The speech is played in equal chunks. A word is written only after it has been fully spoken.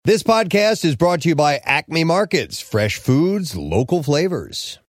This podcast is brought to you by Acme Markets, fresh foods, local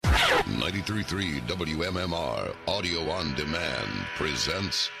flavors. 93.3 WMMR Audio on Demand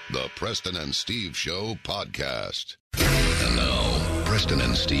presents the Preston and Steve Show podcast. And now, Preston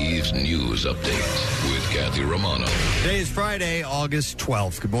and Steve's News Update with Kathy Romano. Today is Friday, August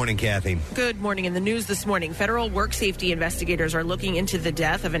 12th. Good morning, Kathy. Good morning. In the news this morning, federal work safety investigators are looking into the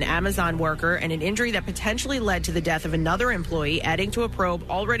death of an Amazon worker and an injury that potentially led to the death of another employee, adding to a probe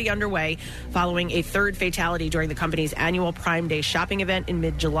already underway following a third fatality during the company's annual Prime Day shopping event in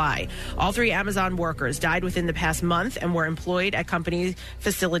mid-July. All three Amazon workers died within the past month and were employed at company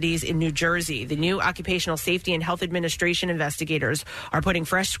facilities in New Jersey. The new Occupational Safety and Health Administration investigators are putting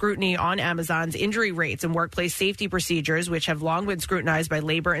fresh scrutiny on Amazon's injury rates and workplace safety procedures, which have long been scrutinized by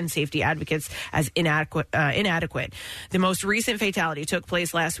labor and safety advocates as inadequate. The most recent fatality took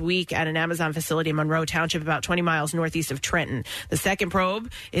place last week at an Amazon facility in Monroe Township, about 20 miles northeast of Trenton. The second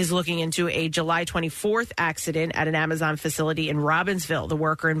probe is looking into a July 24th accident at an Amazon facility in Robbinsville. The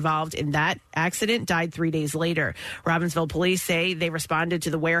worker involved in that accident died 3 days later. Robbinsville police say they responded to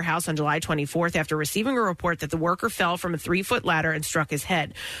the warehouse on July 24th after receiving a report that the worker fell from a 3-foot ladder and struck his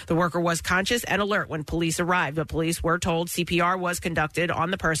head. The worker was conscious and alert when police arrived, but police were told CPR was conducted on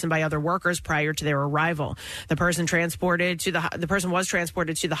the person by other workers prior to their arrival. The person was transported to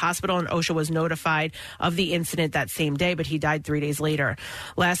the hospital, and OSHA was notified of the incident that same day, but he died 3 days later.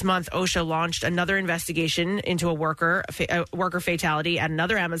 Last month, OSHA launched another investigation into a worker fatality at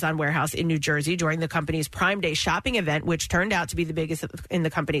another Amazon warehouse in New Jersey during the company's Prime Day shopping event, which turned out to be the biggest in the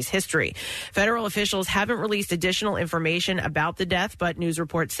company's history. Federal officials haven't released additional information about the death, but news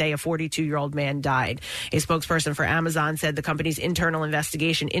reports say a 42-year-old man died. A spokesperson for Amazon said the company's internal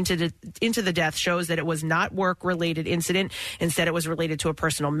investigation into the death shows that it was not work-related incident. Instead, it was related to a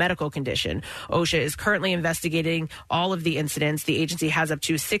personal medical condition. OSHA is currently investigating all of the incidents. The agency has up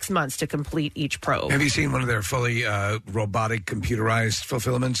to 6 months to complete each probe. Have you seen one of their fully robotic computerized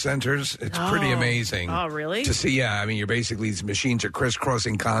fulfillment centers? It's pretty amazing. Oh, really? To see, yeah. I mean, these machines are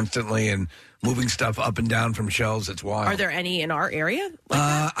crisscrossing constantly and moving stuff up and down from shelves. It's wild. Are there any in our area?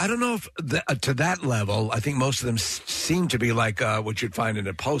 I don't know if to that level. I think most of them seem to be like what you'd find in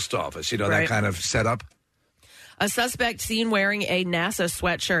a post office, that kind of setup. A suspect seen wearing a NASA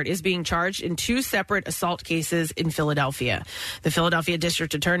sweatshirt is being charged in 2 separate assault cases in Philadelphia. The Philadelphia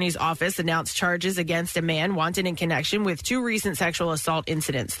District Attorney's Office announced charges against a man wanted in connection with 2 recent sexual assault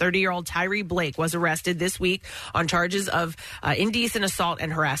incidents. 30-year-old Tyree Blake was arrested this week on charges of indecent assault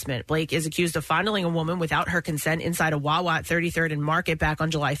and harassment. Blake is accused of fondling a woman without her consent inside a Wawa at 33rd and Market back on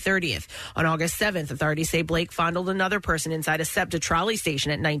July 30th. On August 7th, authorities say Blake fondled another person inside a SEPTA trolley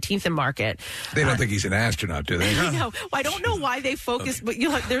station at 19th and Market. They don't think he's an astronaut, do they? I know. I don't know why they focused, but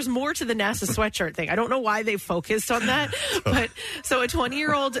there's more to the NASA sweatshirt thing. I don't know why they focused on that. But so a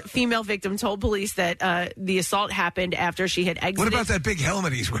 20-year-old female victim told police that the assault happened after she had exited. What about that big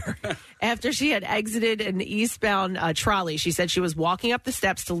helmet he's wearing? After she had exited an eastbound trolley. She said she was walking up the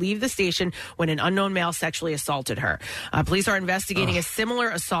steps to leave the station when an unknown male sexually assaulted her. Police are investigating a similar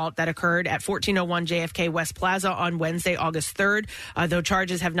assault that occurred at 1401 JFK West Plaza on Wednesday, August 3rd, though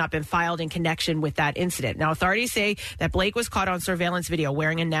charges have not been filed in connection with that incident. Now, authorities say that Blake was caught on surveillance video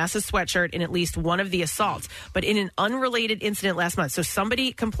wearing a NASA sweatshirt in at least one of the assaults, but in an unrelated incident last month. So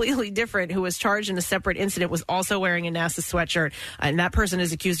somebody completely different who was charged in a separate incident was also wearing a NASA sweatshirt, and that person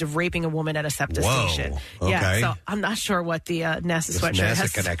is accused of raping a woman at a SEPTA station. Okay. Yeah, so I'm not sure what the NASA sweatshirt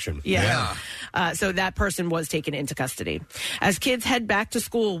has. connection. Yeah. So that person was taken into custody. As kids head back to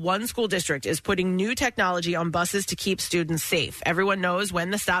school, one school district is putting new technology on buses to keep students safe. Everyone knows when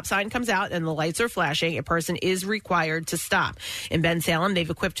the stop sign comes out and the lights are flashing, a person is required to stop. In Ben Salem, they've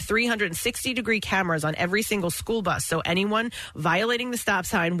equipped 360-degree cameras on every single school bus, so anyone violating the stop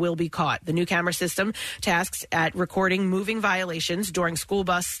sign will be caught. The new camera system, tasked at recording moving violations during school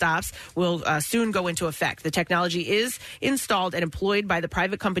bus stops, will soon go into effect. The technology is installed and employed by the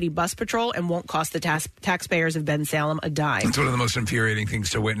private company Bus Patrol and won't cost the taxpayers of Ben Salem a dime. It's one of the most infuriating things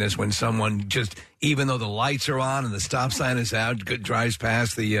to witness when someone just, even though the lights are on and the stop sign is out, drives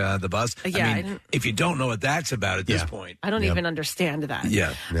past the bus. Yeah, I mean, if you don't know what that's about at this point. I don't even understand that.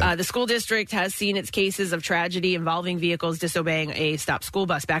 Yeah. The school district has seen its cases of tragedy involving vehicles disobeying a stopped school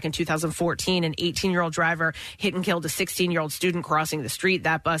bus. Back in 2014, an 18-year-old driver hit and killed a 16-year-old student crossing the street.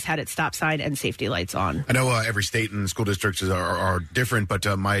 That bus had its stop sign and safety lights on. I know every state and school districts are different, but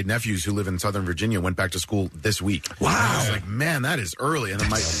my nephews who live in Southern Virginia went back to school this week. Wow. I was like, man, that is early. And then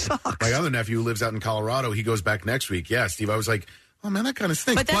my other nephew who lives out in Colorado, he goes back next week. Yeah, Steve, I was like, oh, man, that kind of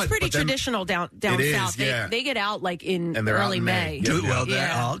stinks. But that's pretty traditional down south. They get out like in early May.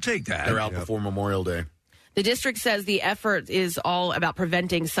 I'll take that. They're out before Memorial Day. The district says the effort is all about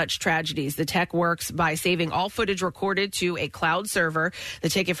preventing such tragedies. The tech works by saving all footage recorded to a cloud server. The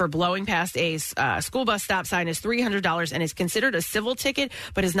ticket for blowing past a school bus stop sign is $300 and is considered a civil ticket,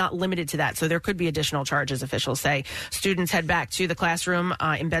 but is not limited to that. So there could be additional charges, officials say. Students head back to the classroom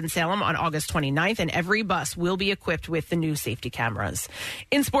in Bensalem on August 29th, and every bus will be equipped with the new safety cameras.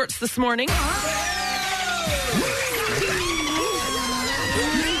 In sports this morning.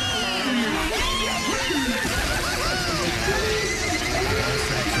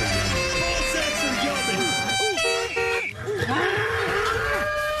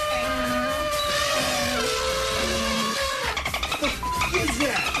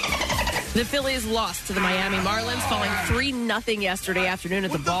 The Phillies lost to the Miami Marlins, falling 3-0 yesterday afternoon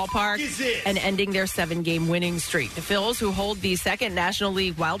at the ballpark and ending their 7-game winning streak. The Phils, who hold the second National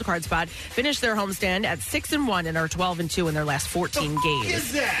League wildcard spot, finished their homestand at 6-1 and are 12-2 in their last 14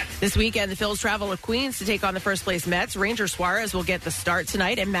 games. This weekend, the Phils travel to Queens to take on the first-place Mets. Ranger Suarez will get the start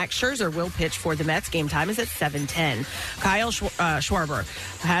tonight, and Max Scherzer will pitch for the Mets. Game time is at 7:10. Kyle Schwarber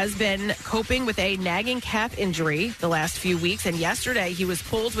has been coping with a nagging calf injury the last few weeks, and yesterday he was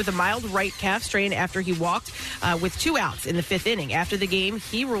pulled with a mild right calf strain after he walked with 2 outs in the 5th inning. After the game,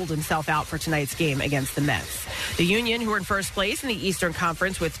 he ruled himself out for tonight's game against the Mets. The Union, who are in first place in the Eastern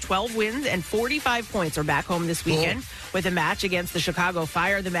Conference with 12 wins and 45 points, are back home this weekend with a match against the Chicago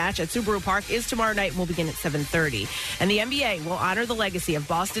Fire. The match at Subaru Park is tomorrow night and will begin at 7:30. And the NBA will honor the legacy of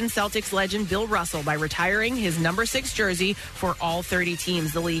Boston Celtics legend Bill Russell by retiring his number 6 jersey for all 30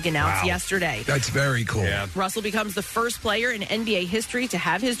 teams, the league announced yesterday. That's very cool. Yeah. Russell becomes the first player in NBA history to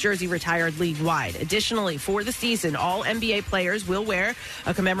have his jersey retired league-wide. Additionally, for the season, all NBA players will wear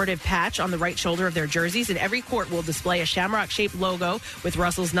a commemorative patch on the right shoulder of their jerseys, and every court will display a shamrock-shaped logo with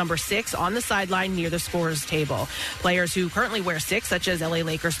Russell's number 6 on the sideline near the scorer's table. Players who currently wear 6, such as LA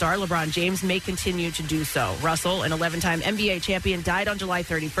Lakers star LeBron James, may continue to do so. Russell, an 11-time NBA champion, died on July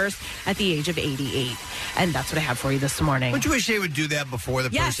 31st at the age of 88. And that's what I have for you this morning. Don't you wish they would do that before the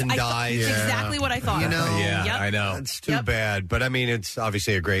person dies? That's exactly what I thought. You know? Yeah, Yep. I know. That's too bad. But, I mean, it's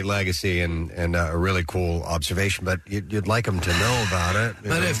obviously a great legacy and a really cool observation, but you'd like them to know about it.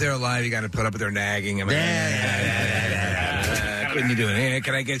 But if they're alive, you got to put up with their nagging. I mean, couldn't you do it? Hey,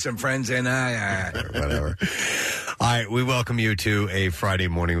 can I get some friends in? Whatever. All right, we welcome you to a Friday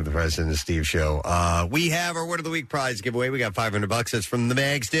morning with the Preston and Steve show. We have our Word of the Week prize giveaway. We got $500. That's from the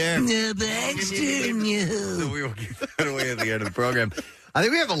Bagster. The Bagster. So we will give that away at the end of the program. I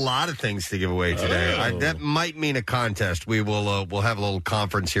think we have a lot of things to give away today. That might mean a contest. We will we'll have a little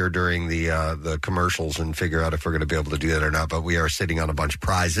conference here during the commercials and figure out if we're going to be able to do that or not. But we are sitting on a bunch of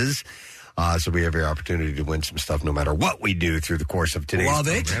prizes. So we have your opportunity to win some stuff no matter what we do through the course of today's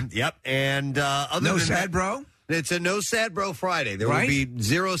program. Yep. And No sad, bro? It's a No Sad Bro Friday. There will be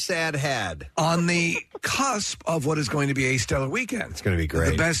zero sad had. On the cusp of what is going to be a stellar weekend. It's going to be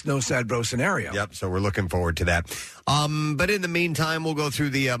great. The best No Sad Bro scenario. Yep, so we're looking forward to that. But in the meantime, we'll go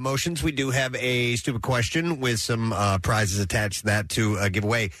through the motions. We do have a stupid question with some prizes attached to that to give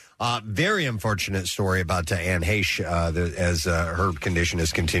away. Very unfortunate story about Anne Heche as her condition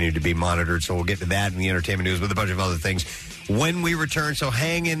has continued to be monitored. So we'll get to that in the entertainment news with a bunch of other things when we return. So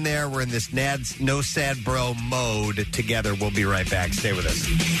hang in there. We're in this No Sad Bro mode together. We'll be right back. Stay with us.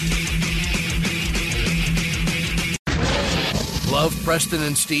 Love Preston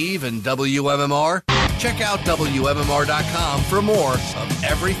and Steve and WMMR? Check out WMMR.com for more of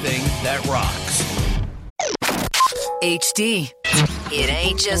everything that rocks. HD. It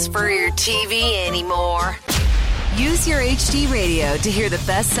ain't just for your TV anymore. Use your HD radio to hear the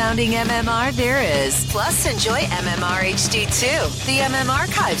best sounding MMR there is. Plus, enjoy MMR HD 2, the MM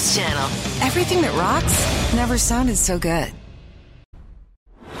Archives channel. Everything that rocks never sounded so good.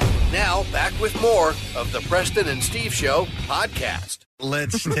 Now, back with more of the Preston and Steve Show podcast.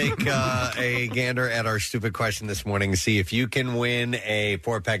 Let's take a gander at our stupid question this morning and see if you can win a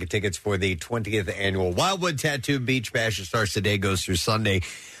 4-pack of tickets for the 20th annual Wildwood Tattoo Beach Bash. It starts today, goes through Sunday.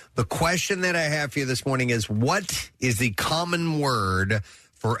 The question that I have for you this morning is, what is the common word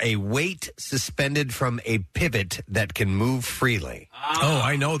for a weight suspended from a pivot that can move freely? Oh,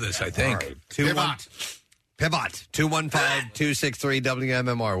 I know this, I think. Right. Pivot.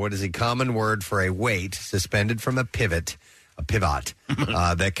 215-263-WMMR. What is the common word for a weight suspended from a pivot that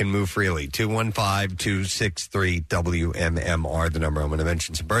can move freely? 215-263-WMMR, the number. I'm going to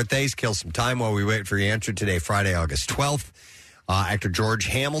mention some birthdays, kill some time while we wait for your answer today, Friday, August 12th. Actor George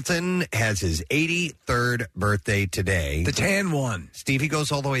Hamilton has his 83rd birthday today. The tan one. Stevie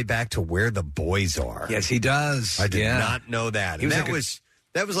goes all the way back to Where the Boys Are. Yes, he does. I did not know that. He was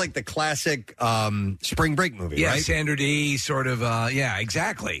That was like the classic spring break movie, right? Sandra Dee, sort of.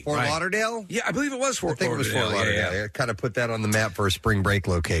 Exactly. Fort Lauderdale? Yeah, I believe it was Fort Lauderdale. I think it was Fort Lauderdale. Yeah. It kind of put that on the map for a spring break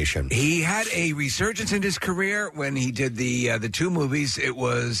location. He had a resurgence in his career when he did the two movies. It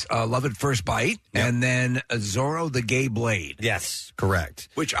was Love at First Bite and then Zorro the Gay Blade. Yes, correct.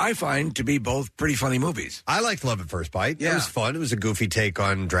 Which I find to be both pretty funny movies. I liked Love at First Bite. Yeah. It was fun. It was a goofy take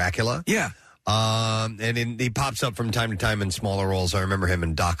on Dracula. Yeah. And he pops up from time to time in smaller roles. I remember him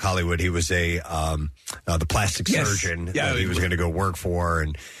in Doc Hollywood. He was the plastic surgeon that he was going to go work for.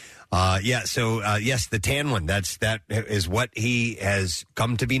 And yes, the tan one. That is what he has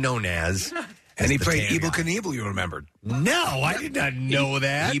come to be known as. And he played Evel Knievel, you remembered? No, I did not know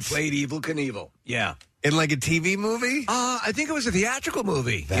that. He played Evel Knievel. Yeah. In like a TV movie? I think it was a theatrical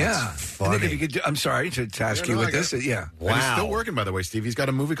movie. That's funny. I think if you could, I'm sorry to task you with this. Yeah. Wow. And he's still working, by the way, Steve. He's got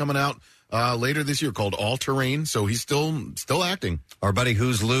a movie coming out later this year called All Terrain, so he's still acting. Our buddy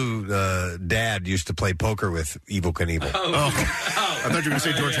Who's Lou, dad, used to play poker with Evel Knievel. I thought you were going to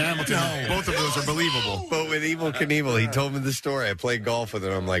say George Hamilton. No. Both of those are believable. But with Evel Knievel, he told me the story. I played golf with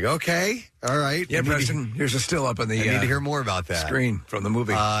him. I'm like, okay, all right. Yeah, Preston, here's a still up on the I need to hear more about that. Screen from the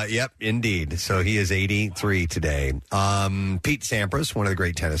movie. Yep, indeed. So he is 83 today. Pete Sampras, one of the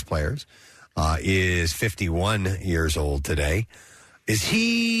great tennis players, is 51 years old today. Is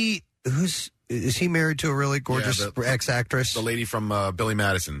he married to a really gorgeous ex-actress? The lady from Billy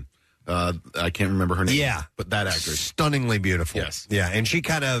Madison. I can't remember her name. Yeah. But that actress. Stunningly beautiful. Yes. Yeah, and she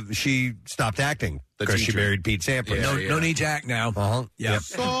stopped acting because she married Pete Sampras. No need to act now. Uh-huh. Yeah.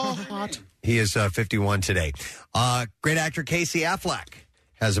 So hot. He is 51 today. Great actor Casey Affleck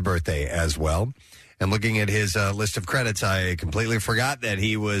has a birthday as well. And looking at his list of credits, I completely forgot that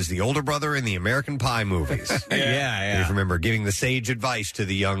he was the older brother in the American Pie movies. Yeah. If you remember, giving the sage advice to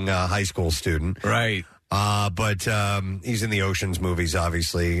the young high school student. Right. But he's in the Oceans movies,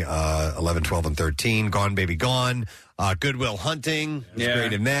 obviously. 11, 12, and 13. Gone, Baby, Gone. Good Will Hunting. He's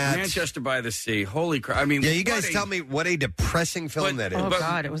great in that. Manchester by the Sea. Holy crap. I mean, you guys tell me what a depressing film that is. Oh,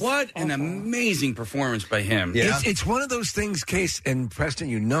 God. It was what awful. an amazing performance by him. Yeah. It's one of those things, Case and Preston,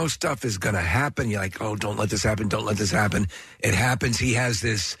 you know stuff is going to happen. You're like, oh, don't let this happen. Don't let this happen. It happens. He has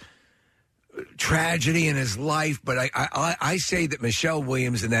this tragedy in his life, but I say that Michelle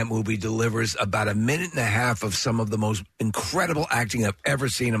Williams in that movie delivers about a minute and a half of some of the most incredible acting I've ever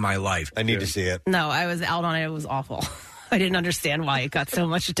seen in my life. I need to see it. No, I was out on it. It was awful. I didn't understand why it got so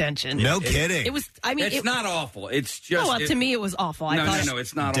much attention. No kidding. It was. I mean, it's not awful. It's just. To me, it was awful. No,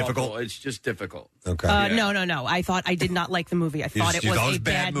 it's not difficult. awful. It's just difficult. Okay. No. I thought I did not like the movie. I thought it was a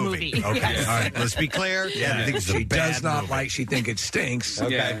bad movie. Okay. Yes. All right. Let's be clear. I think it's a She bad does not movie. like. She think it stinks.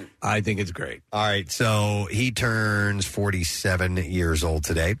 Okay. Yeah. I think it's great. All right, so he turns 47 years old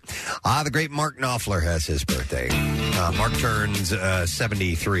today. The great Mark Knopfler has his birthday. Mark turns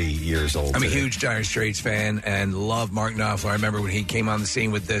 73 years old I'm today. a huge Dire Straits fan and love Mark Knopfler. I remember when he came on the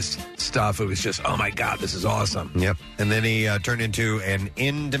scene with this stuff, it was just, oh my God, this is awesome. Yep. And then he turned into an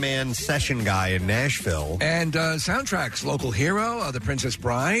in-demand session guy in Nashville. And soundtracks, Local Hero, The Princess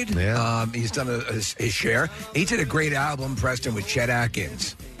Bride. Yeah. He's done his share. He did a great album, Preston, with Chet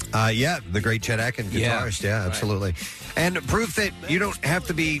Atkins. The great Chet Atkins guitarist. Yeah, absolutely. And proof that you don't have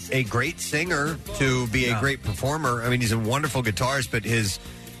to be a great singer to be a great performer. I mean, he's a wonderful guitarist, but his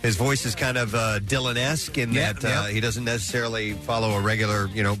voice is kind of Dylan-esque in that he doesn't necessarily follow a regular,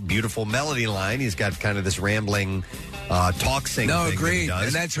 beautiful melody line. He's got kind of this rambling talk sing thing. No, that he agreed. does.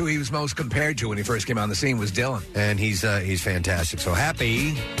 And that's who he was most compared to when he first came on the scene was Dylan. And he's fantastic. So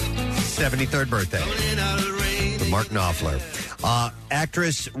happy 73rd birthday to Mark Knopfler.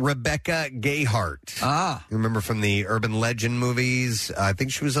 Actress Rebecca Gayheart. You remember from the Urban Legend movies? I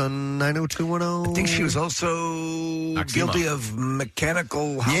think she was on 90210. I think she was also guilty of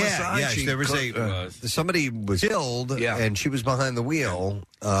mechanical homicide. Yeah. There was somebody was killed, and she was behind the wheel.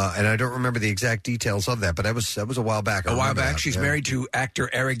 And I don't remember the exact details of that, but that was a while back. A while back, she's married to actor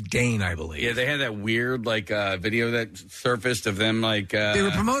Eric Dane, I believe. Yeah, they had that weird video that surfaced of them they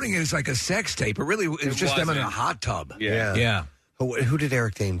were promoting it as like a sex tape, but really it was just them in a hot tub. Yeah. Who did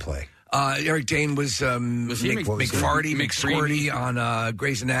Eric Dane play? Eric Dane was McFarty, McSquirty on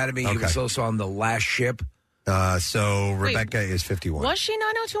Grey's Anatomy. He was also on The Last Ship. So Rebecca is 51. Was she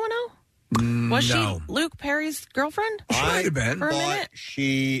 90210? Was she Luke Perry's girlfriend? She might have been. For a minute?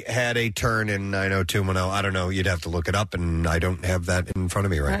 She had a turn in 90210. I don't know. You'd have to look it up, and I don't have that in front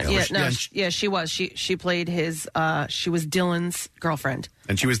of me right now. She was. She played his. She was Dylan's girlfriend.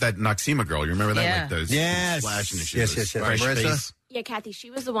 And she was that Noxema girl. You remember that? Yeah. Like those Yes. flash and Yes. fresh Marissa? face. Yeah, Kathy, she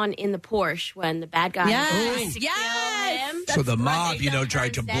was the one in the Porsche when the bad guy was trying to kill him. So the mob, That's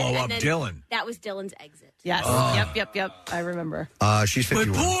tried to blow up Dylan. That was Dylan's exit. Yes. Yep. I remember. She's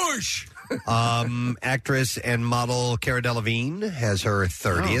 51. Porsche! Actress and model Cara Delevingne has her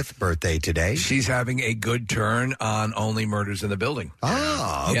 30th birthday today. She's having a good turn on Only Murders in the Building.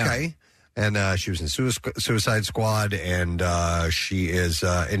 Oh, okay. Yeah. And she was in Suicide Squad, and she is,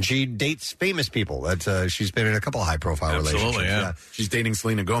 and she dates famous people. That's she's been in a couple of high-profile relationships. Yeah. She's dating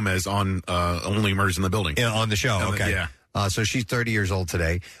Selena Gomez on Only Murders in the Building. Yeah, on the show. Okay. Yeah. So she's 30 years old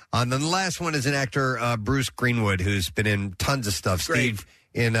today. And then the last one is an actor, Bruce Greenwood, who's been in tons of stuff. Great. Steve,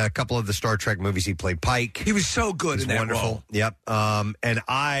 in a couple of the Star Trek movies, he played Pike. He was so good He's in that wonderful. role. Yep. And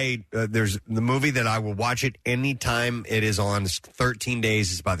there's the movie that I will watch it anytime it is on. It's 13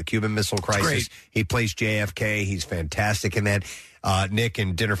 Days. It's about the Cuban Missile Crisis. Great. He plays JFK. He's fantastic in that. Nick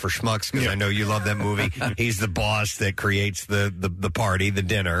in Dinner for Schmucks, because I know you love that movie. He's the boss that creates the party, the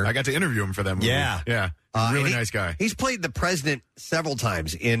dinner. I got to interview him for that movie. Yeah. Really nice guy. He's played the president several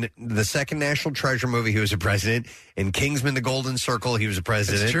times. In the second National Treasure movie, he was a president. In Kingsman: The Golden Circle, he was a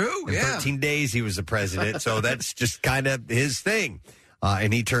president. That's true, In 13 Days, he was a president. So that's just kind of his thing.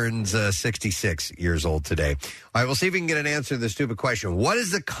 And he turns 66 years old today. All right, we'll see if we can get an answer to the stupid question. What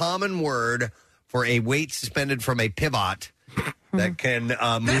is the common word for a weight suspended from a pivot that can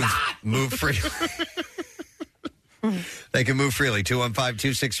move freely? They can move freely.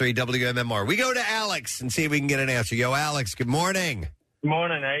 215-263-WMMR. We go to Alex and see if we can get an answer. Yo, Alex, good morning. Good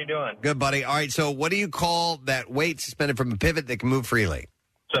morning. How you doing? Good, buddy. All right, so what do you call that weight suspended from a pivot that can move freely?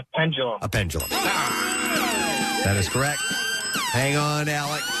 It's a pendulum. A pendulum. That is correct. Hang on,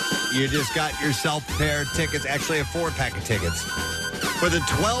 Alex. You just got yourself a pair of tickets, actually a 4-pack of tickets, for the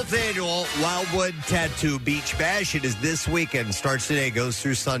 12th annual Wildwood Tattoo Beach Bash. It is this weekend. Starts today, goes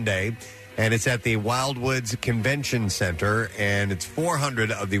through Sunday. And it's at the Wildwoods Convention Center, and it's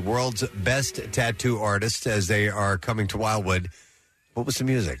 400 of the world's best tattoo artists as they are coming to Wildwood. What was the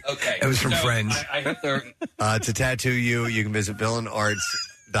music? Okay. It was from Friends. I hit the... To tattoo you can visit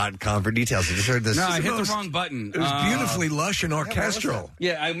villainarts.com for details. I just heard this. No, I hit the wrong button. It was beautifully lush and orchestral.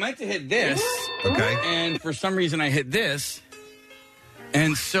 Yeah, I meant to hit this. Okay. And for some reason, I hit this.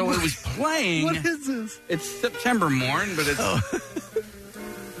 And so it was playing. What is this? It's September morn, but it's...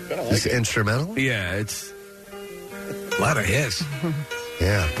 Is it instrumental? Yeah, it's... A lot of hiss.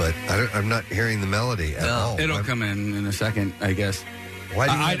 Yeah, but I'm not hearing the melody at all. It'll come in a second, I guess. Why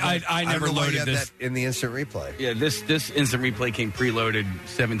do you I never don't know why you loaded have this that in the instant replay. Yeah, this instant replay came preloaded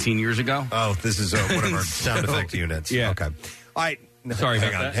 17 years ago. Oh, this is one of our sound effect units. Yeah. Okay. All right. Sorry hang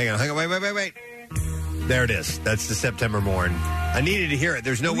about on. that. Hang on. Wait. There it is. That's the September morn. I needed to hear it.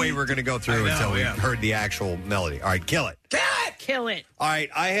 There's no way we're going to go through until we heard the actual melody. All right, kill it. Kill it. All right,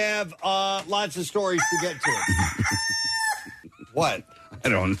 I have lots of stories to get to. What? I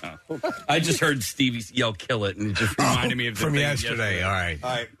don't know. I just heard Stevie yell "kill it," and it just reminded me of the from thing yesterday. All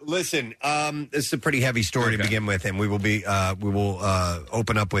right. Listen, this is a pretty heavy story to begin with, and we will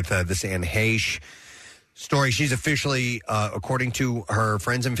open up with this Anne Heche story. She's officially, according to her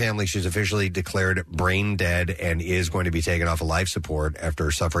friends and family, she's officially declared brain dead and is going to be taken off of life support after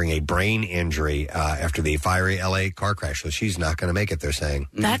suffering a brain injury after the fiery L.A. car crash. So she's not going to make it, they're saying.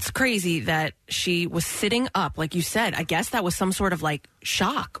 That's crazy that she was sitting up, like you said. I guess that was some sort of like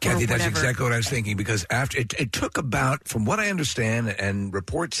shock. Kathy, or that's whatever. exactly what I was thinking, because after it took about, from what I understand, and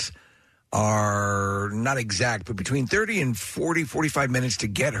reports are not exact, but between 30 and 45 minutes to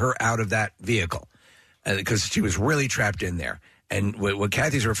get her out of that vehicle, because she was really trapped in there. And what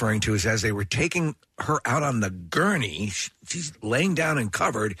Kathy's referring to is as they were taking her out on the gurney, she's laying down and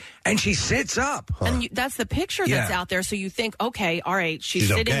covered, and she sits up. And that's the picture that's out there. So you think, okay, all right, she's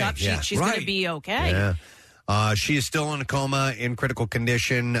sitting okay. up. She's going to be okay. Yeah. She is still in a coma, in critical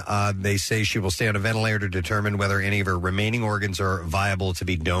condition. They say she will stay on a ventilator to determine whether any of her remaining organs are viable to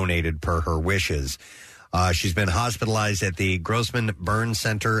be donated per her wishes. She's been hospitalized at the Grossman Burn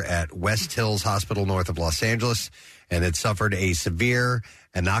Center at West Hills Hospital north of Los Angeles, and had suffered a severe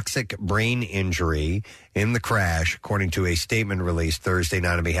anoxic brain injury in the crash, according to a statement released Thursday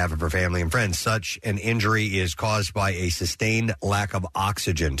night on behalf of her family and friends. Such an injury is caused by a sustained lack of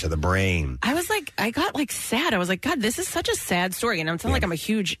oxygen to the brain. I got sad. I was like, God, this is such a sad story. And it's not like I'm a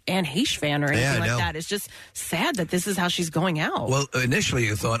huge Anne Heche fan or anything like that. It's just sad that this is how she's going out. Well, initially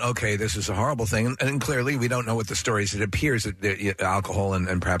you thought, okay, this is a horrible thing. And clearly we don't know what the story is. It appears that alcohol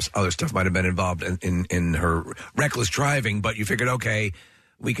and perhaps other stuff might have been involved in her reckless driving. But you figured, okay,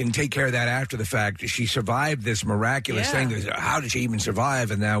 we can take care of that after the fact. She survived this miraculous thing. How did she even survive?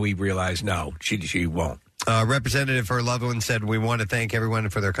 And now we realize, no, she won't. Representative for her loved one said, "We want to thank everyone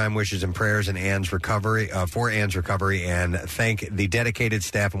for their kind wishes and prayers and Anne's recovery, for Anne's recovery, and thank the dedicated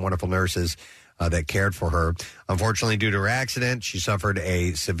staff and wonderful nurses that cared for her. Unfortunately, due to her accident, she suffered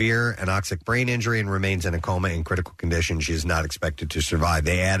a severe anoxic brain injury and remains in a coma in critical condition. She is not expected to survive."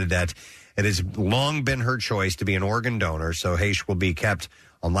 They added that it has long been her choice to be an organ donor, so Haish will be kept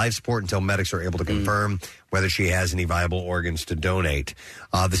on life support until medics are able to confirm whether she has any viable organs to donate.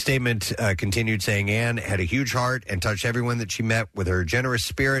 The statement continued saying, "Anne had a huge heart and touched everyone that she met with her generous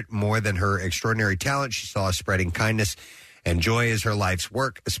spirit. More than her extraordinary talent, she saw spreading kindness and joy as her life's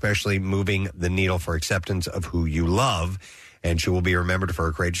work, especially moving the needle for acceptance of who you love. And she will be remembered for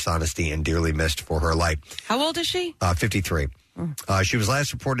her courageous honesty and dearly missed for her life." How old is she? 53. She was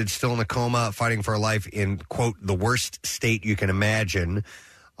last reported still in a coma, fighting for her life in, quote, the worst state you can imagine.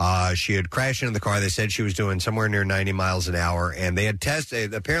 She had crashed into the car. They said she was doing somewhere near 90 miles an hour, and they had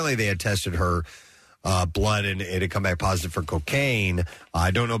tested her blood, and it had come back positive for cocaine.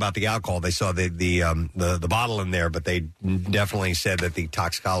 I don't know about the alcohol. They saw the bottle in there, but they definitely said that the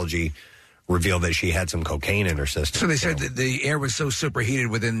toxicology revealed that she had some cocaine in her system. So they said that the air was so superheated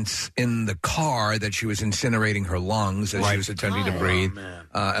in the car that she was incinerating her lungs as she was attempting to breathe.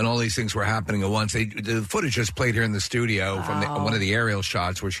 And all these things were happening at once. The footage just played here in the studio from one of the aerial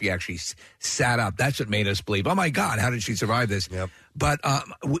shots where she actually sat up. That's what made us believe, oh, my God, how did she survive this? Yep. But, Anne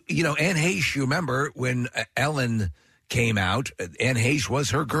Heche, you remember when Ellen came out, Anne Heche was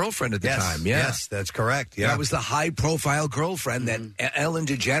her girlfriend at the time. Yeah. Yes, that's correct. Yeah. That was the high-profile girlfriend that Ellen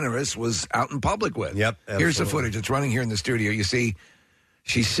DeGeneres was out in public with. Yep, Here's the absolutely. footage. It's running here in the studio. You see,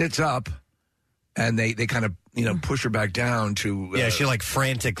 she sits up, and they kind of, push her back down to... she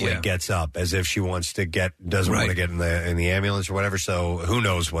frantically gets up as if she wants to doesn't want to get in the ambulance or whatever. So who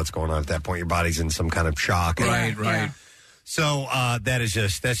knows what's going on at that point. Your body's in some kind of shock. Right. So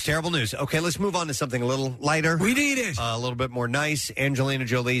that's terrible news. Okay, let's move on to something a little lighter. We need it. A little bit more nice. Angelina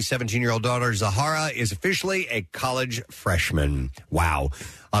Jolie's 17-year-old daughter, Zahara, is officially a college freshman. Wow.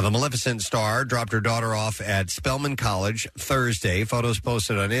 The Maleficent star dropped her daughter off at Spelman College Thursday. Photos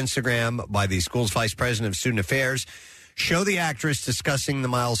posted on Instagram by the school's vice president of student affairs show the actress discussing the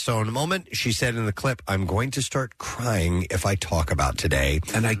milestone moment. She said in the clip, "I'm going to start crying if I talk about today."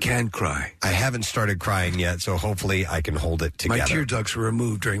 And I can cry. I haven't started crying yet, so hopefully I can hold it together. My tear ducts were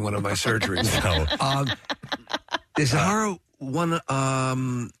removed during one of my surgeries. Is Zahara one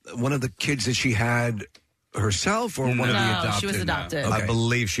of the kids that she had herself, or one of the adopted? She was adopted. I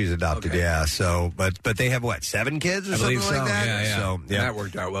believe she's adopted. Okay. Yeah. So, but they have what, 7 kids or I something believe like so. that. Yeah. So That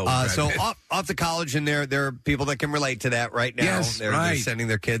worked out well. So off the college, and there are people that can relate to that right now. Yes, they're sending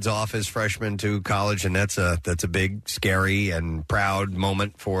their kids off as freshmen to college, and that's a big, scary, and proud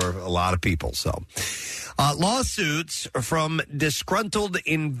moment for a lot of people. So. Lawsuits from disgruntled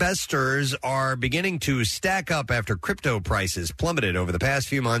investors are beginning to stack up after crypto prices plummeted over the past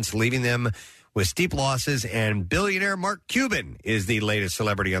few months, leaving them with steep losses, and billionaire Mark Cuban is the latest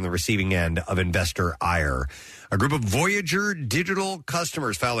celebrity on the receiving end of investor ire. A group of Voyager Digital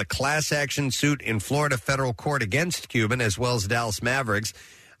customers filed a class action suit in Florida federal court against Cuban, as well as Dallas Mavericks,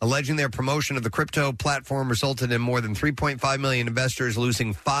 alleging their promotion of the crypto platform resulted in more than 3.5 million investors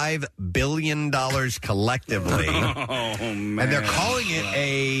losing $5 billion collectively. Oh, man. And they're calling it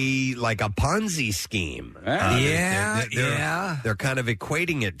a Ponzi scheme. They're kind of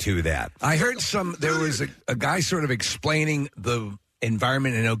equating it to that. I heard there was a guy sort of explaining the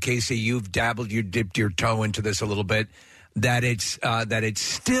environment in OKC. You've dipped your toe into this a little bit. That it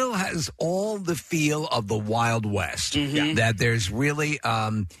still has all the feel of the Wild West. Mm-hmm. That there's really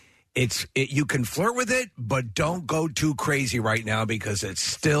you can flirt with it, but don't go too crazy right now because it's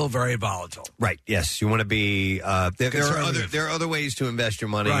still very volatile. Right. Yes. You want to be. There are other ways to invest your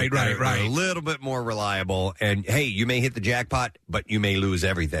money. Right. that are a little bit more reliable. And hey, you may hit the jackpot, but you may lose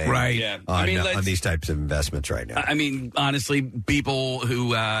everything. Right. Yeah. On these types of investments right now. I mean, honestly, people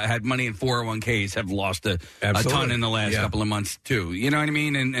who had money in 401ks have lost a ton in the last couple of months too. You know what I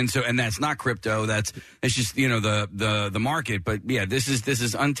mean? And that's not crypto. It's just the market. But yeah, this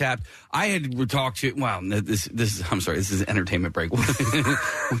is untapped. I had talked to this is entertainment break.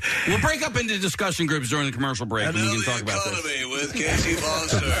 We'll break up into discussion groups during the commercial break, and you can talk about this. With Casey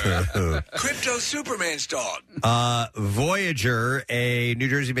Foster, Crypto Superman's dog. Voyager, a New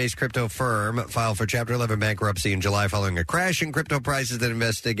Jersey-based crypto firm, filed for Chapter 11 bankruptcy in July following a crash in crypto prices that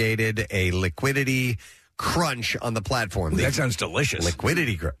investigated a liquidity crunch on the platform. That sounds delicious.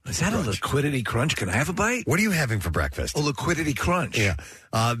 Liquidity crunch. Is that a liquidity crunch? Can I have a bite? What are you having for breakfast? A liquidity crunch. Yeah.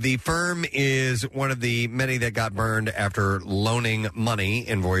 The firm is one of the many that got burned after loaning money,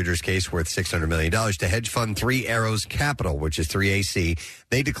 in Voyager's case, worth $600 million to hedge fund Three Arrows Capital, which is 3AC.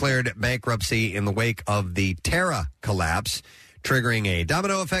 They declared bankruptcy in the wake of the Terra collapse, triggering a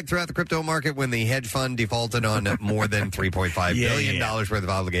domino effect throughout the crypto market when the hedge fund defaulted on more than $3.5 billion worth of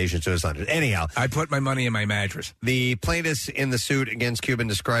obligations to its lenders. Anyhow, I put my money in my mattress. The plaintiffs in the suit against Cuban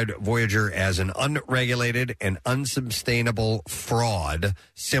described Voyager as an unregulated and unsustainable fraud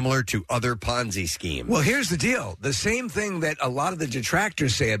similar to other Ponzi schemes. Well, here's the deal. The same thing that a lot of the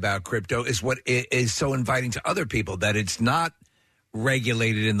detractors say about crypto is what is so inviting to other people, that it's not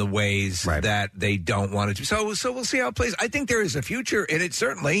regulated in the ways that they don't want it to. So we'll see how it plays. I think there is a future in it,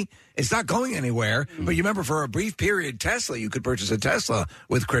 certainly. It's not going anywhere. But you remember, for a brief period, Tesla, you could purchase a Tesla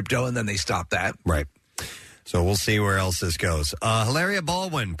with crypto, and then they stopped that. Right. So we'll see where else this goes. Hilaria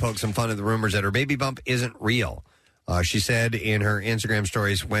Baldwin poked some fun at the rumors that her baby bump isn't real. She said in her Instagram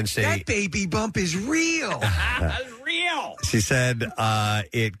stories Wednesday... That baby bump is real. Real. She said,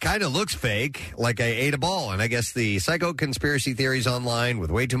 it kind of looks fake, like I ate a ball. And I guess the psycho conspiracy theories online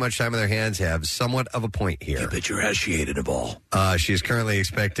with way too much time on their hands have somewhat of a point here. I bet your ass she ate a ball. She is currently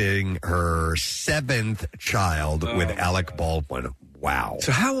expecting her 7th child with Alec Baldwin. Wow.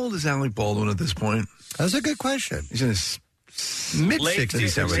 So how old is Alec Baldwin at this point? That's a good question. He's in his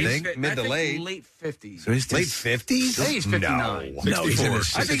mid-60s, I would think. Mid to late 50s. So he's late 50s? I think he's 59. No, he's in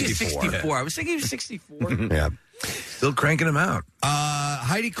his I think he's 64. 64. I was thinking he was 64. Yeah. Still cranking him out.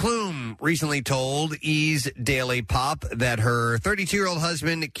 Heidi Klum recently told E's Daily Pop that her 32-year-old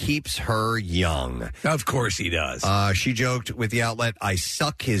husband keeps her young. Of course he does. She joked with the outlet, I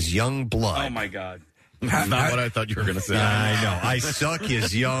suck his young blood. Oh, my God. Not what I thought you were going to say. I know. I suck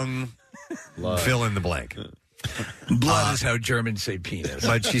his young fill in the blank. Blood is how Germans say penis.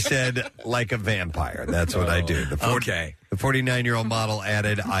 But she said, like a vampire. That's what I do. The 49-year-old model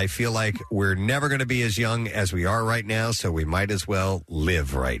added, I feel like we're never going to be as young as we are right now, so we might as well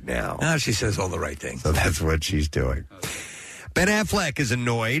live right now. Now she says all the right things. So that's what she's doing. Ben Affleck is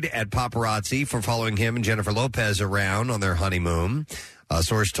annoyed at paparazzi for following him and Jennifer Lopez around on their honeymoon. A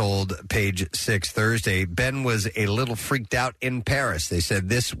source told Page 6 Thursday, Ben was a little freaked out in Paris. They said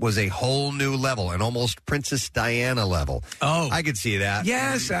this was a whole new level, an almost Princess Diana level. Oh. I could see that.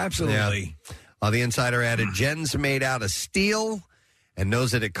 Yes, absolutely. Yeah. The insider added, Jen's made out of steel and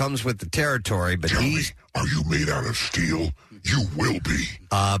knows that it comes with the territory, but Tell me, are you made out of steel? You will be.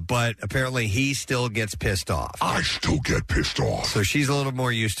 But apparently he still gets pissed off. I still get pissed off. So she's a little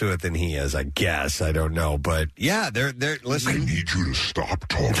more used to it than he is, I guess. I don't know. But yeah, they're listening. I need you to stop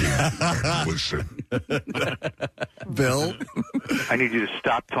talking and listen. Bill? I need you to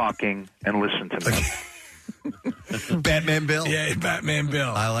stop talking and listen to me. Batman Bill? Yeah, Batman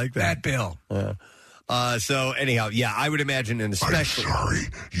Bill. I like that. Bat Bill. So anyhow, yeah, I would imagine, and especially... I'm sorry,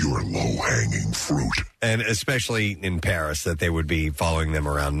 you're low-hanging fruit. And especially in Paris, that they would be following them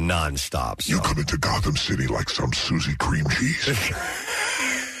around nonstop. So. You come into Gotham City like some Susie cream cheese.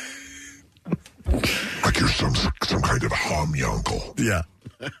 Like you're some kind of homyuncle. Yeah.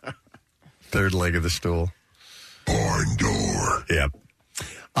 Third leg of the stool. Barn door. Yep.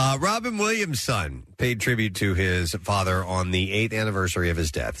 Robin Williams' son paid tribute to his father on the 8th anniversary of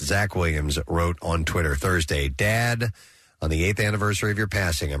his death. Zach Williams wrote on Twitter Thursday, Dad, on the 8th anniversary of your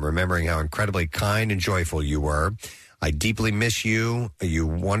passing, I'm remembering how incredibly kind and joyful you were. I deeply miss you, you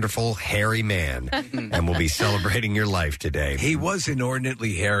wonderful, hairy man, and we'll be celebrating your life today. He was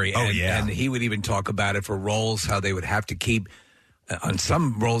inordinately hairy. Oh, yeah. And he would even talk about it for roles, how they would have to keep, on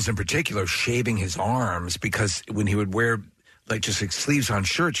some roles in particular, shaving his arms, because when he would wear... like just like sleeves on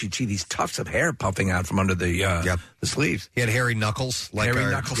shirts, you'd see these tufts of hair puffing out from under the sleeves. He had hairy knuckles.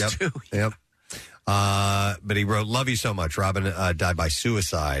 Knuckles, too. Yep. But he wrote, love you so much. Robin died by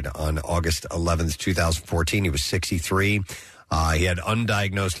suicide on August 11th, 2014. He was 63. He had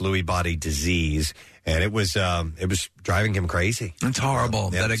undiagnosed Lewy body disease, and it was driving him crazy. It's horrible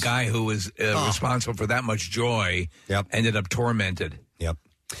that a guy who was responsible for that much joy ended up tormented. Yep.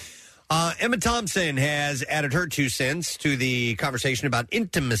 Emma Thompson has added her 2 cents to the conversation about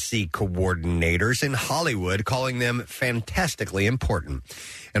intimacy coordinators in Hollywood, calling them fantastically important.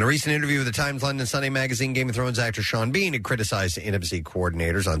 In a recent interview with the Times London Sunday magazine, Game of Thrones actor Sean Bean had criticized intimacy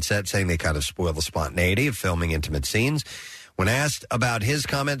coordinators on set, saying they kind of spoil the spontaneity of filming intimate scenes. When asked about his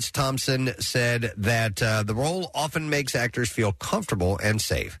comments, Thompson said that the role often makes actors feel comfortable and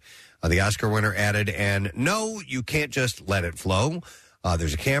safe. The Oscar winner added, and no, you can't just let it flow.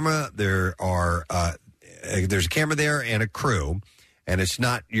 There's a camera. There's a camera there and a crew, and it's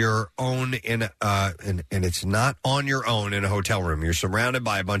not your own and it's not on your own in a hotel room. You're surrounded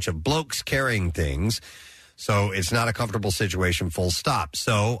by a bunch of blokes carrying things. So it's not a comfortable situation, full stop.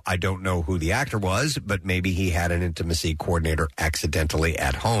 So I don't know who the actor was, but maybe he had an intimacy coordinator accidentally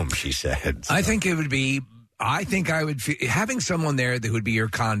at home, she said. So. I think I would having someone there that would be your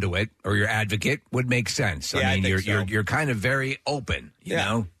conduit or your advocate would make sense. Yeah, I mean, you're kind of very open, you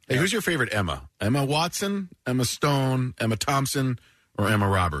know? Hey, who's your favorite Emma? Emma Watson, Emma Stone, Emma Thompson, or Emma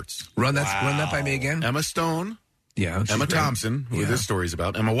Roberts? Run that by me again. Emma Stone. Yeah. Emma Thompson, who this story's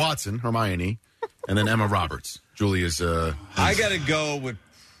about. Emma Watson, Hermione. And then Emma Roberts. Julia's. I got to go with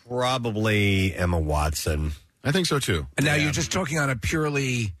probably Emma Watson. I think so too. And now you're just talking on a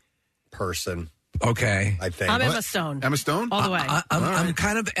purely person. Okay. I think. I'm Emma Stone. Emma Stone? All the way. I'm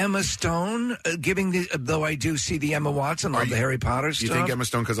kind of Emma Stone, though I do see the Emma Watson on the Harry Potter stuff. You think Emma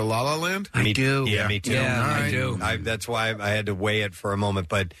Stone because of La La Land? I do. Yeah, me too. Yeah, I do. That's why I had to weigh it for a moment,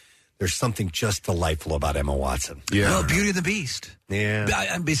 but there's something just delightful about Emma Watson. Yeah. Well, Beauty and the Beast. Yeah.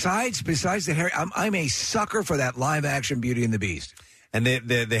 And besides the Harry, I'm a sucker for that live action Beauty and the Beast. And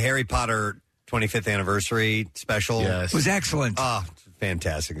the Harry Potter 25th anniversary special was excellent. Oh,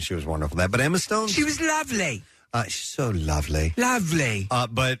 fantastic. She was wonderful. But Emma Stone, she was lovely. She's so lovely. Lovely.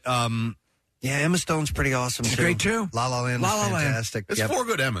 Yeah, Emma Stone's pretty awesome, She's too. great, too. La La Land is fantastic. It's four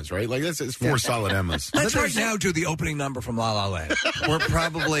good Emmas, right? Like, it's four solid Emmas. Let's right now do the opening number from La La Land. We're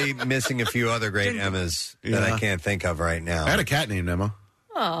probably missing a few other great Emmas that I can't think of right now. I had a cat named Emma.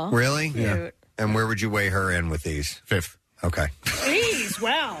 Oh, really? Yeah. And where would you weigh her in with these? Fifth. Okay. Jeez,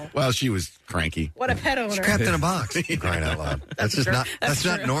 wow. Well, she was cranky. What a pet owner. She's trapped in a box. Crying out loud. That's just not. That's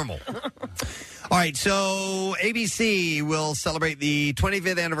not normal. All right, so ABC will celebrate the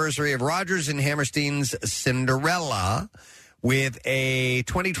 25th anniversary of Rodgers and Hammerstein's Cinderella with a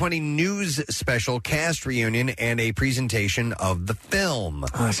 2020 news special, cast reunion, and a presentation of the film.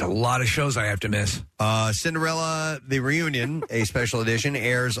 Oh, that's a lot of shows I have to miss. Cinderella, the reunion, a special edition,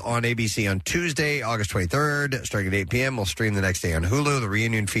 airs on ABC on Tuesday, August 23rd, starting at 8 p.m. We'll stream the next day on Hulu. The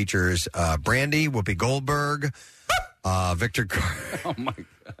reunion features Brandy, Whoopi Goldberg, Victor... Oh, my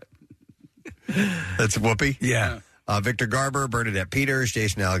God. That's Whoopi? Yeah. Victor Garber, Bernadette Peters,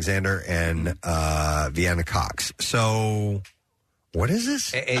 Jason Alexander, and Vienna Cox. So, what is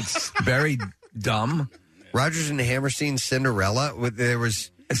this? It's very dumb. Rodgers and Hammerstein Cinderella. There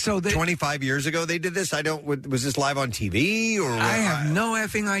was 25 years ago they did this. Was this live on TV or? I have no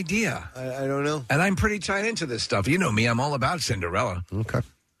effing idea. I don't know. And I'm pretty tied into this stuff. You know me. I'm all about Cinderella. Okay.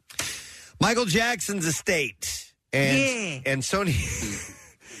 Michael Jackson's estate and Sony.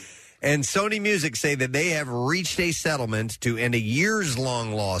 And Sony Music say that they have reached a settlement to end a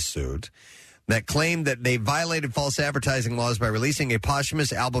years-long lawsuit that claimed that they violated false advertising laws by releasing a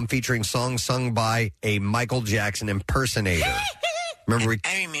posthumous album featuring songs sung by a Michael Jackson impersonator. Remember,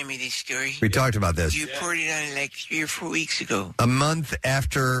 I remember this story. We talked about this. You reported on it like 3 or 4 weeks ago. A month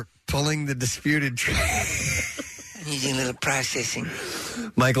after pulling the disputed track. I'm using a little processing.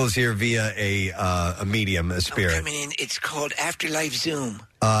 Michael's here via a medium, a spirit. I'm coming in. It's called Afterlife Zoom.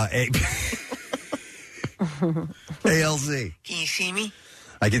 ALZ. Can you see me?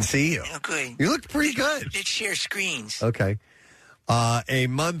 I can see you. Oh, good. You look pretty good. Let's share screens. Okay. A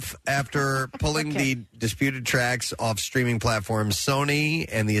month after pulling the disputed tracks off streaming platforms, Sony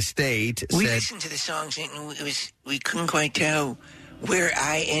and the estate We said... listened to the songs and we couldn't quite tell where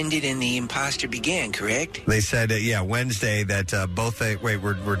I ended and the imposter began, correct? They said, Wednesday that both... wait,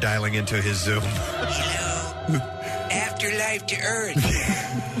 we're dialing into his Zoom. Hello. Afterlife to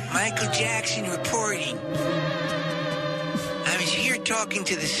Earth. Michael Jackson reporting. I was here talking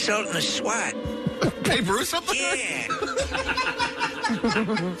to the Sultan of SWAT. Hey, Bruce, up there? Yeah.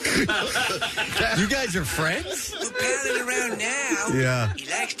 You guys are friends? We're palling around now. Yeah. He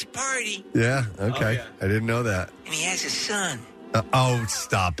likes to party. Yeah, okay. I didn't know that. And he has a son.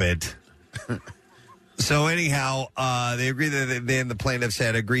 Stop it. So anyhow, they agreed that they and the plaintiffs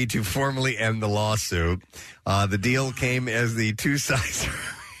had agreed to formally end the lawsuit. The deal came as the two sides...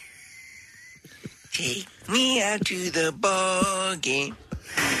 Take me out to the ball game.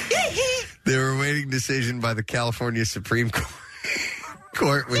 They were awaiting decision by the California Supreme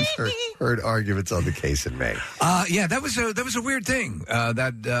Court, which heard arguments on the case in May. That was a weird thing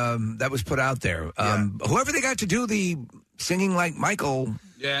that was put out there. Whoever they got to do the singing like Michael,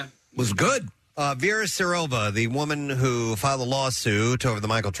 was good. Vera Sirova, the woman who filed the lawsuit over the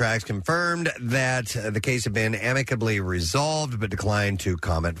Michael tracks, confirmed that the case had been amicably resolved but declined to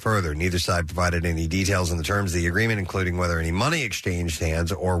comment further. Neither side provided any details on the terms of the agreement, including whether any money exchanged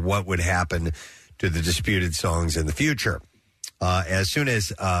hands or what would happen to the disputed songs in the future. As soon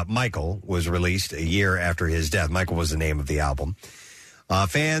as Michael was released a year after his death, Michael was the name of the album,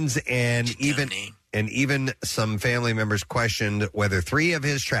 Fans and even some family members questioned whether 3 of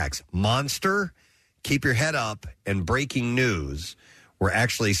his tracks, Monster, Keep Your Head Up, and Breaking News, were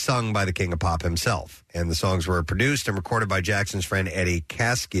actually sung by the King of Pop himself. And the songs were produced and recorded by Jackson's friend Eddie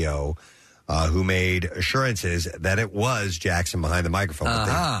Cascio, who made assurances that it was Jackson behind the microphone.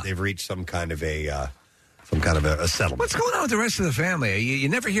 But they've reached some kind of a settlement. What's going on with the rest of the family? You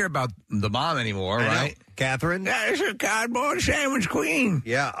never hear about the mom anymore, right? Catherine? That is a cardboard sandwich queen.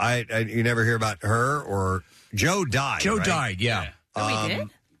 Yeah, you never hear about her or Joe died. Joe right? died, yeah. Oh, we did?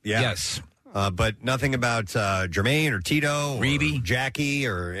 Yeah. Yes. But nothing about Jermaine or Tito or Rebe. Jackie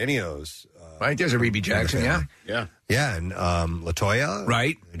or any of those. Right, there's a Rebe Jackson, yeah. Yeah. Yeah, and LaToya.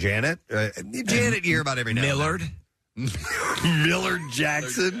 Right. Janet. Janet, you hear about every now Millard. Millard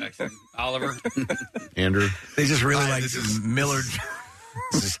Jackson. Oliver. Andrew. They just really like this is Millard.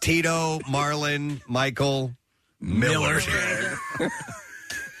 This is Tito, Marlon, Michael, Millard.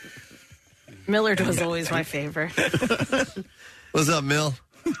 Millard was always my favorite. What's up, Mill?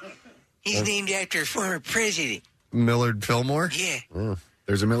 He's named after a former president. Millard Fillmore? Yeah.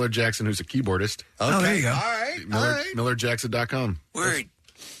 There's a Millard Jackson who's a keyboardist. Okay. Oh, there you go. All right. MillardJackson.com. Word.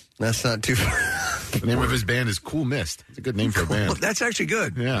 That's not too far. The name of his band is Cool Mist. It's a good name for a band. Well, that's actually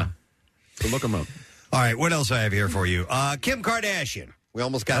good. Yeah. So look him up. All right, what else do I have here for you? Kim Kardashian. We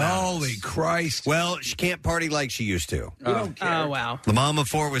almost got out. Holy Christ. Well, she can't party like she used to. Oh, wow. The mom of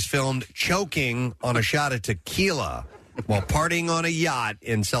 4 was filmed choking on a shot of tequila while partying on a yacht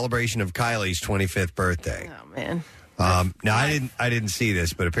in celebration of Kylie's 25th birthday. Oh, man. Now, I didn't see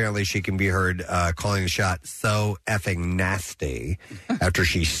this, but apparently she can be heard calling the shot so effing nasty after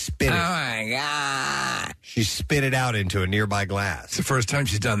she spit it. Oh, my God. She spit it out into a nearby glass. It's the first time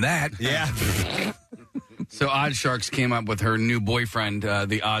she's done that. Yeah. So Odd Sharks came up with her new boyfriend,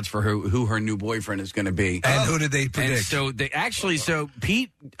 the odds for who her new boyfriend is going to be. And who did they predict? And so they actually, Pete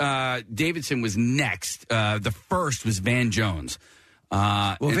Davidson was next. The first was Van Jones.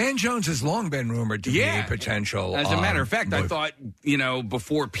 Van Jones has long been rumored to be a potential. As a matter of fact, I thought,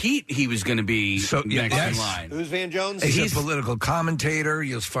 before Pete, he was going to be next in line. Who's Van Jones? He's a political commentator.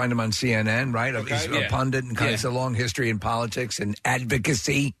 You'll find him on CNN, right? Okay. He's a pundit and has a long history in politics and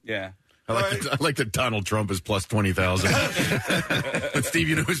advocacy. Yeah. I like that Donald Trump is plus 20,000. But Steve,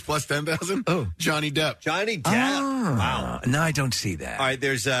 you know who's plus 10,000? Oh, Johnny Depp. Johnny Depp. Wow. No, I don't see that. All right,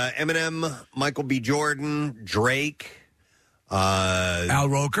 there's Eminem, Michael B. Jordan, Drake. Al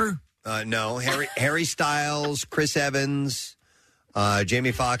Roker? No. Harry Styles, Chris Evans,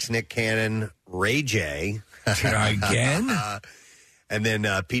 Jamie Foxx, Nick Cannon, Ray J. Again? And then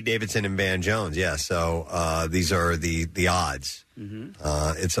Pete Davidson and Van Jones. Yeah, so these are the odds.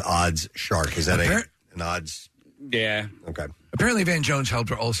 Mm-hmm. It's odds shark. Is that an odds? Yeah. Okay. Apparently Van Jones helped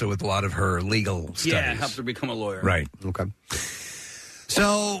her also with a lot of her legal studies. Yeah, helped her become a lawyer. Right. Okay.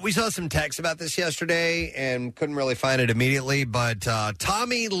 So we saw some text about this yesterday and couldn't really find it immediately, but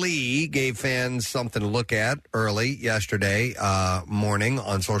Tommy Lee gave fans something to look at early yesterday morning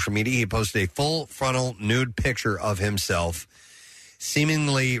on social media. He posted a full frontal nude picture of himself,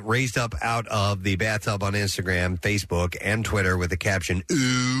 seemingly raised up out of the bathtub on Instagram, Facebook, and Twitter with the caption,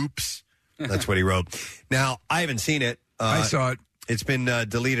 "Oops." That's what he wrote. Now, I haven't seen it. I saw it. It's been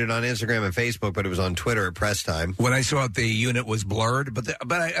deleted on Instagram and Facebook, but it was on Twitter at press time. When I saw it, the unit was blurred.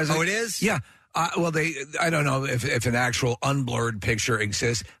 It is? Yeah. I don't know if an actual unblurred picture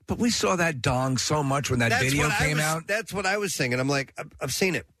exists, but we saw that dong so much when that video came out. That's what I was thinking. I'm like, I've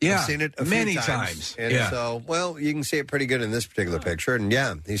seen it. Yeah. I've seen it many few times. And so, well, you can see it pretty good in this particular picture. And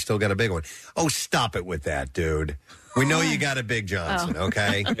yeah, he's still got a big one. Oh, stop it with that, dude. We know you got a big Johnson,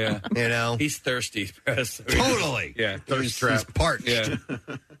 okay? Yeah. You know? He's thirsty. Totally. Yeah. He's parched. Yeah.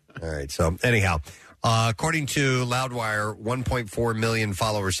 All right. So, anyhow, according to Loudwire, 1.4 million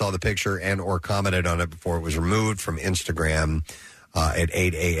followers saw the picture and or commented on it before it was removed from Instagram at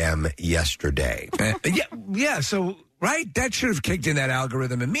 8 a.m. yesterday. Yeah. So, right? That should have kicked in that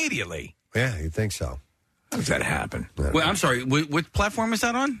algorithm immediately. Yeah, you'd think so. How does that happen? Well, I'm sorry. What platform is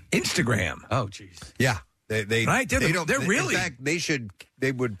that on? Instagram. Oh, jeez. Yeah. They right? They're really. In fact,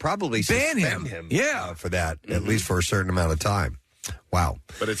 they would probably ban suspend him. For that, at least for a certain amount of time. Wow.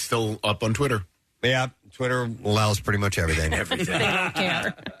 But it's still up on Twitter. Yeah, Twitter allows pretty much everything. They don't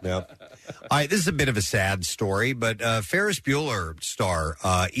care. Yep. All right, this is a bit of a sad story, but Ferris Bueller star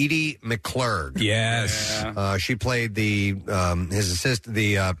Edie McClurg. Yes. She played the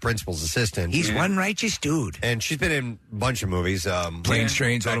principal's assistant. He's one righteous dude. And she's been in a bunch of movies. Planes,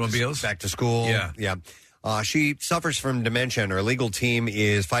 Trains, Automobiles. Back to School. Yeah. She suffers from dementia, and her legal team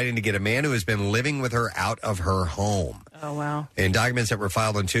is fighting to get a man who has been living with her out of her home. Oh, wow. In documents that were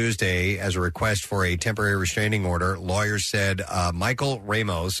filed on Tuesday as a request for a temporary restraining order, lawyers said Michael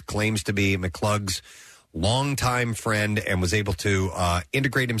Ramos claims to be McClug's longtime friend and was able to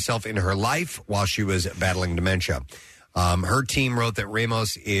integrate himself into her life while she was battling dementia. Her team wrote that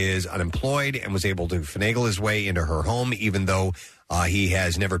Ramos is unemployed and was able to finagle his way into her home, even though he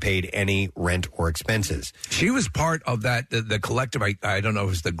has never paid any rent or expenses. She was part of that, the collective, I don't know if it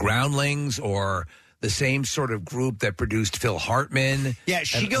was the Groundlings or the same sort of group that produced Phil Hartman. Yeah,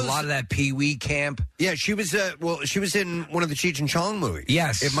 she goes a lot of that Pee Wee camp. Yeah, she was, she was in one of the Cheech and Chong movies.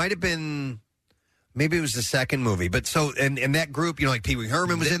 Yes. It might have been... Maybe it was the second movie, but so and that group, like Pee Wee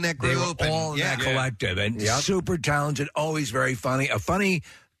Herman was in that group. They were all in that collective, and super talented, always very funny. A funny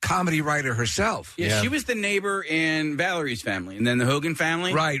comedy writer herself. Yeah, she was the neighbor in Valerie's family, and then the Hogan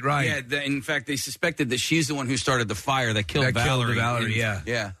family. Right. Yeah, in fact, they suspected that she's the one who started the fire that killed Valerie.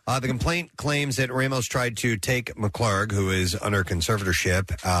 Yeah. The complaint claims that Ramos tried to take McClurg, who is under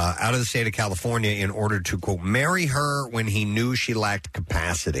conservatorship, out of the state of California in order to, quote, marry her when he knew she lacked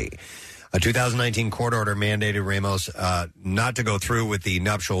capacity. A 2019 court order mandated Ramos not to go through with the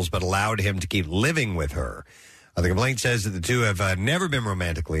nuptials, but allowed him to keep living with her. The complaint says that the two have never been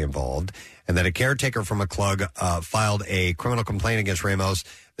romantically involved, and that a caretaker from McClug filed a criminal complaint against Ramos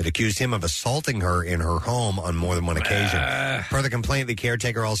that accused him of assaulting her in her home on more than one occasion. Per the complaint, the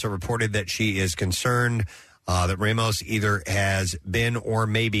caretaker also reported that she is concerned that Ramos either has been or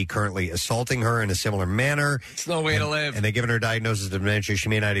may be currently assaulting her in a similar manner. It's no way to live. And they've given her diagnosis of dementia. She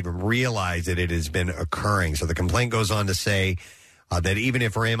may not even realize that it has been occurring. So the complaint goes on to say that even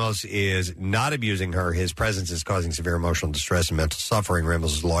if Ramos is not abusing her, his presence is causing severe emotional distress and mental suffering.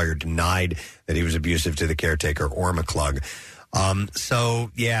 Ramos' lawyer denied that he was abusive to the caretaker or McClug.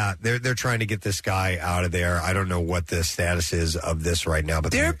 They're trying to get this guy out of there. I don't know what the status is of this right now,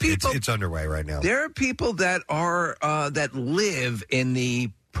 but it's underway right now. There are people that are that live in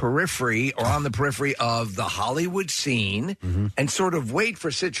the periphery or on the periphery of the Hollywood scene and sort of wait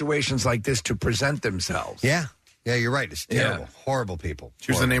for situations like this to present themselves. Yeah, you're right. It's terrible. Horrible people.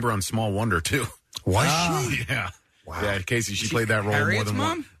 She was the neighbor on Small Wonder, too. Was she? Yeah. Wow. Yeah, Casey, she played that role Harriet's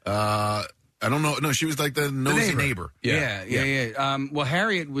more than one. I don't know. No, she was like the nosy neighbor. Yeah. Well,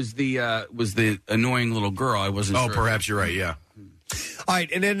 Harriet was the annoying little girl. I wasn't sure. Oh, perhaps you're right, yeah. All right,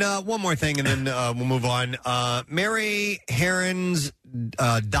 and then one more thing, and then we'll move on. Mary Herron's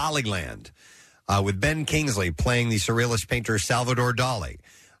Dollyland, with Ben Kingsley playing the surrealist painter Salvador Dali,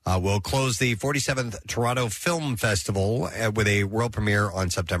 will close the 47th Toronto Film Festival with a world premiere on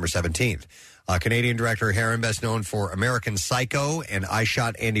September 17th. Canadian director Herron, best known for American Psycho and I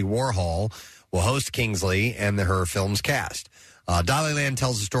Shot Andy Warhol, will host Kingsley and her film's cast. Dollyland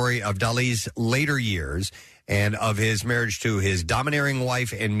tells the story of Dali's later years and of his marriage to his domineering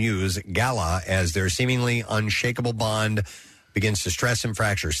wife and muse, Gala, as their seemingly unshakable bond begins to stress and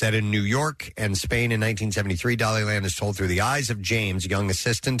fracture. Set in New York and Spain in 1973, Dollyland is told through the eyes of James, a young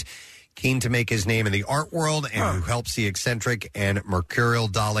assistant keen to make his name in the art world and who helps the eccentric and mercurial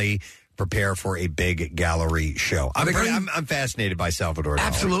Dali prepare for a big gallery show. I'm fascinated by Salvador Dali.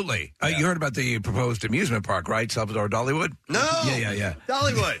 Absolutely. You heard about the proposed amusement park, right? Salvador Dollywood? No. Yeah.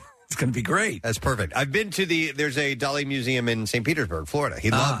 Dollywood. It's going to be great. That's perfect. I've been to there's a Dali museum in St. Petersburg, Florida.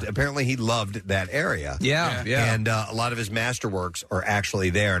 Apparently he loved that area. Yeah. And a lot of his masterworks are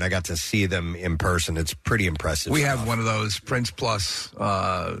actually there, and I got to see them in person. It's pretty impressive. We have one of those Prince Plus,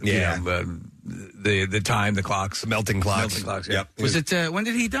 the time, the clocks. Melting clocks. Yep. Was it, when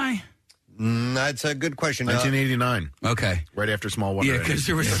did he die? That's a good question. 1989. Okay. Right after Small Wonder. Yeah, because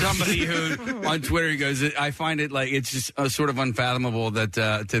there was somebody who on Twitter, he goes, I find it like it's just sort of unfathomable that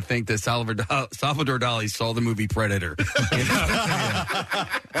to think that Salvador Dali saw the movie Predator. Do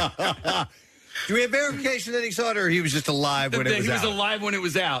we have verification that he saw it, or he was just alive when it was out? He was alive when it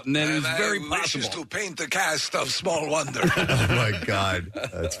was out, and then it was very possible. to paint the cast of Small Wonder. Oh, my God.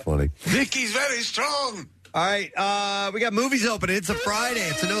 That's funny. Vicky's very strong. All right, we got movies open. It's a Friday.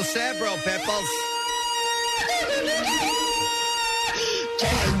 It's a No Sad Bro, Pepples.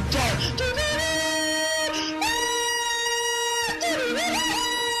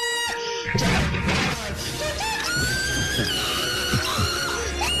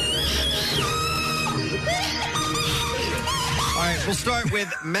 All right, we'll start with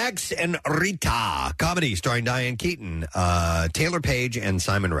Max and Rita, comedy starring Diane Keaton, Taylor Page, and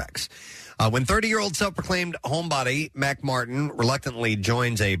Simon Rex. When 30-year-old self-proclaimed homebody Mac Martin reluctantly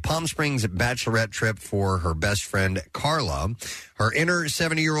joins a Palm Springs bachelorette trip for her best friend Carla, her inner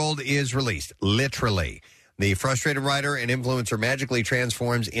 70-year-old is released, literally. The frustrated writer and influencer magically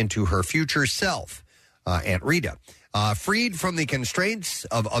transforms into her future self. Aunt Rita. Freed from the constraints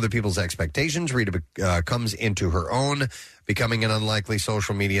of other people's expectations, Rita comes into her own, becoming an unlikely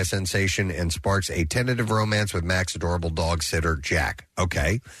social media sensation, and sparks a tentative romance with Mac's adorable dog sitter, Jack.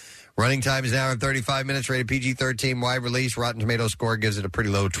 Okay. Running time is an hour and 35 minutes, rated PG-13, wide release. Rotten Tomatoes score gives it a pretty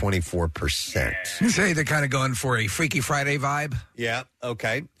low 24%. You say they're kind of going for a Freaky Friday vibe? Yeah,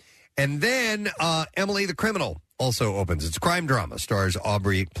 okay. And then Emily the Criminal also opens. It's a crime drama, stars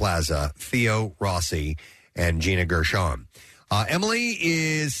Aubrey Plaza, Theo Rossi, and Gina Gershon. Emily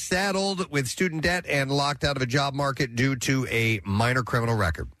is saddled with student debt and locked out of a job market due to a minor criminal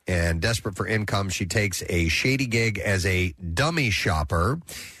record. And desperate for income, she takes a shady gig as a dummy shopper,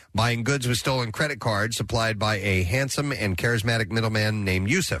 buying goods with stolen credit cards supplied by a handsome and charismatic middleman named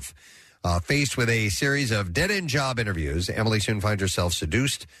Yusuf. Faced with a series of dead-end job interviews, Emily soon finds herself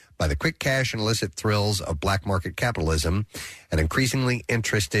seduced by the quick cash and illicit thrills of black market capitalism and increasingly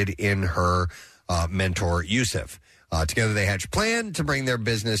interested in her mentor, Yusuf. Together they hatch a plan to bring their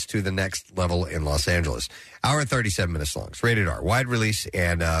business to the next level in Los Angeles. Hour and 37 minutes long. It's rated R. Wide release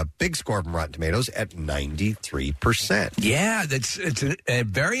and big score from Rotten Tomatoes at 93%. Yeah, it's a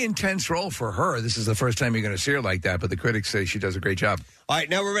very intense role for her. This is the first time you're going to see her like that, but the critics say she does a great job. All right,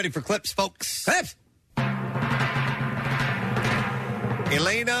 now we're ready for clips, folks. Clips!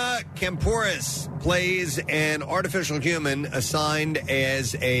 Elena Kampouris plays an artificial human assigned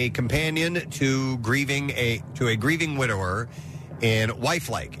as a companion to a grieving widower in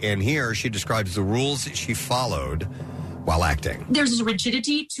Wifelike. And here she describes the rules that she followed while acting. There's a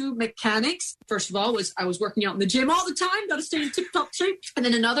rigidity to mechanics. First of all, I was working out in the gym all the time, got to stay in tip-top shape. And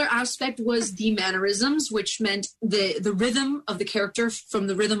then another aspect was the mannerisms, which meant the rhythm of the character, from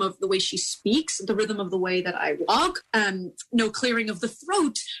the rhythm of the way she speaks, the rhythm of the way that I walk, no clearing of the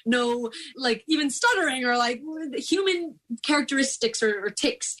throat, no even stuttering or human characteristics or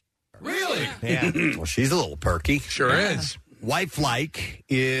tics. Really? Yeah. Well, she's a little perky. Sure is. Wifelike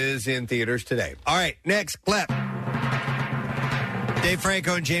is in theaters today. All right, next clip. Dave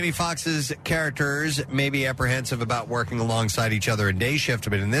Franco and Jamie Foxx's characters may be apprehensive about working alongside each other in Day Shift,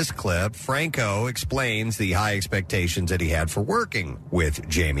 but in this clip, Franco explains the high expectations that he had for working with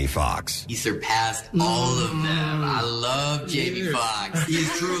Jamie Foxx. He surpassed all of them. I love Jamie Foxx. He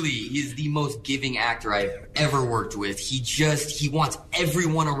is the most giving actor I've ever worked with. He wants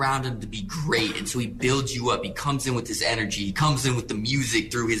everyone around him to be great, and so he builds you up. He comes in with this energy. He comes in with the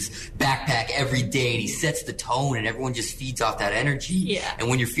music through his backpack every day, and he sets the tone, and everyone just feeds off that energy. Yeah. And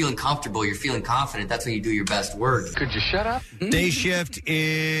when you're feeling comfortable, you're feeling confident, that's when you do your best work. Could you shut up? Day Shift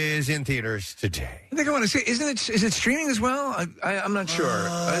is in theaters today. I think I want to say, is it streaming as well? I'm not sure.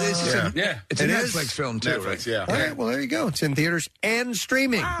 It's a Netflix film, too. Netflix, yeah. All right, well, there you go. It's in theaters and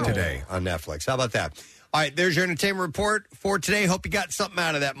streaming today on Netflix. How about that? All right, there's your entertainment report for today. Hope you got something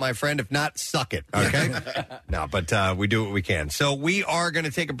out of that, my friend. If not, suck it, okay? No, but we do what we can. So we are going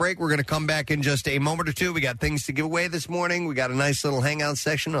to take a break. We're going to come back in just a moment or two. We got things to give away this morning. We got a nice little hangout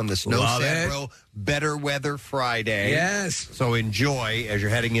session on this No Sandro Better Weather Friday. Yes. So enjoy as you're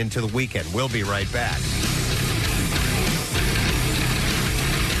heading into the weekend. We'll be right back.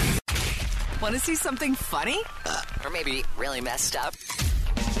 Want to see something funny? Or maybe really messed up?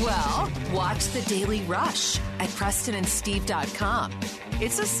 Well, watch The Daily Rush at PrestonandSteve.com.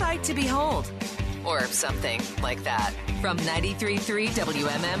 It's a sight to behold. Or something like that. From 93.3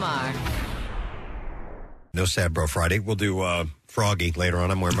 WMMR. No Sad Bro Friday. We'll do Froggy later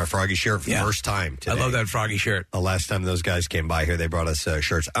on. I'm wearing my Froggy shirt for the first time today. I love that Froggy shirt. The last time those guys came by here, they brought us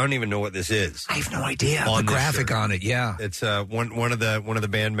shirts. I don't even know what this is. I have no idea. The graphic on it, yeah. It's one of the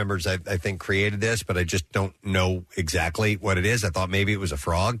band members I think created this, but I just don't know exactly what it is. I thought maybe it was a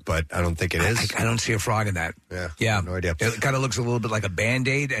frog, but I don't think it is. I don't see a frog in that. Yeah, no idea. It kind of looks a little bit like a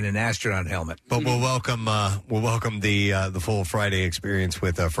Band-Aid and an astronaut helmet. But we'll welcome the full Friday experience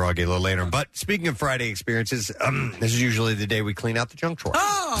with Froggy a little later. But speaking of Friday experiences, this is usually the day we clean out the junk drawer.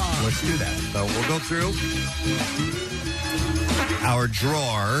 Oh! Let's do that. So we'll go through our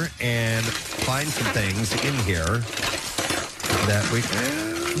drawer and find some things in here that we...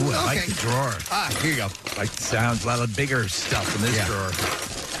 Ooh, I like the drawer. Here you go. Like sounds a lot of bigger stuff in this drawer.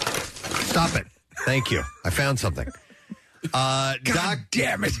 Stop it. Thank you. I found something. God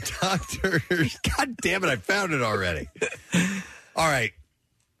damn it. Doctors. God damn it. I found it already. All right.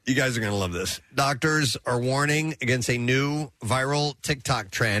 You guys are going to love this. Doctors are warning against a new viral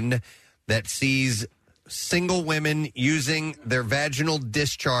TikTok trend that sees single women using their vaginal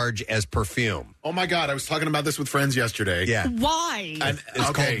discharge as perfume. Oh, my God. I was talking about this with friends yesterday. Yeah. Why? And,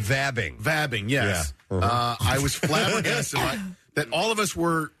 it's called vabbing. Vabbing, yes. Yeah. Uh-huh. I was flabbergasted that all of us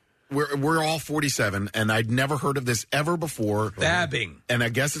we're all 47, and I'd never heard of this ever before. Vabbing. And I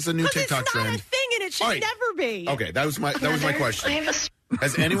guess it's a new TikTok trend. It's not a thing, and It should All right. never be. Okay, that was my question.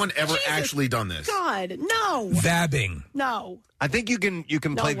 Has anyone ever actually done this? God, no. Vabbing. No. I think you can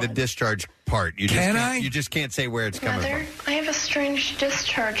play the discharge part. You Can just I? You just can't say where it's coming from. I have a strange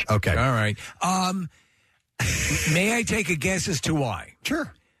discharge. Okay. All right. May I take a guess as to why?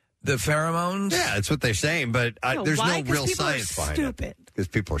 Sure. The pheromones? Yeah, that's what they're saying, but there's why? no 'Cause real people are science behind stupid. it. Because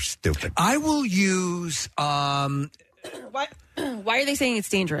people are stupid. I will use Why are they saying it's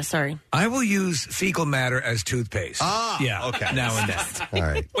dangerous? Sorry. I will use fecal matter as toothpaste. Yeah. Okay. Now and then. All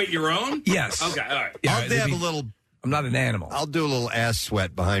right. Wait, your own? Yes. Okay, all right. Yeah, I'll have a little. I'm not an animal. I'll do a little ass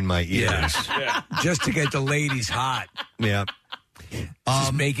sweat behind my ears. Just to get the ladies hot. Yeah.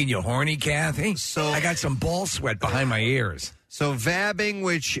 Just making you horny, Kathy? So I got some ball sweat behind my ears. So vabbing,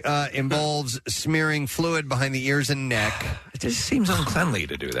 which involves smearing fluid behind the ears and neck. It just seems uncleanly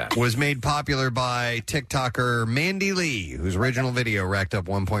to do that. Was made popular by TikToker Mandy Lee, whose original video racked up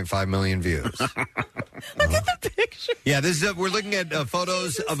 1.5 million views. Look at the picture. Yeah, this is we're looking at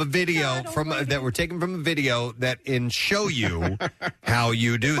photos of a video that were taken from a video that show you how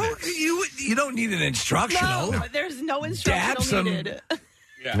you do this. You don't need an instructional. No, there's no instructional needed.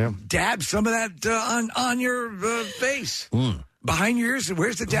 Yeah. Dab some of that on your face. Behind your ears.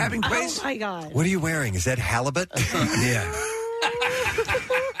 Where's the dabbing place? Oh, my God. What are you wearing? Is that halibut? Yeah.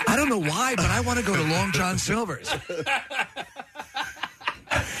 I don't know why, but I want to go to Long John Silver's.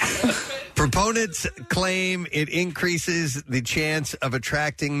 Proponents claim it increases the chance of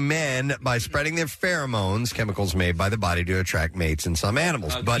attracting men by spreading their pheromones, chemicals made by the body to attract mates in some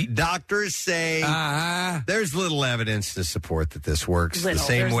animals. But doctors say there's little evidence to support that this works the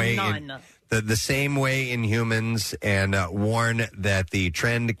same way. The same way in humans, and warn that the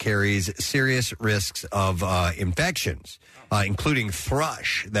trend carries serious risks of infections, including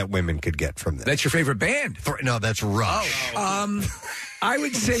thrush that women could get from this. That's your favorite band? No, that's Rush. I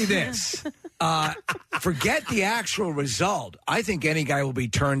would say this. Forget the actual result. I think any guy will be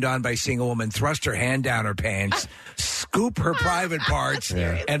turned on by seeing a woman thrust her hand down her pants, scoop her private parts,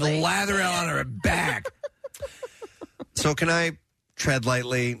 and lather it on her back. So can I tread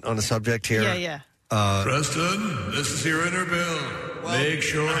lightly on a subject here? Yeah. Preston, this is your inner bill. Make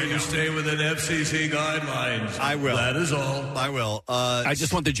sure you stay within FCC guidelines. I will. That is all. I will. I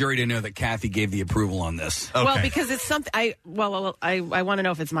just want the jury to know that Kathy gave the approval on this. Okay. Well, because it's something. I want to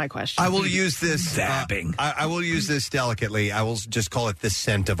know if it's my question. I will use this. Dabbing. I will use this delicately. I will just call it The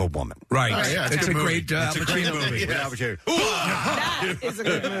Scent of a Woman. Right. It's a a great It's a great opportunity. movie. Opportunity. That is a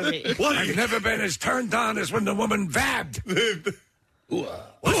good movie. Well, I've never been as turned on as when the woman vabbed.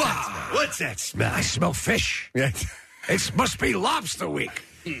 What's that smell? I smell fish. It must be lobster week.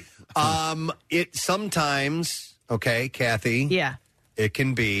 It sometimes, okay, Kathy. Yeah. It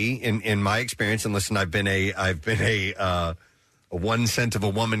can be in my experience. And listen, I've been a one scent of a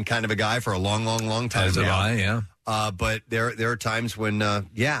woman kind of a guy for a long time. As have now. I, yeah. But there are times when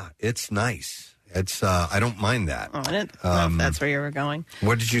it's nice. It's I don't mind that. Oh, I didn't know if that's where you were going.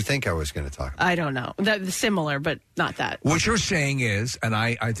 What did you think I was going to talk about? I don't know. Similar, but not that. What you're saying is, and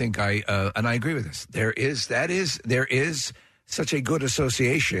I think I agree with this. There is such a good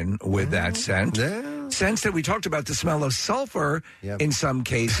association with that scent. Yeah. Sense that we talked about, the smell of sulfur in some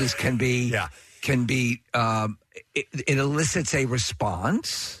cases can be it elicits a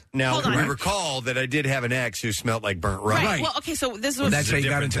response. Now, we recall that I did have an ex who smelled like burnt rubber. Right. Well, okay, so this was... that's how you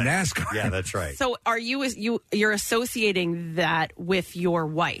got into NASCAR. Yeah, that's right. So are you're associating that with your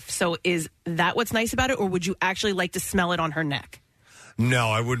wife. So is that what's nice about it, or would you actually like to smell it on her neck? No,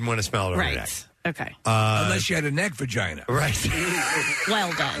 I wouldn't want to smell it on her neck. Okay. Unless you had a neck vagina. Right.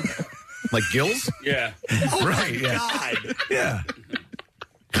 Well done. Like gills? Yeah. Oh, right. my God. Yeah.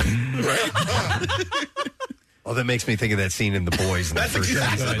 Oh, that makes me think of that scene in The Boys. In That's the first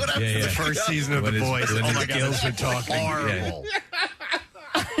exactly season. what I'm The first season of The Boys. when Oh his my God, gills that's were talking. horrible.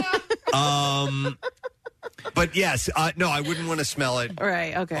 But yes, no, I wouldn't want to smell it.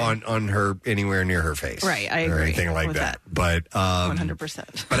 Right. Okay. On her anywhere near her face. Right, I or agree anything like with that. But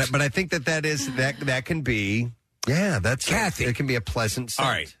 100%. But I think that can be. Yeah, that's Kathy. It can be a pleasant scent.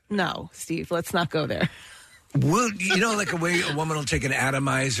 All right. No, Steve, let's not go there. Will like a way a woman will take an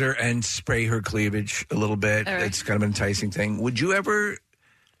atomizer and spray her cleavage a little bit? All right. It's kind of an enticing thing. Would you ever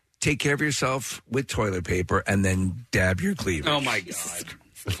take care of yourself with toilet paper and then dab your cleavage? Oh, my God.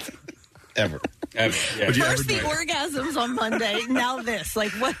 Ever. Yeah. First the orgasms on Monday, now this.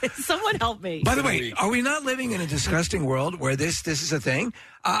 Like, what? Someone help me. By the way, are we not living in a disgusting world where this is a thing?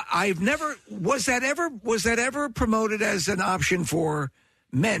 I've never was that ever promoted as an option for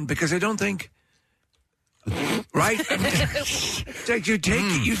men? Because I don't think. Right? It's like you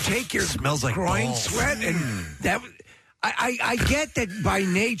take your smells like groin balls. sweat, and that I get that by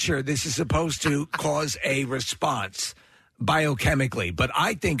nature this is supposed to cause a response biochemically, but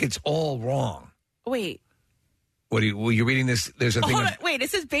I think it's all wrong. Wait. Were you reading this? There's a thing. Wait, it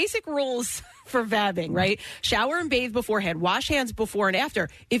says basic rules for vabbing, right? Shower and bathe beforehand. Wash hands before and after.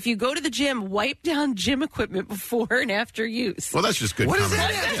 If you go to the gym, wipe down gym equipment before and after use. Well, that's just good. What common does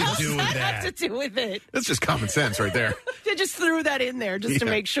that sense. have to do with that? Have to do with it? That's just common sense right there. They just threw that in there just to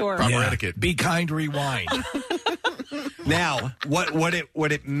make sure. Proper etiquette. Be kind, rewind. Now, what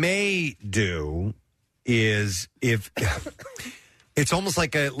it may do is if it's almost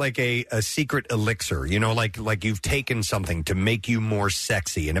like a secret elixir, like you've taken something to make you more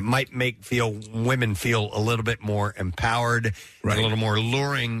sexy, and it might make women feel a little bit more empowered, right, a little more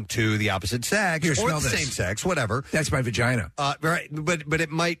alluring to the opposite sex Here, or smell the this. same sex, whatever. That's my vagina. Right, but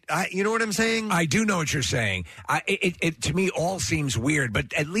it might. You know what I'm saying? I do know what you're saying. It to me all seems weird,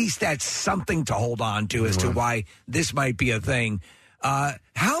 but at least that's something to hold on to as to why this might be a thing.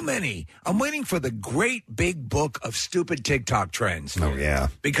 How many? I'm waiting for the great big book of stupid TikTok trends. Oh yeah,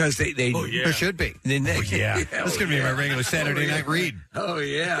 because they there should be. This is gonna be my regular Saturday night read. Oh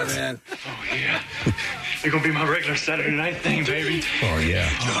yeah, man. Oh, yeah. You're going to be my regular Saturday night thing, baby. Oh, yeah.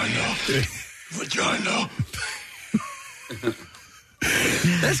 Vagina.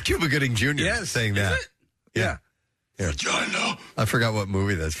 That's Cuba Gooding Jr. saying that. Yeah. Vagina. I forgot what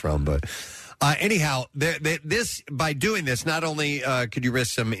movie that's from, but anyhow, this by doing this, not only could you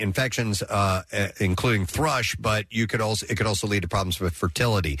risk some infections, including thrush, but it could also lead to problems with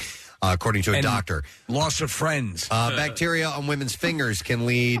fertility. According to a doctor, loss of friends. Bacteria on women's fingers can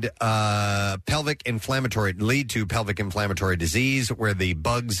lead to pelvic inflammatory disease, where the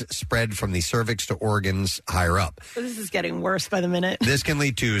bugs spread from the cervix to organs higher up. This is getting worse by the minute. This can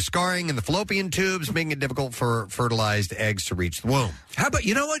lead to scarring in the fallopian tubes, making it difficult for fertilized eggs to reach the womb. How about,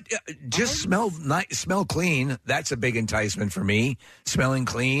 you know what? Just smell clean. That's a big enticement for me. Smelling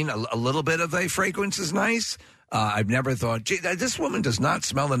clean. A little bit of a fragrance is nice. I've never thought, gee, this woman does not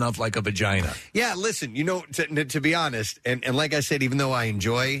smell enough like a vagina. Yeah, listen, to be honest, and like I said, even though I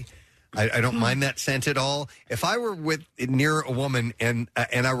enjoy, I don't mind that scent at all. If I were near a woman and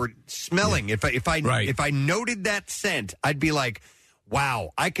I were smelling, if I noted that scent, I'd be like,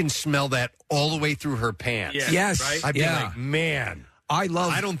 wow, I can smell that all the way through her pants. Yes. Right? I'd be like, man. I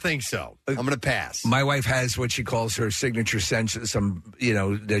don't think so. I'm going to pass. My wife has what she calls her signature scent,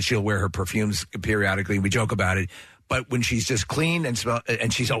 that she'll wear her perfumes periodically. We joke about it. But when she's just clean and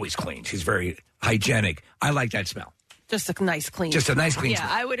she's always clean. She's very hygienic. I like that smell. Just a nice clean. Just a nice clean Yeah, smell.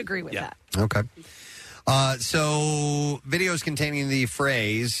 I would agree with that. Okay. So videos containing the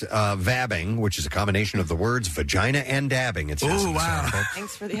phrase vabbing, which is a combination of the words vagina and dabbing, it says. Oh, wow.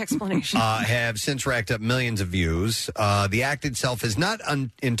 Thanks for the explanation. Have since racked up millions of views. The act itself is not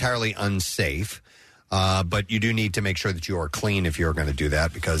entirely unsafe, but you do need to make sure that you are clean if you're going to do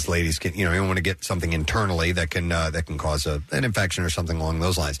that, because ladies can, you don't want to get something internally that can cause an infection or something along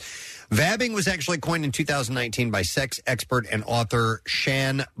those lines. Vabbing was actually coined in 2019 by sex expert and author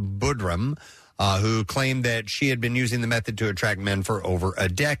Shan Budram, who claimed that she had been using the method to attract men for over a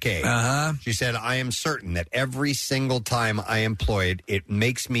decade. She said, I am certain that every single time I employ it, it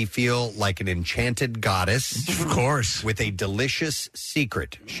makes me feel like an enchanted goddess. Of course. With a delicious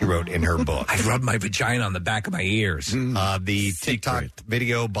secret, she wrote in her book. I rub my vagina on the back of my ears. The TikTok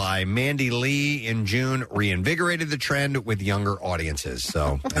video by Mandy Lee in June reinvigorated the trend with younger audiences.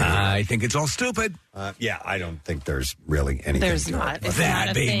 So I think it's all stupid. Yeah, I don't think there's really anything. There's to not. it. It's not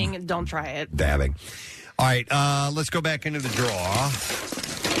a thing. Don't try it. Dabbing. All right, let's go back into the draw.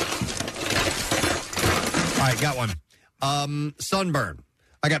 All right, got one. Sunburn.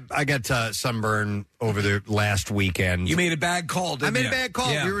 I got sunburn over the last weekend. You made a bad call, didn't you? I made a bad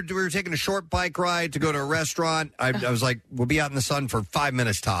call. Yeah. We were taking a short bike ride to go to a restaurant. I was like, we'll be out in the sun for 5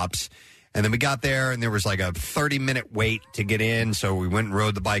 minutes tops. And then we got there, and there was like a 30-minute wait to get in, so we went and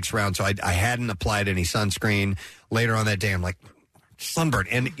rode the bikes around. So I hadn't applied any sunscreen. Later on that day, I'm like, sunburn.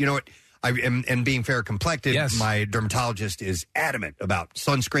 And you know what? And being fair complected, my dermatologist is adamant about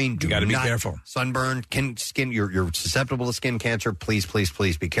sunscreen. You got to be careful. Sunburn, skin. You're susceptible to skin cancer. Please, please,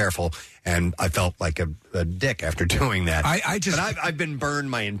 please be careful. And I felt like a dick after doing that. But I've been burned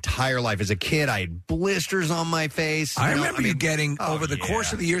my entire life. As a kid, I had blisters on my face. I remember you getting, over the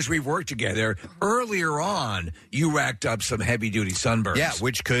course of the years we've worked together, earlier on, you racked up some heavy-duty sunburns. Yeah,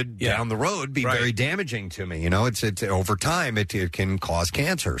 which could, down the road, be very damaging to me. It's over time, it can cause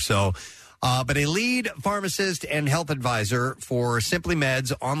cancer. So, but a lead pharmacist and health provider for Simply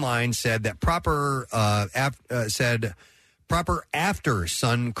Meds online said that proper proper after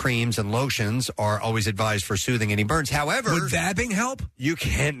sun creams and lotions are always advised for soothing any burns. However, would dabbing help? You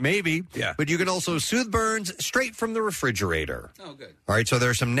can, maybe. Yeah. But you can also soothe burns straight from the refrigerator. Oh, good. All right, so there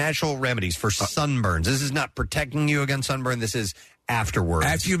are some natural remedies for sunburns. This is not protecting you against sunburn. This is afterwards.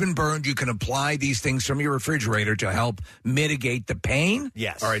 After you've been burned, you can apply these things from your refrigerator to help mitigate the pain?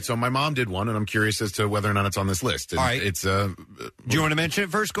 Yes. All right, so my mom did one, and I'm curious as to whether or not it's on this list. And All right. It's Do you want to mention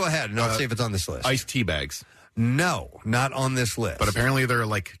it first? Go ahead, and I'll see if it's on this list. Iced tea bags. No, not on this list. But apparently they're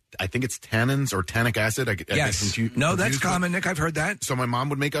like, I think it's tannins or tannic acid. Yes. No, that's common, Nick. I've heard that. So my mom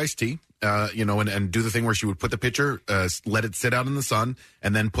would make iced tea, and do the thing where she would put the pitcher, let it sit out in the sun,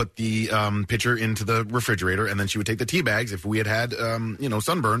 and then put the pitcher into the refrigerator, and then she would take the tea bags. If we had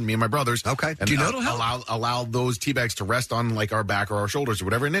sunburn, me and my brothers. Okay. And Do you know it'll help? allow those tea bags to rest on like our back or our shoulders or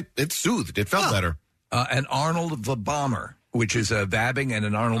whatever, and it soothed. It felt better. An Arnold the Bomber, which is a vabbing and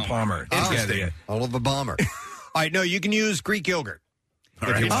an Arnold Palmer. Interesting. Yeah. All of a bomber. All right, no, you can use Greek yogurt. Oh,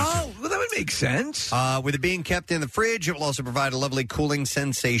 well, that would make sense. With it being kept in the fridge, it will also provide a lovely cooling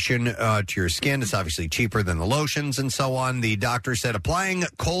sensation to your skin. It's obviously cheaper than the lotions and so on. The doctor said applying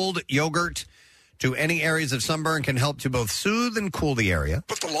cold yogurt to any areas of sunburn can help to both soothe and cool the area.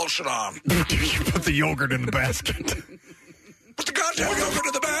 Put the lotion on. Put the yogurt in the basket. Put the goddamn yogurt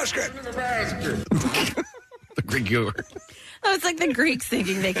in the basket. The Greek yogurt. Oh, it's like the Greeks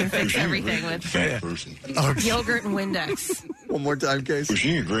thinking they can fix everything with Fat person. yogurt and Windex. One more time, Casey. Was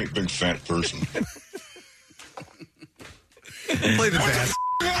she a great big fat person? Play the basket.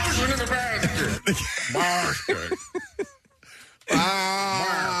 In the basket.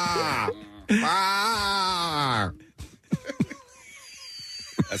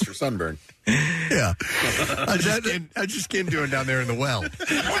 That's for sunburn. Yeah. I just can't do it down there in the well. In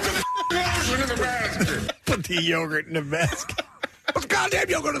the basket. Put the yogurt in the basket. Put the goddamn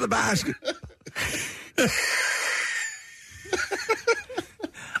yogurt in the basket.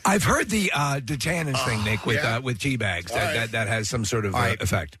 I've heard the tannins thing, Nick, with tea bags. That has some sort of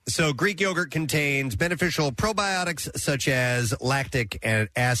effect. So Greek yogurt contains beneficial probiotics such as lactic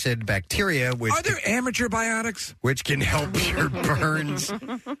acid bacteria, which are there amateur biotics? Which can help your burns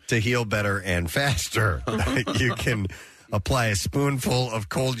to heal better and faster. You can apply a spoonful of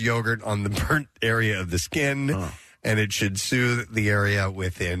cold yogurt on the burnt area of the skin, and it should soothe the area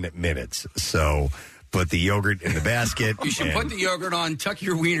within minutes. So put the yogurt in the basket. You should put the yogurt on, tuck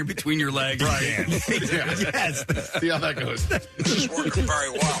your wiener between your legs. Right. Yes. See how that goes. This is working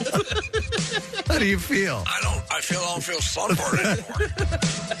very well. How do you feel? I don't feel sunburned anymore.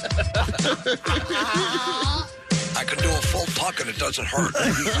 I can do a full tuck and it doesn't hurt.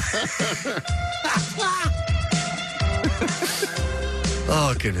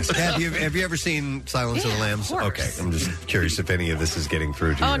 Oh, goodness. Have you ever seen Silence of the Lambs? Of course. Okay. I'm just curious if any of this is getting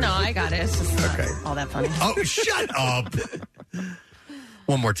through to you. Oh, no, I got it. It's just Okay. not all that funny. Oh, shut up.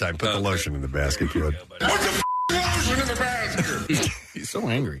 One more time. Put the lotion in the basket, if you would. Lotion in the basket. He's so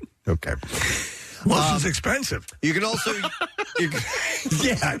angry. Okay. Lotion's expensive. You can also...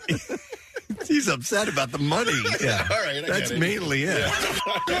 yeah. He's upset about the money. Yeah. All right, That's mainly it.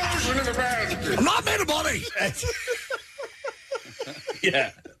 Lotion in the basket. I'm not made of money.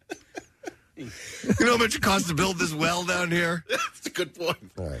 Yeah. You know how much it costs to build this well down here? That's a good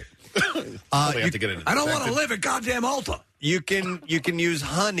point. All right. We have to get into I don't want to live at goddamn Alta. You can use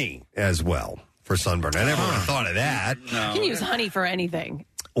honey as well for sunburn. I never would have thought of that. No. You can use honey for anything.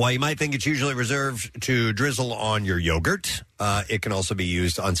 While you might think it's usually reserved to drizzle on your yogurt, it can also be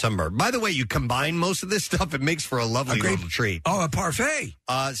used on sunburn. By the way, you combine most of this stuff, it makes for a lovely little treat. Oh, a parfait.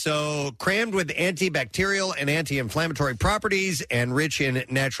 So crammed with antibacterial and anti-inflammatory properties and rich in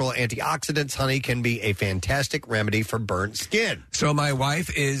natural antioxidants, honey can be a fantastic remedy for burnt skin. So my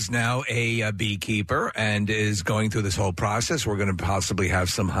wife is now a beekeeper and is going through this whole process. We're going to possibly have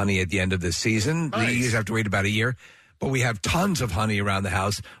some honey at the end of this season. Nice. The bees have to wait about a year. But we have tons of honey around the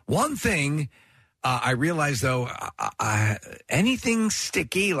house. One thing I realized, though, anything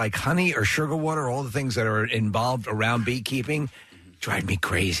sticky like honey or sugar water, all the things that are involved around beekeeping, drive me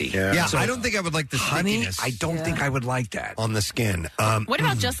crazy. Yeah, so I don't think I would like the honey. stickiness I don't think I would like that on the skin. What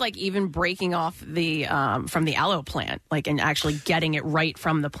about just like even breaking off the from the aloe plant, like and actually getting it right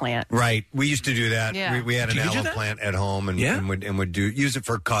from the plant? Right, we used to do that. Yeah. We had an aloe plant at home, and would use it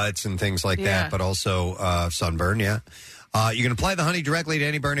for cuts and things like that, but also sunburn. Yeah, you can apply the honey directly to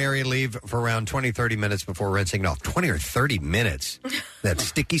any burn area. Leave for around 20-30 minutes before rinsing it off. 20 or 30 minutes. That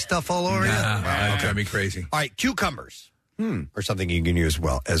sticky stuff all over you. That drive me crazy. All right, cucumbers. or something you can use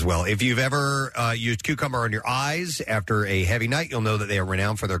as well. If you've ever used cucumber on your eyes after a heavy night, you'll know that they are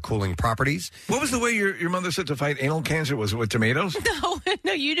renowned for their cooling properties. What was the way your mother said to fight anal cancer? Was it with tomatoes?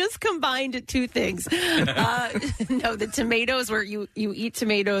 No, you just combined two things. No, the tomatoes, where you eat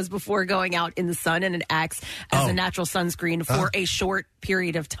tomatoes before going out in the sun, and it acts as a natural sunscreen for a short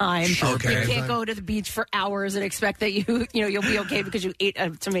period of time. Okay. You can't go to the beach for hours and expect that you'll be okay because you ate a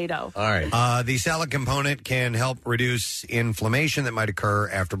tomato. All right. The salad component can help reduce inflammation that might occur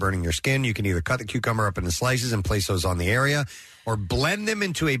after burning your skin. You can either cut the cucumber up into slices and place those on the area, or blend them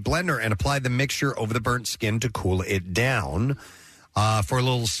into a blender and apply the mixture over the burnt skin to cool it down. For a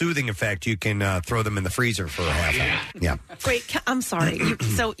little soothing effect, you can throw them in the freezer for a half hour. Yeah. Wait, I'm sorry.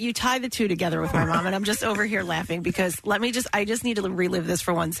 So you tie the two together with my mom, and I'm just over here laughing because I just need to relive this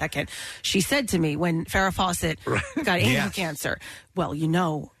for 1 second. She said to me when Farrah Fawcett got anal cancer, well, you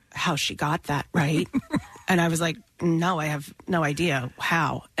know how she got that, right? And I was like, no, I have no idea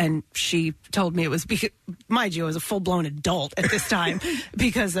how. And she told me it was, mind you, I was a full-blown adult at this time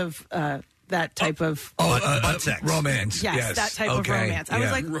because of that type of butt sex. Romance. Yes, that type of romance. I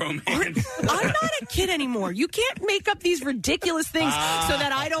was like, romance. I'm not a kid anymore. You can't make up these ridiculous things so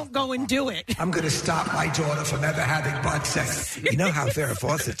that I don't go and do it. I'm going to stop my daughter from ever having butt sex. You know how Farrah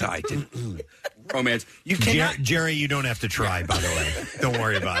Fawcett died, didn't you? Romance. You cannot, Jerry, you don't have to try, by the way. Don't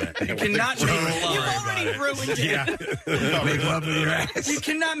worry about it. You cannot make love. You've already ruined it. Make love with your ass. You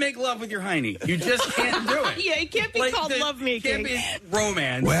cannot make love with your hiney. You just can't do it. Yeah, it can't be called lovemaking. Can't be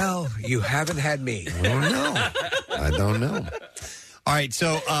romance. Well, you haven't had me. I don't know. All right,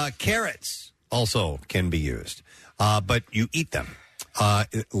 so carrots also can be used, but you eat them.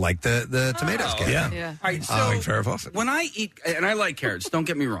 Like the tomatoes can. Yeah. All right, so Farrah Fawcett. when I eat, and I like carrots, don't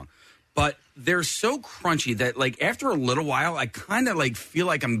get me wrong, but they're so crunchy that, like, after a little while, I kind of, like, feel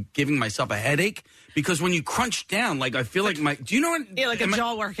like I'm giving myself a headache because when you crunch down, like, I feel like do you know what? Yeah, like a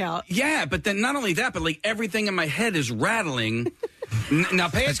jaw workout. Yeah, but then not only that, but, like, everything in my head is rattling. Now,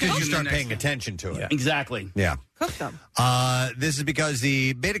 pay That's attention. because you start paying attention to it. Yeah. Exactly. Yeah. Cook them. This is because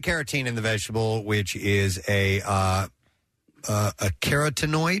the beta-carotene in the vegetable, which is a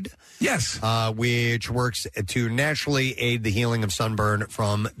carotenoid. Yes. Which works to naturally aid the healing of sunburn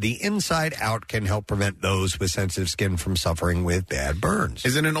from the inside out, can help prevent those with sensitive skin from suffering with bad burns.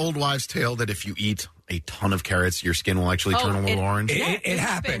 Is it an old wives' tale that if you eat a ton of carrots, your skin will actually turn a little orange? It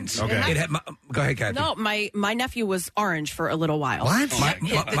happens. Okay. Go ahead, Kathy. No, my nephew was orange for a little while. What?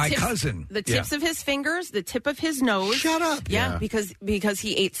 My cousin. The tips of his fingers, the tip of his nose. Shut up. Yeah, because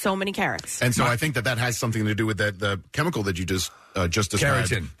he ate so many carrots. And so I think that has something to do with the chemical that you just described.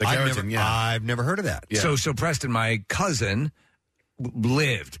 Keratin. The keratin, I've never heard of that. Yeah. So Preston, my cousin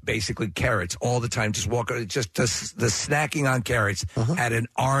lived basically carrots all the time. Just the snacking on carrots had an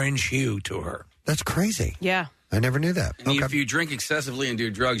orange hue to her. That's crazy. Yeah. I never knew that. And if you drink excessively and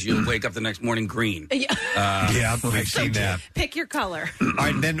do drugs, you'll wake up the next morning green. Yeah, we've seen that. Pick your color. All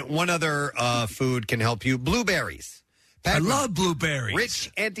right, then one other food can help you: blueberries. I love blueberries.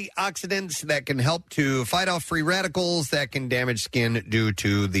 Rich antioxidants that can help to fight off free radicals that can damage skin due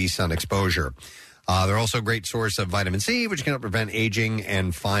to the sun exposure. They're also a great source of vitamin C, which can help prevent aging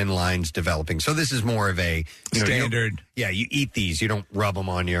and fine lines developing. So this is more of a standard. You eat these. You don't rub them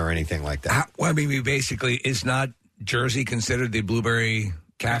on you or anything like that. I mean, basically, is not Jersey considered the blueberry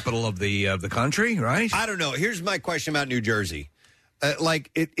capital of the country, right? I don't know. Here's my question about New Jersey.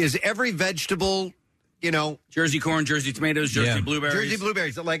 Is every vegetable, Jersey corn, Jersey tomatoes, Jersey blueberries. Jersey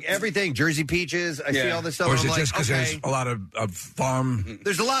blueberries, like everything. Jersey peaches. I see all this stuff. Or is I'm it just because there's a lot of farm?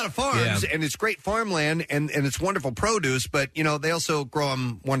 There's a lot of farms, and it's great farmland, and it's wonderful produce, but, they also grow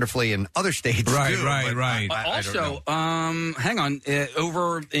them wonderfully in other states, too. Right. Also, hang on.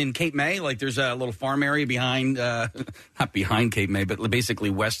 Over in Cape May, like, there's a little farm area behind, not behind Cape May, but basically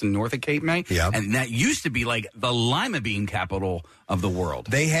west and north of Cape May. Yeah. And that used to be, like, the lima bean capital of the world.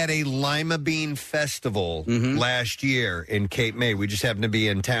 They had a lima bean festival last year in Cape May. We just happened to be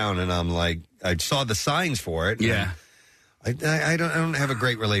in town, and I'm like, I saw the signs for it. Yeah. I don't have a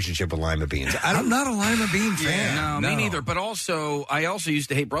great relationship with lima beans. I'm not a lima bean fan. No, me neither. But I also used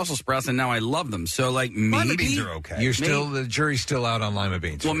to hate Brussels sprouts, and now I love them. So, like, maybe lima beans are okay. The jury's still out on lima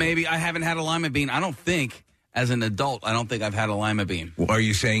beans. Well, maybe I haven't had a lima bean. I don't think, as an adult, I've had a lima bean. Are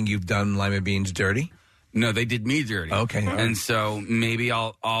you saying you've done lima beans dirty? No, they did me dirty. Okay, and so maybe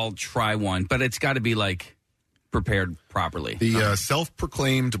I'll try one, but it's got to be like prepared properly. The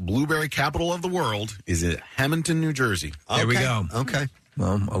self-proclaimed blueberry capital of the world is in Hamilton, New Jersey. There we go. Okay.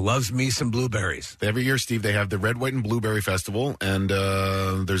 Well, I loves me some blueberries. Every year, Steve, they have the Red, White, and Blueberry Festival, and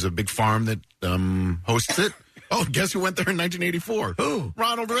there's a big farm that hosts it. Oh, guess who went there in 1984? Who?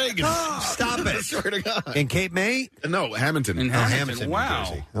 Ronald Reagan. Stop it. I swear to God. In Cape May? No, Hamilton. Hamilton. Wow. New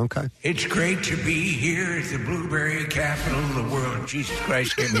Jersey. Okay. It's great to be here at the blueberry capital of the world. Jesus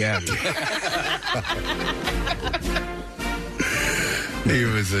Christ, get me out of here. He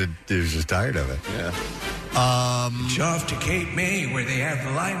was just tired of it. Yeah. It's off to Cape May where they have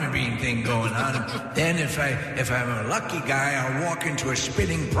the lima bean thing going on. Then if I'm a lucky guy, I'll walk into a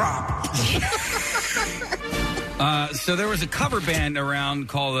spinning prop. So there was a cover band around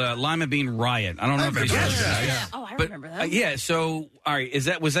called Lima Bean Riot. I don't know if they Oh, I remember that. yeah. So, all right,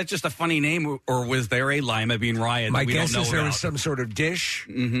 was that just a funny name, or was there a Lima Bean Riot? My that we guess don't know is there about? was some sort of dish.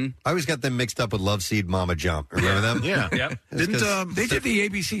 Mm-hmm. I always got them mixed up with Love Seed Mama Jump. Remember them? Yeah. Yep. Didn't They did the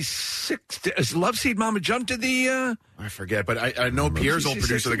ABC 6. Love Seed Mama Jump did the. I forget, but I know Pierre's old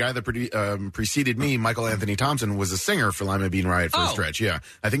producer, the guy that preceded me, Michael Anthony Thompson, was a singer for Lima Bean Riot for a stretch. Yeah,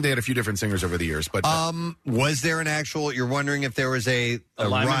 I think they had a few different singers over the years. But was there an actual? You're wondering if there was a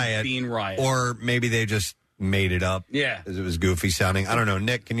Lima riot, Bean Riot, or maybe they just made it up? Yeah, because it was goofy sounding. I don't know.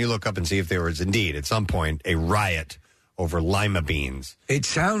 Nick, can you look up and see if there was indeed at some point a riot over lima beans? It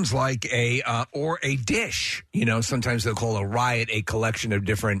sounds like a dish. You know, sometimes they'll call a riot a collection of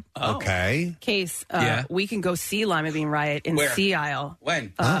different. Okay. Case, Yeah. we can go see Lima Bean Riot in Where? Sea Isle.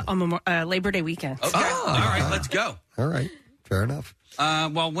 When? On Labor Day weekend. Okay. All right, let's go. All right. Fair enough.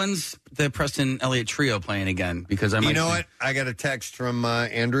 Well, when's the Preston Elliott Trio playing again? Because You know what? I got a text from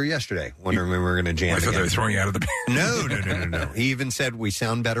Andrew yesterday wondering when we were going to jam. I thought again. they were throwing you out of the band. No. He even said we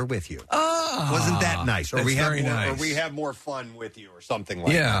sound better with you. Oh, wasn't that nice? Or that's we have very more, nice. or we have more fun with you, or something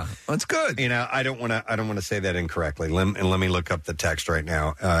like that. Yeah, that's good. You know, I don't want to say that incorrectly. Let me look up the text right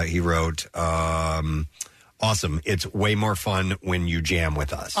now. He wrote, "Awesome! It's way more fun when you jam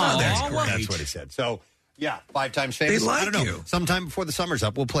with us." Oh, that's great. That's what he said. So. Yeah, 5 times famous. They like I don't know. you. Sometime before the summer's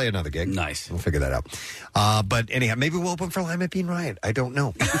up, we'll play another gig. Nice. We'll figure that out. But anyhow, maybe we'll open for Lima Bean Riot. I don't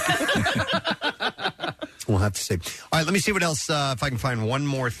know. We'll have to see. All right, let me see what else, if I can find one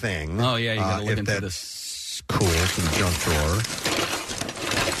more thing. Oh, yeah, you got to look if into that's this. Cool, from the junk drawer.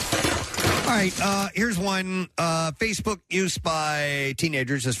 All right, here's one. Facebook use by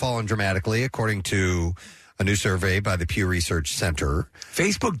teenagers has fallen dramatically, according to a new survey by the Pew Research Center.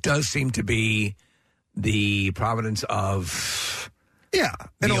 Facebook does seem to be the providence of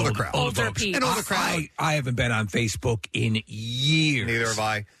an older crowd. Older folks. people. An older crowd. I haven't been on Facebook in years. Neither have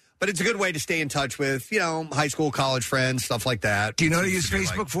I. But it's a good way to stay in touch with, high school, college friends, stuff like that. Do you know what I use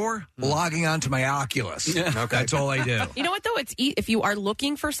Facebook for? Logging onto my Oculus. Okay. That's all I do. You know what, though? It's if you are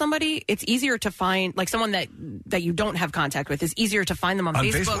looking for somebody, it's easier to find, like someone that you don't have contact with, is easier to find them on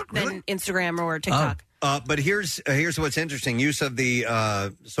Facebook than Instagram or TikTok. But here's what's interesting. Use of the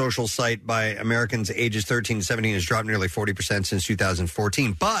social site by Americans ages 13 to 17 has dropped nearly 40% since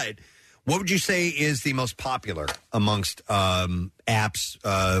 2014. But what would you say is the most popular amongst apps,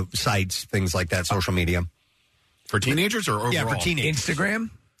 sites, things like that, social media? for teenagers or overall? Yeah, for teenagers.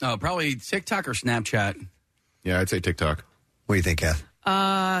 Instagram? Oh, probably TikTok or Snapchat. Yeah, I'd say TikTok. What do you think, Kath?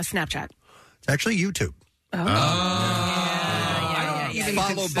 Snapchat. It's actually YouTube. Even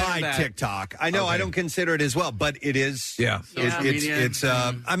Followed by that. TikTok. I know I don't consider it as well, but it is. Yeah. It's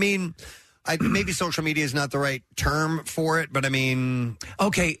I mean, maybe social media is not the right term for it, but I mean.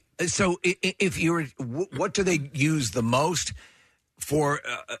 Okay, so if you were, what do they use the most for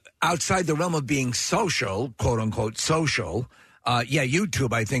outside the realm of being social, quote unquote social? Yeah,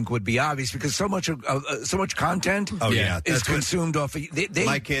 YouTube I think would be obvious because so much content. Oh yeah, is consumed off. Of,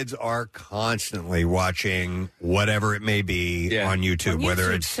 my kids are constantly watching whatever it may be on YouTube,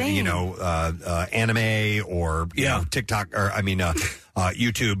 whether it's anime or you know, TikTok or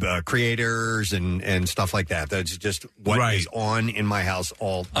YouTube creators and stuff like that. That's just what is on in my house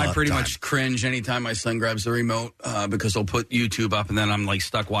all the time. I pretty much cringe anytime my son grabs the remote because he'll put YouTube up and then I'm like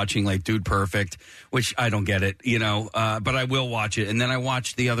stuck watching like Dude Perfect, which I don't get it, but I will watch it. And then I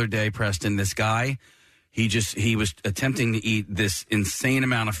watched the other day, Preston, this guy, he was attempting to eat this insane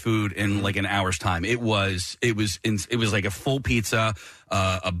amount of food in like an hour's time. It was like a full pizza,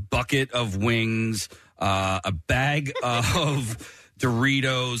 a bucket of wings, a bag of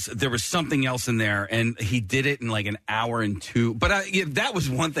Doritos. There was something else in there, and he did it in like an hour and two. But that was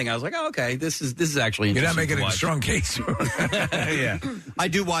one thing. I was like, oh, okay, this is actually interesting. You're not making a strong case. Yeah, I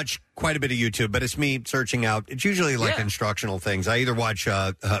do watch quite a bit of YouTube, but it's me searching out. It's usually like instructional things. I either watch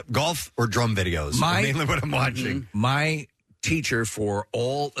golf or drum videos. Mainly what I'm watching. My teacher for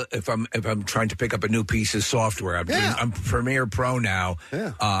all if I'm trying to pick up a new piece of software, I'm Premiere Pro now.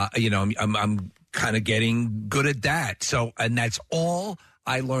 Yeah. I'm kind of getting good at that. So, and that's all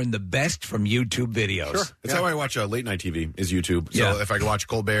I learned the best from YouTube videos. Sure. That's how I watch late night TV is YouTube. So if I can watch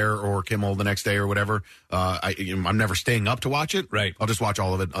Colbert or Kimmel the next day or whatever, I'm never staying up to watch it. Right. I'll just watch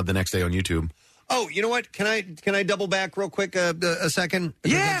all of it the next day on YouTube. Oh, you know what? Can I double back real quick a second?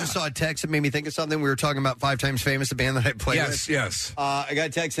 Because I just saw a text that made me think of something. We were talking about 5 Times Famous, the band that I play with. Yes. I got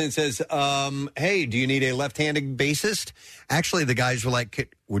a text and it says, hey, do you need a left-handed bassist? Actually, the guys were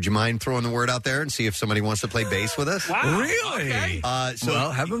like, would you mind throwing the word out there and see if somebody wants to play bass with us? Wow. Really? Okay.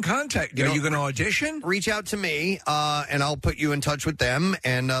 Well, have them contact. Are you going to audition? Reach out to me, and I'll put you in touch with them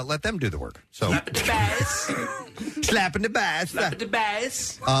and let them do the work. So Slapping the bass. Slapping the bass. Slapping the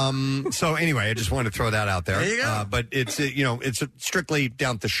bass. So anyway, I just wanted to throw that out there. There you go. But it's it's strictly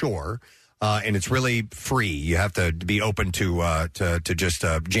down at the shore. And it's really free. You have to be open to just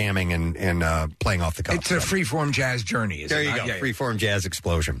jamming and playing off the cuff. It's a freeform jazz journey. There you go, freeform jazz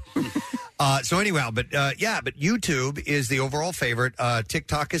explosion. So anyhow, but YouTube is the overall favorite.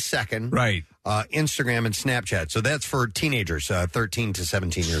 TikTok is second, right? Instagram and Snapchat. So that's for teenagers, 13 to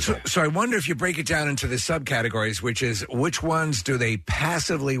 17 years old. So I wonder if you break it down into the subcategories, which is which ones do they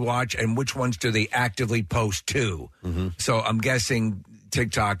passively watch and which ones do they actively post to. Mm-hmm. So I'm guessing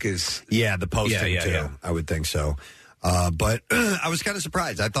TikTok is the posting too. Yeah. I would think so. But I was kind of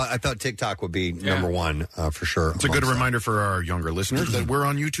surprised. I thought TikTok would be number one for sure. It's a good reminder for our younger listeners that we're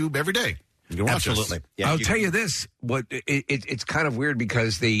on YouTube every day. You can watch Absolutely. us. Yeah, I'll tell you this: it's kind of weird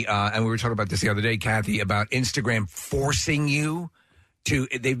because and we were talking about this the other day, Kathy, about Instagram forcing you to.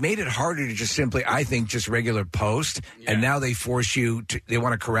 They've made it harder to just simply, I think, just regular post, and now they force you to. They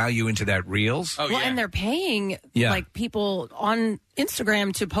want to corral you into that Reels. And they're paying like people on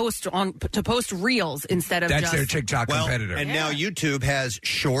Instagram to post Reels instead of that's their TikTok competitor. And now YouTube has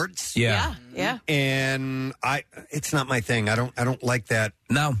Shorts. Yeah. And it's not my thing. I don't like that.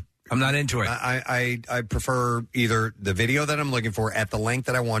 No. I'm not into it. I prefer either the video that I'm looking for at the length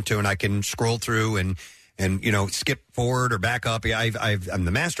that I want to, and I can scroll through and skip forward or back up. I'm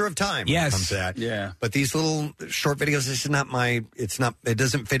the master of time when it comes to that. Yeah. But these little short videos, this is not my. It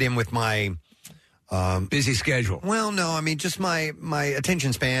doesn't fit in with my busy schedule. Well, no, I mean just my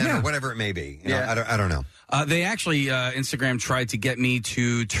attention span or whatever it may be. You know, I don't know. They actually Instagram tried to get me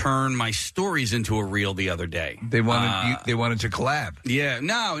to turn my stories into a reel the other day. They wanted to collab. Yeah,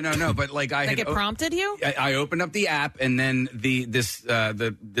 no. But like I like had it prompted you. I opened up the app and then this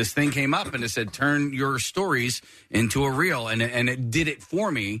thing came up and it said turn your stories into a reel and it did it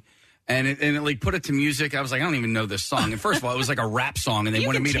for me. And it like put it to music. I was like, I don't even know this song. And first of all, it was like a rap song, and they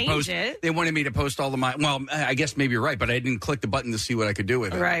wanted me to post. They wanted me to post all of my. Well, I guess maybe you're right, but I didn't click the button to see what I could do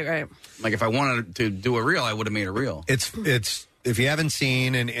with it. Right. Like if I wanted to do a reel, I would have made a reel. It's if you haven't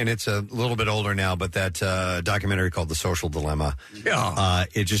seen, and it's a little bit older now, but that documentary called The Social Dilemma. Yeah.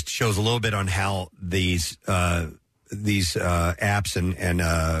 It just shows a little bit on how these apps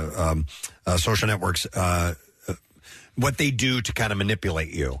and social networks what they do to kind of manipulate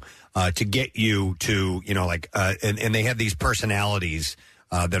you. To get you to, and they have these personalities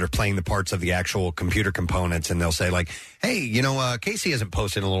that are playing the parts of the actual computer components, and they'll say like, hey, Casey hasn't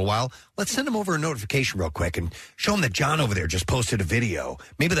posted in a little while. Let's send him over a notification real quick and show him that John over there just posted a video.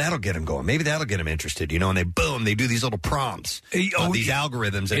 Maybe that'll get him going. Maybe that'll get him interested, and they do these little prompts, these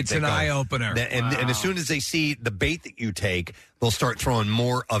algorithms. It's an eye-opener. And as soon as they see the bait that you take, they'll start throwing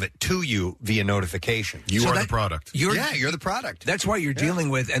more of it to you via notification. You are the product. You're the product. That's what you're dealing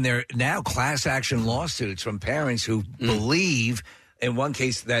with, and there are now class action lawsuits from parents who believe, in one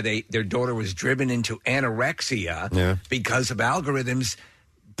case, that their daughter was driven into anorexia because of algorithms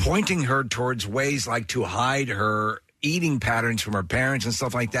pointing her towards ways like to hide her eating patterns from her parents and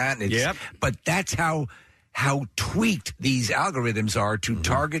stuff like that. And but that's how tweaked these algorithms are to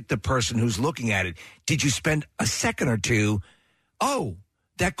target the person who's looking at it. Did you spend a second or two? Oh,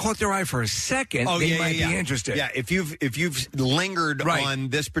 that caught their eye for a second. They might be interested. Yeah, if you've lingered on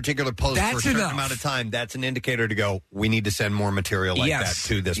this particular post for a certain amount of time, that's an indicator to go, we need to send more material like that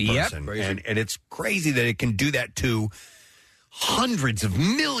to this person. And it's crazy that it can do that to hundreds of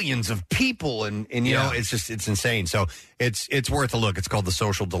millions of people, and it's insane. So it's worth a look. It's called The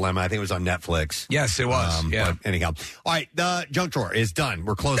Social Dilemma. I think it was on Netflix. Yes, it was. But anyhow, all right, the junk drawer is done.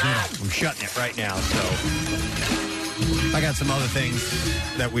 We're closing it up. I'm shutting it right now. So I got some other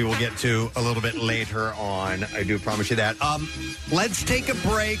things that we will get to a little bit later on. I do promise you that. Let's take a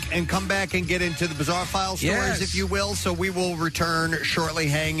break and come back and get into the Bizarre File stories, if you will. So we will return shortly.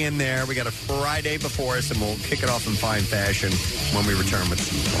 Hang in there. We got a Friday before us, and we'll kick it off in fine fashion when we return with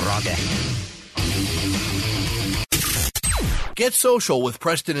Rocket. Get social with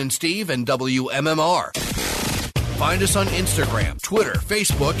Preston and Steve and WMMR. Find us on Instagram, Twitter,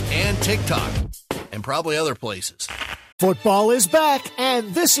 Facebook, and TikTok. and probably other places. Football is back,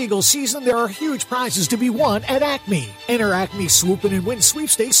 and this Eagles season, there are huge prizes to be won at Acme. Enter Acme Swoop In and Win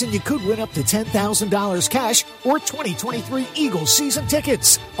sweepstakes, and you could win up to $10,000 cash or 2023 Eagles season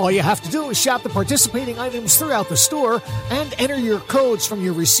tickets. All you have to do is shop the participating items throughout the store and enter your codes from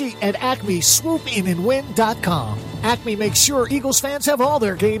your receipt at acmeswoopinandwin.com. Acme makes sure Eagles fans have all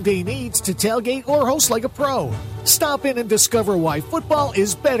their game day needs to tailgate or host like a pro. Stop in and discover why football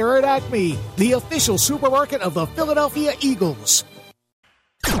is better at Acme, the official supermarket of the Philadelphia Eagles.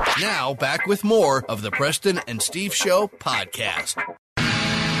 Now, back with more of the Preston and Steve Show podcast.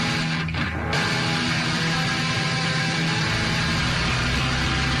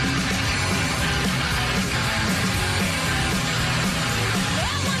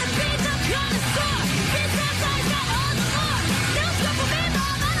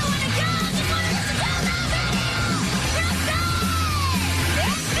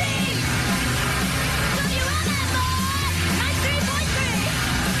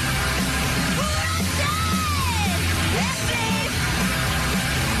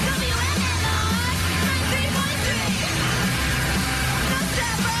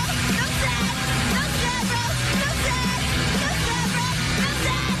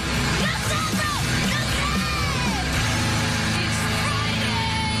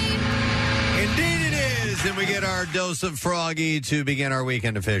 And we get our dose of Froggy to begin our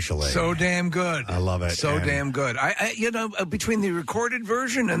weekend officially. So damn good. I love it. So damn good. I between the recorded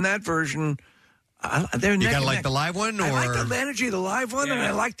version and that version, they're you gotta like the live one, or I like the energy of the live one, and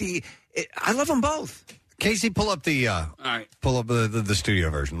I like I love them both. Casey, pull up the the studio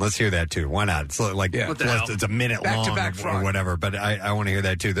version. Let's hear that too. Why not? It's like it's a minute Back long to back or whatever. But I want to hear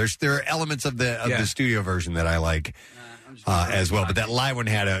that too. There are elements of the studio version that I like as well. But that live one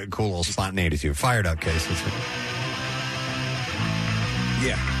had a cool little spontaneity too. Fired up, Casey.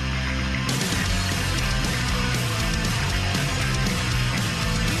 Yeah.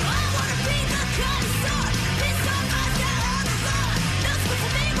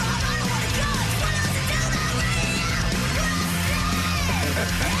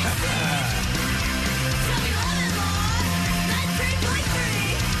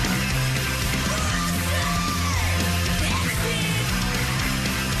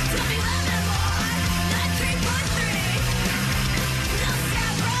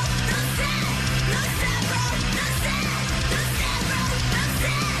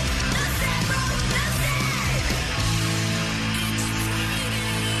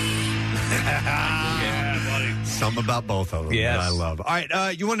 Something about both of them that I love. All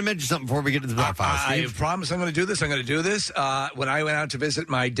right, you want to mention something before we get to the top five, Steve? I promise I'm going to do this. When I went out to visit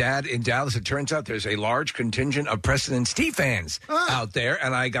my dad in Dallas, it turns out there's a large contingent of Preston and Steve fans out there,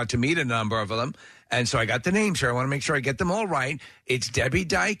 and I got to meet a number of them. And so I got the names here. I want to make sure I get them all right. It's Debbie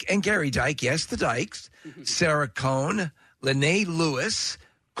Dyke and Gary Dyke. Yes, the Dykes. Sarah Cohn, Lene Lewis,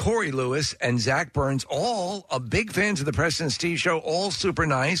 Corey Lewis, and Zach Burns, all big fans of the Preston and Steve Show, all super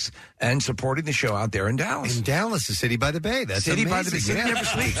nice and supporting the show out there in Dallas. In Dallas, the city by the bay. That's city amazing. by the bay. City never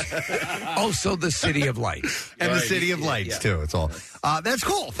sleeps. Also, the city of lights. And the city of lights, too. It's all. That's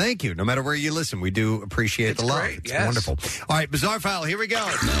cool. Thank you. No matter where you listen, we do appreciate the love. Great. It's Yes. wonderful. All right, Bizarre File, here we go.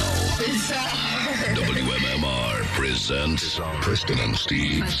 WMMR presents Preston and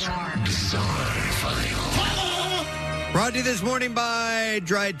Steve's Bizarre File. Brought to you this morning by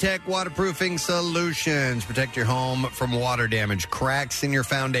Dry Tech Waterproofing Solutions. Protect your home from water damage, cracks in your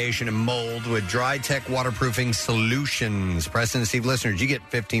foundation, and mold with Dry Tech Waterproofing Solutions. Preston and Steve listeners, you get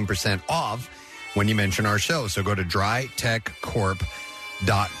 15% off when you mention our show. So go to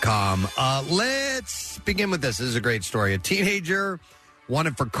drytechcorp.com. Let's begin with this. This is a great story. A teenager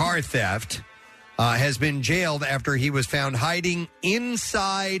wanted for car theft has been jailed after he was found hiding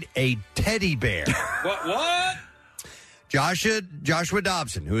inside a teddy bear. What? Joshua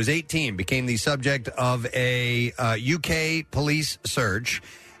Dobson, who is 18, became the subject of a UK police search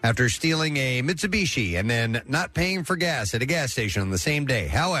after stealing a Mitsubishi and then not paying for gas at a gas station on the same day.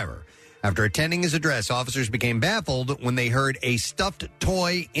 However, after attending his address, officers became baffled when they heard a stuffed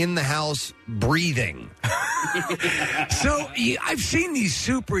toy in the house breathing. So I've seen these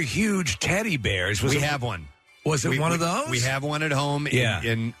super huge teddy bears. We have one. Was it one of those? We have one at home. Yeah.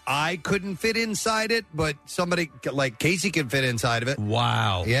 And I couldn't fit inside it, but somebody like Casey could fit inside of it.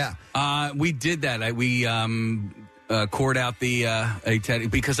 Wow. Yeah. We did that. We cored out the a teddy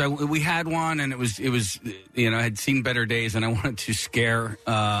because we had one and it was I had seen better days and I wanted to scare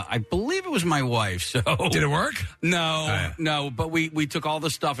I believe it was my wife. So did it work? No, no. But we took all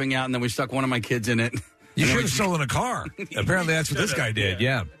the stuffing out and then we stuck one of my kids in it. You should have stolen a car. Apparently, that's what this guy did.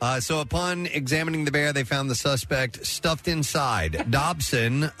 Yeah. So upon examining the bear, they found the suspect stuffed inside.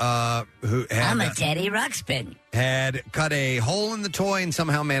 Dobson, who had I'm a Teddy Ruxpin. had cut a hole in the toy and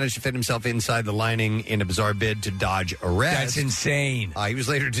somehow managed to fit himself inside the lining in a bizarre bid to dodge arrest. That's insane. He was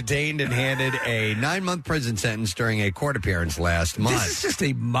later detained and handed a 9-month prison sentence during a court appearance last month. This is just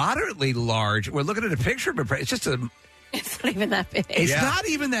a moderately large. We're looking at a picture, but it's just a. It's not even that big. It's not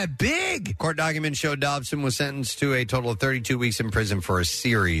even that big. Court documents show Dobson was sentenced to a total of 32 weeks in prison for a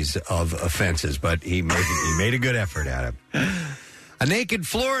series of offenses, but he made a good effort at it. A naked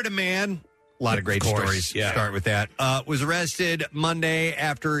Florida man. A lot of great stories. Start with that. Was arrested Monday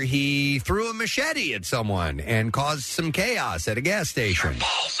after he threw a machete at someone and caused some chaos at a gas station. Your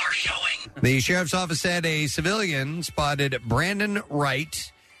balls are showing. The sheriff's office said a civilian spotted Brandon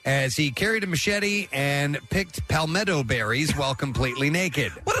Wright as he carried a machete and picked palmetto berries while completely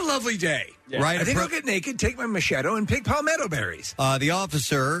naked. What a lovely day. Right, I think I'll get naked, take my machete, and pick palmetto berries. The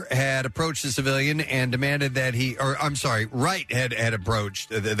officer had approached the civilian and demanded that Wright had approached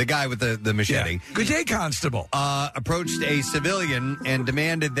the guy with the machete. Yeah. Good day, Constable. Approached a civilian and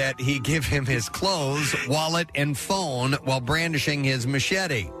demanded that he give him his clothes, wallet, and phone while brandishing his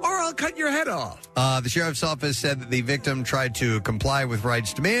machete. Or I'll cut your head off. The sheriff's office said that the victim tried to comply with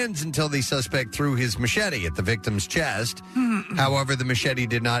Wright's demands until the suspect threw his machete at the victim's chest. However, the machete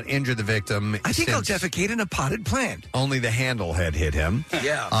did not injure the victim. I think I'll defecate in a potted plant. Only the handle had hit him.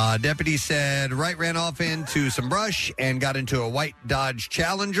 Yeah. Deputies said Wright ran off into some brush and got into a white Dodge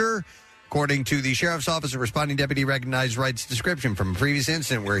Challenger. According to the sheriff's office, a responding deputy recognized Wright's description from a previous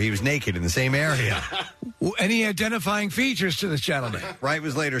incident where he was naked in the same area. Any identifying features to this gentleman? Wright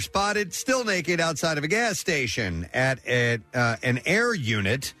was later spotted still naked outside of a gas station at an air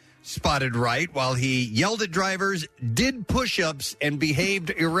unit. Spotted Wright while he yelled at drivers, did push-ups, and behaved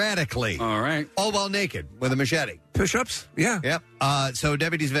erratically. All right. All while naked with a machete. Push-ups? Yeah. Yep. So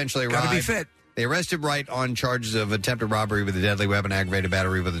deputies eventually arrived. Gotta be fit. They arrested Wright on charges of attempted robbery with a deadly weapon, aggravated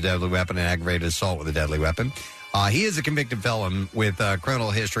battery with a deadly weapon, and aggravated assault with a deadly weapon. He is a convicted felon with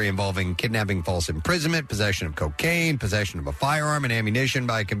criminal history involving kidnapping, false imprisonment, possession of cocaine, possession of a firearm and ammunition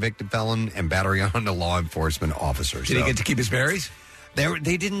by a convicted felon, and battery on a law enforcement officer. Did he get to keep his berries?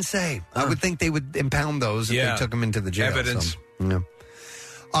 They didn't say. I would think they would impound those if they took them into the jail. Evidence. So, yeah.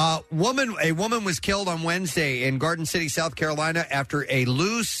 A woman was killed on Wednesday in Garden City, South Carolina, after a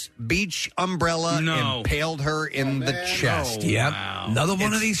loose beach umbrella impaled her in the chest. Yep. Wow. Another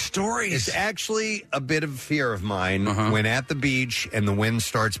one of these stories. It's actually a bit of fear of mine when at the beach and the wind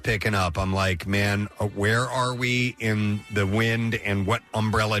starts picking up. I'm like, man, where are we in the wind, and what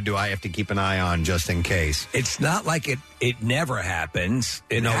umbrella do I have to keep an eye on just in case? It's not like it never happens.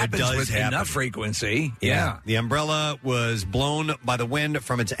 It happens with enough frequency. Yeah. The umbrella was blown by the wind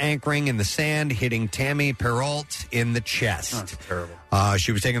from its anchoring in the sand, hitting Tammy Perrault in the chest. That's terrible.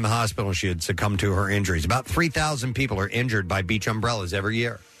 She was taken to the hospital. She had succumbed to her injuries. About 3,000 people are injured by beach umbrellas every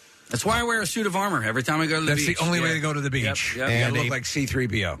year. That's why I wear a suit of armor every time I go to the beach. That's the only way to go to the beach. Yep. And look like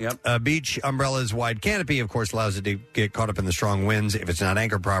C-3PO. Yep. A beach umbrella's wide canopy, of course, allows it to get caught up in the strong winds if it's not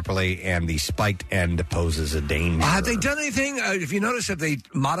anchored properly, and the spiked end poses a danger. Have they done anything? If you notice, have they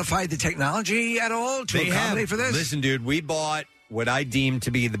modified the technology at all to accommodate for this? Listen, dude, we bought what I deem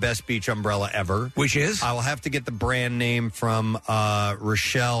to be the best beach umbrella ever. Which is? I will have to get the brand name from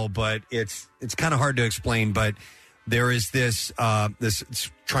Rochelle, but it's kind of hard to explain, but there is this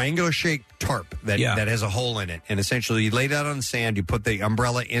triangular shaped tarp that has a hole in it, and essentially you lay it out on the sand, you put the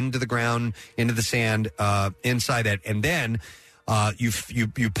umbrella into the ground, into the sand, inside that, and then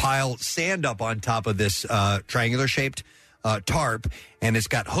you pile sand up on top of this triangular shaped tarp, and it's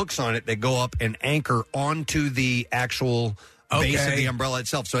got hooks on it that go up and anchor onto the actual base of the umbrella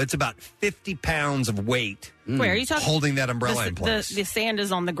itself. So it's about 50 pounds of weight. Wait, are you talking holding that umbrella in place? The sand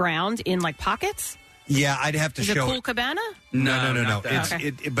is on the ground in like pockets? Yeah, I'd have to is show. Is it Cool Cabana? No.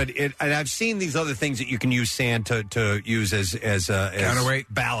 Okay. And I've seen these other things that you can use sand to use as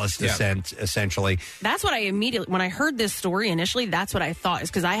counterweight ballast, essentially. That's what I immediately, when I heard this story initially, that's what I thought, is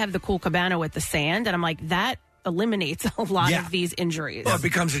because I have the Cool Cabana with the sand, and I'm like, that eliminates a lot of these injuries. Well, it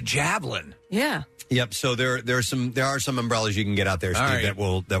becomes a javelin. Yeah. Yep. So there are some umbrellas you can get out there, Steve, that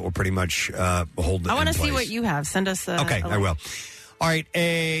will pretty much hold it. I want to in place. see what you have. Send us. Okay, I will. All right,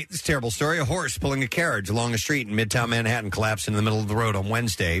 this is a terrible story. A horse pulling a carriage along a street in Midtown Manhattan collapsed in the middle of the road on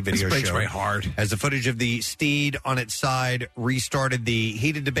Wednesday. Video This breaks showed my heart. as the footage of the steed on its side restarted the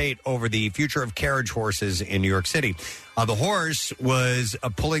heated debate over the future of carriage horses in New York City. The horse was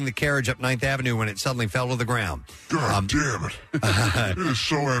pulling the carriage up 9th Avenue when it suddenly fell to the ground. God damn it. It is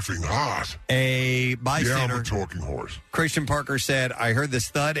so effing hot. A bystander, Yeah, I'm a talking horse. Christian Parker, said, I heard this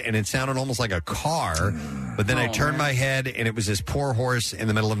thud and it sounded almost like a car, but then I turned my head and it was this poor horse in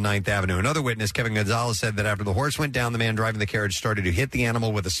the middle of 9th Avenue. Another witness, Kevin Gonzalez, said that after the horse went down, the man driving the carriage started to hit the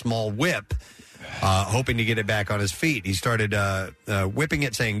animal with a small whip, hoping to get it back on his feet. He started whipping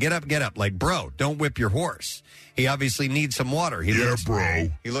it, saying, get up, like, bro, don't whip your horse. He obviously needs some water. He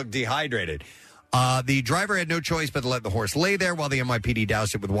looked dehydrated. The driver had no choice but to let the horse lay there while the NYPD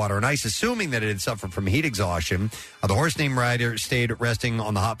doused it with water and ice, assuming that it had suffered from heat exhaustion. The horse-named rider stayed resting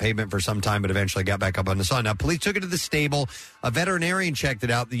on the hot pavement for some time, but eventually got back up on the sun. Now, police took it to the stable. A veterinarian checked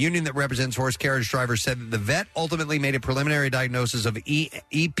it out. The union that represents horse carriage drivers said that the vet ultimately made a preliminary diagnosis of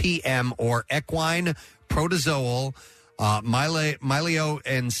EPM, or equine protozoal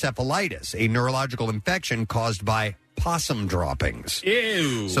myelioencephalitis, a neurological infection caused by possum droppings.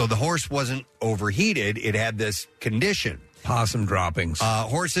 Ew. So the horse wasn't overheated. It had this condition. Possum droppings.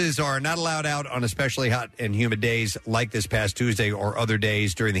 Horses are not allowed out on especially hot and humid days like this past Tuesday or other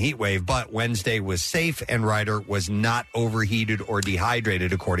days during the heat wave, but Wednesday was safe and rider was not overheated or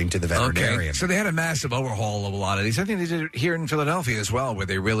dehydrated, according to the veterinarian. Okay, so they had a massive overhaul of a lot of these. I think they did it here in Philadelphia as well, where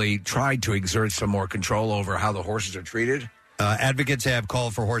they really tried to exert some more control over how the horses are treated. Advocates have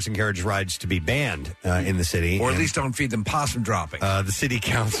called for horse and carriage rides to be banned in the city. Or at least don't feed them possum dropping. The city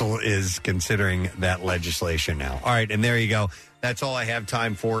council is considering that legislation now. All right, and there you go. That's all I have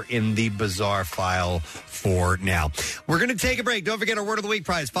time for in the bizarre file for now. We're going to take a break. Don't forget our Word of the Week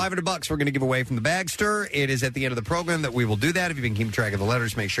prize, $500 we're going to give away from the Bagster. It is at the end of the program that we will do that. If you've been keeping track of the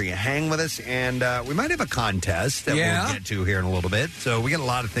letters, make sure you hang with us. And we might have a contest that we'll get to here in a little bit. So we got a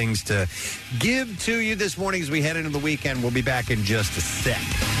lot of things to give to you this morning as we head into the weekend. We'll be back in just a sec.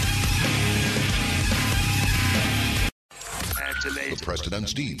 The Preston and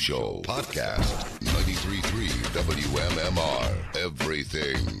Steve Show podcast. 93.3 WMMR.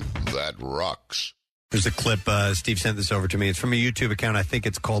 Everything that rocks. There's a clip. Steve sent this over to me. It's from a YouTube account. I think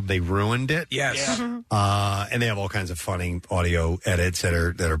it's called They Ruined It. Yes. Yeah. And they have all kinds of funny audio edits that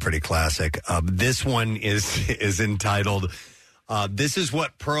are pretty classic. This one is entitled, This is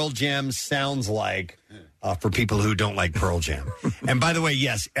What Pearl Jam Sounds Like for people who don't like Pearl Jam. And by the way,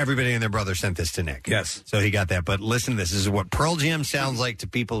 yes, everybody and their brother sent this to Nick. Yes. So he got that. But listen to this. This is what Pearl Jam sounds like to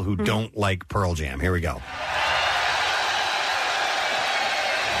people who don't like Pearl Jam. Here we go.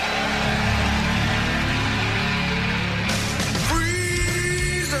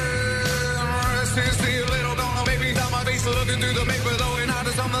 Looking through the paper, throwing out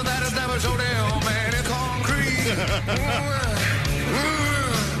to something that has never showed him, man, in concrete.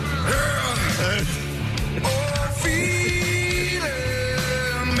 Oh, feeling.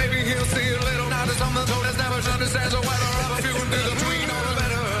 Maybe he'll see a little now to something so that's never understands the weather of a few into between all the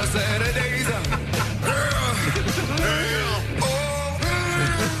better Saturdays.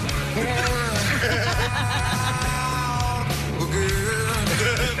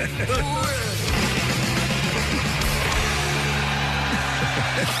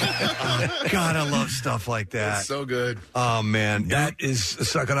 God, I love stuff like that. It's so good. Oh, man. That is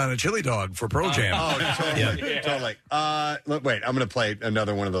sucking on a chili dog for Pearl Jam. Totally. Totally. Look, wait, I'm going to play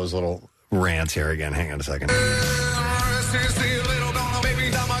another one of those little rants here again. Hang on a second.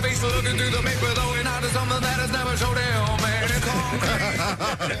 Looking through the paper, throwing out to something that has never showed him, man, in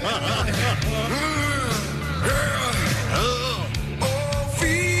oh,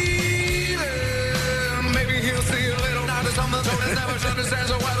 feeling. Maybe he'll see a little now to something so that's never understands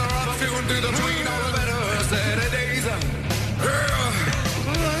the weather of a few and through the between all the better Saturdays.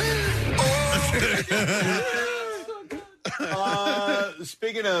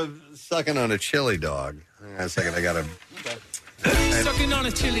 Speaking of sucking on a chili dog, hang on a second, I got to... Sucking on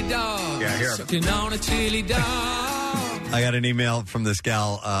a chili dog. Yeah, here. Sucking on a chili dog. I got an email from this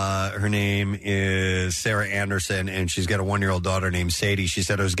gal. Her name is Sarah Anderson, and she's got a 1-year-old daughter named Sadie. She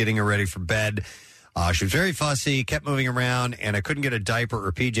said, I was getting her ready for bed. She was very fussy, kept moving around, and I couldn't get a diaper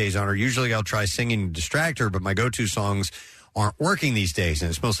or PJs on her. Usually I'll try singing to distract her, but my go-to songs aren't working these days, and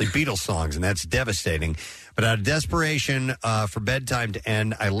it's mostly Beatles songs, and that's devastating. But out of desperation for bedtime to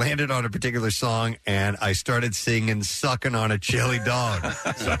end, I landed on a particular song, and I started singing Sucking on a Chili Dog.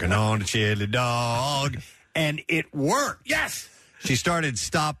 Sucking on a chili dog. And it worked. Yes! She started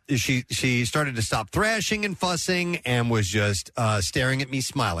to stop thrashing and fussing and was just staring at me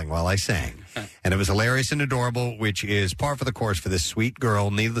smiling while I sang. And it was hilarious and adorable, which is par for the course for this sweet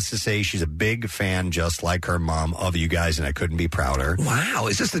girl. Needless to say, she's a big fan, just like her mom, of you guys, and I couldn't be prouder. Wow.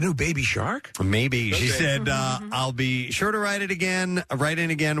 Is this the new Baby Shark? Maybe. She said, I'll be sure to write in again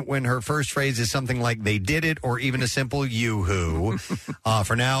when her first phrase is something like, they did it, or even a simple yoo-hoo.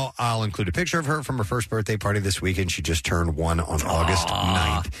 For now, I'll include a picture of her from her first birthday party this weekend. She just turned 1 on August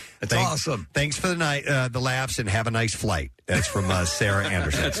 9th. That's awesome. Thanks for the laughs, and have a nice flight. That's from Sarah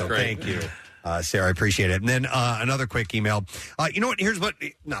Anderson. That's so great. Thank you. Sarah, I appreciate it. And then another quick email. You know what? This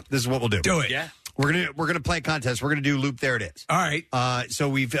is what we'll do. Do it. Yeah. We're gonna play a contest. We're gonna do Loop There It Is. All right. So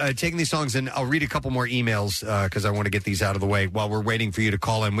we've taken these songs, and I'll read a couple more emails because I want to get these out of the way while we're waiting for you to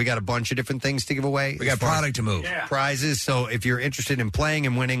call in. We got a bunch of different things to give away. We got product to move. Yeah. Prizes. So if you're interested in playing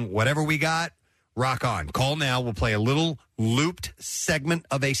and winning whatever we got, rock on. Call now. We'll play a little looped segment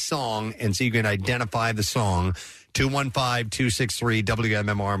of a song, and so you can identify the song.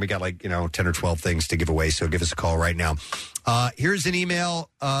 215-263-WMMR, and we got 10 or 12 things to give away, so give us a call right now. Here's an email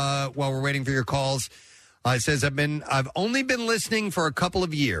while we're waiting for your calls. It says, I've only been listening for a couple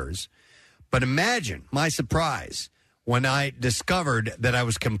of years, but imagine my surprise when I discovered that I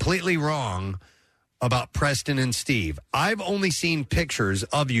was completely wrong about Preston and Steve. I've only seen pictures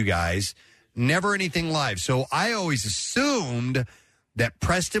of you guys, never anything live, so I always assumed that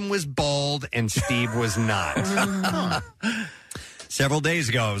Preston was bald and Steve was not. Several days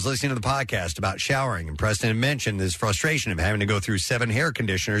ago, I was listening to the podcast about showering, and Preston had mentioned his frustration of having to go through 7 hair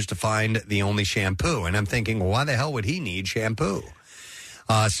conditioners to find the only shampoo. And I'm thinking, well, why the hell would he need shampoo?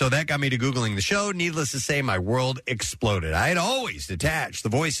 So that got me to Googling the show. Needless to say, my world exploded. I had always attached the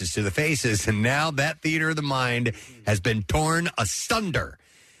voices to the faces, and now that theater of the mind has been torn asunder.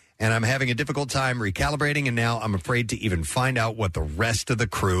 And I'm having a difficult time recalibrating, and now I'm afraid to even find out what the rest of the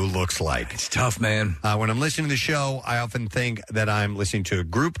crew looks like. It's tough, man. When I'm listening to the show, I often think that I'm listening to a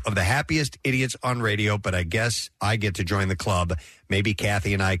group of the happiest idiots on radio, but I guess I get to join the club. Maybe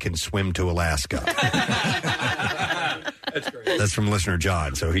Kathy and I can swim to Alaska. That's great. That's from listener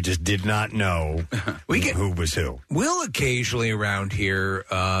John, so he just did not know who was who. We'll occasionally around here,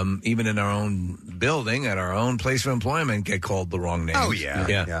 even in our own building, at our own place of employment, get called the wrong name. Oh,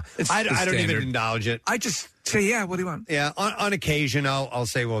 yeah. I don't even acknowledge it. I just say, yeah, what do you want? Yeah, on occasion, I'll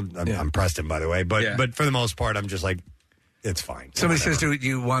say, well, I'm Preston, by the way. But for the most part, I'm just like, it's fine. Somebody says, do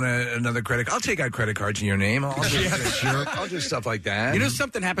you want another credit card? I'll take out credit cards in your name. I'll do stuff like that. You know,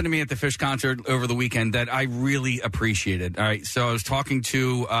 something happened to me at the Fish concert over the weekend that I really appreciated. All right, so I was talking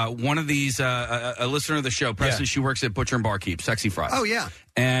to one of these, a listener of the show, Preston. She works at Butcher and Barkeep, Sexy Fries. Oh, yeah.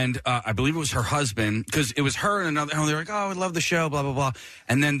 And I believe it was her husband, because it was her and another. And they were like, oh, I love the show, blah, blah, blah.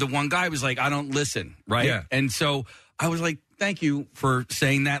 And then the one guy was like, I don't listen, right? Yeah. And so I was like, thank you for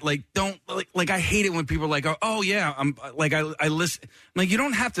saying that. Like, don't I hate it when people are like, oh yeah, I'm like I listen. I'm like, you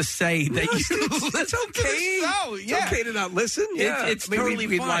don't have to say that you listen. It's okay. It's okay to not listen. Yeah, it's totally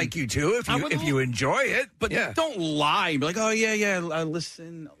we'd fine. Like you to if you enjoy it. But don't lie. Be like, oh yeah, I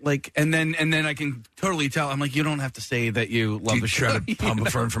listen. Like, and then I can totally tell. I'm like, you don't have to say that you love the show. Try to pump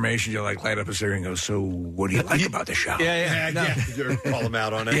for information. You light up a cigarette and go, so what do you like about the show? You call them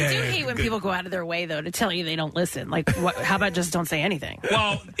out on it. I do hate when people go out of their way though to tell you they don't listen. Like, how about just don't say anything?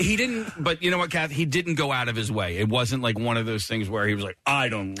 Well, he didn't, but you know what, Kath? He didn't go out of his way. It wasn't like one of those things where he was like, I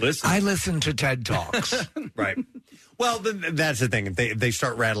don't listen. I listen to TED Talks. Right. Well, that's the thing. If they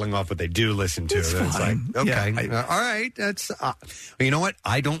start rattling off what they do listen to, it's like, okay, yeah, all right. That's well, you know what?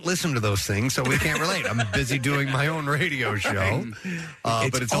 I don't listen to those things, so we can't relate. I'm busy doing my own radio show,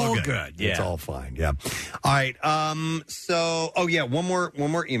 but it's all good. Yeah. It's all fine. Yeah. All right. So, one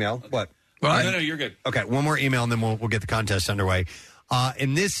more email. What? Well, no, you're good. Okay, one more email, and then we'll get the contest underway.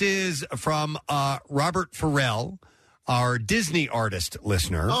 And this is from Robert Farrell, our Disney artist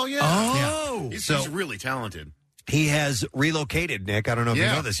listener. Oh, yeah. Oh. He's So really talented. he has relocated, Nick. I don't know if you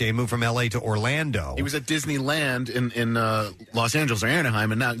know this. He moved from L.A. to Orlando. He was at Disneyland in Los Angeles or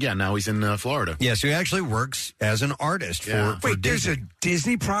Anaheim, and now he's in Florida. Yeah, so he actually works as an artist for Wait, there's Disney. a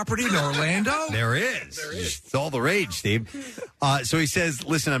Disney property in Orlando? There is. It's all the rage, Steve. So he says,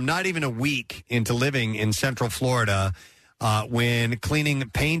 listen, I'm not even a week into living in Central Florida. When cleaning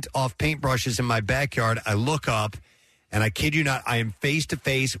paint off paintbrushes in my backyard, I look up, and I kid you not, I am face to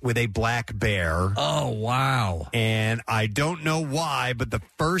face with a black bear. Oh, wow. And I don't know why, but the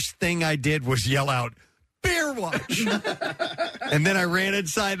first thing I did was yell out, "Bear watch!" And then I ran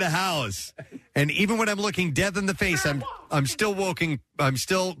inside the house. And even when I'm looking death in the face, I'm still quoting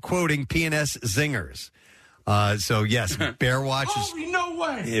PNS zingers. So yes, bear watch is no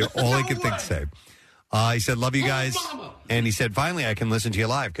way. all I can think to say. He said, love you guys. And he said, finally, I can listen to you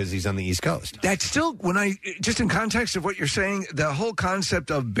live because he's on the East Coast. That's still, just in context of what you're saying, the whole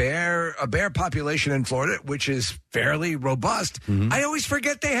concept of a bear population in Florida, which is fairly robust, I always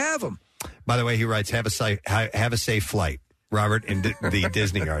forget they have them. By the way, he writes, have a safe flight. Robert, and the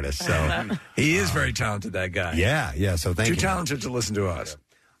Disney artist. So he is very talented, that guy. Yeah. So thank you. Too talented to listen to us.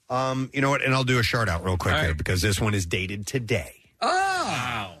 You know what? And I'll do a shout out real quick here because this one is dated today. Oh,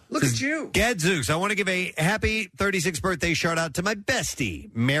 wow. Look at you. Gadzooks, I want to give a happy 36th birthday shout out to my bestie,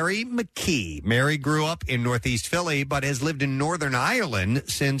 Mary McKee. Mary grew up in Northeast Philly, but has lived in Northern Ireland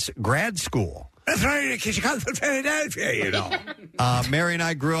since grad school. That's right, because you come from Philadelphia, you know. Mary and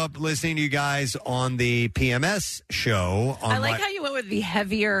I grew up listening to you guys on the PMS show. I like how you went with the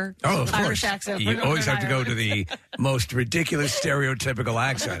heavier Irish accent. You always have to go to the most ridiculous stereotypical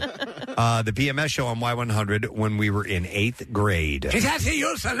accent. The PMS show on Y100 when we were in 8th grade. She's actually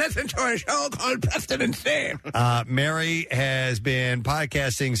used to listen to a show called Preston and Steve. Mary has been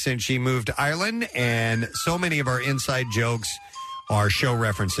podcasting since she moved to Ireland, and so many of our inside jokes are show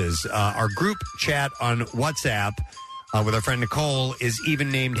references. Our group chat on WhatsApp with our friend Nicole is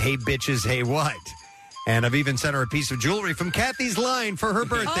even named Hey Bitches, Hey What? And I've even sent her a piece of jewelry from Kathy's line for her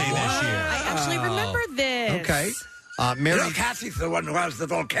birthday this year. I actually remember this. Okay. Mary, you know, Kathy's the one who has the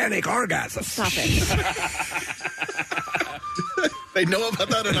volcanic orgasm. Stop it. They know about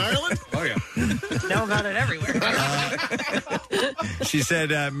that in Ireland? Oh, yeah. Know about it everywhere. She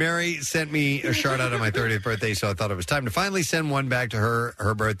said, Mary sent me a shout out on my 30th birthday, so I thought it was time to finally send one back to her.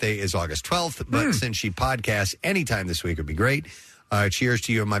 Her birthday is August 12th, but since she podcasts anytime this week would be great. Cheers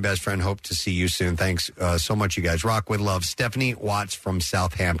to you and my best friend. Hope to see you soon. Thanks so much, you guys. Rock with love. Stephanie Watts from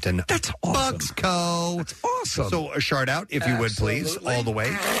Southampton. That's awesome. Bucksco. That's awesome. So a shout out, if you would, please, all the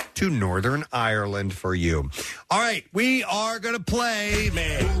way to Northern Ireland for you. All right, we are going to play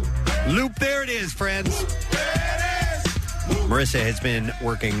Loop. There it is, friends. Marissa has been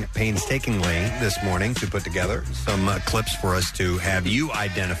working painstakingly this morning to put together some clips for us to have you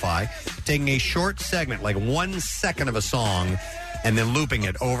identify, taking a short segment, like 1 second of a song, and then looping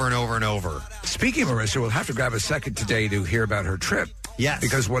it over and over and over. Speaking of Marissa, we'll have to grab a second today to hear about her trip. Yes.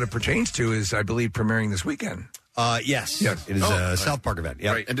 Because what it pertains to is, I believe, premiering this weekend. Yes. It is a South Park event.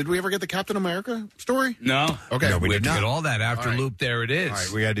 Yep. Right. And did we ever get the Captain America story? No. Okay. No, we did not. Get all that after Loop. There it is. All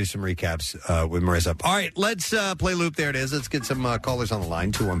right, we got to do some recaps with Marissa. All right, let's play Loop. There it is. Let's get some callers on the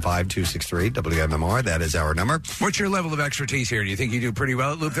line. 215-263-WMMR. That is our number. What's your level of expertise here? Do you think you do pretty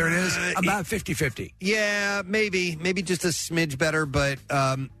well at Loop? There it is? About 50-50. Yeah, maybe just a smidge better. But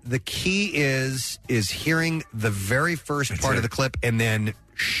the key is hearing the very first part of the clip and then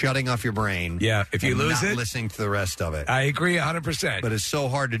shutting off your brain. Yeah, if you lose not it, listening to the rest of it. I agree 100%. But it's so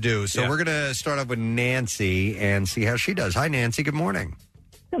hard to do. So we're going to start off with Nancy and see how she does. Hi, Nancy. Good morning.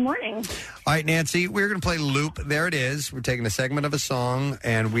 Good morning. All right, Nancy, we're going to play Loop. There it is. We're taking a segment of a song,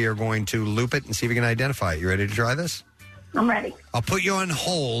 and we are going to loop it and see if we can identify it. You ready to try this? I'm ready. I'll put you on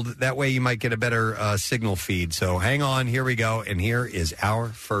hold. That way you might get a better signal feed. So hang on. Here we go. And here is our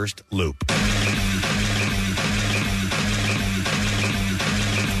first loop.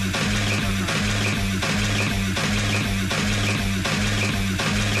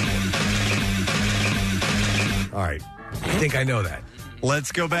 All right. I think I know that.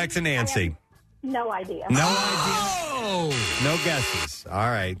 Let's go back to Nancy. No idea. No idea. No guesses. All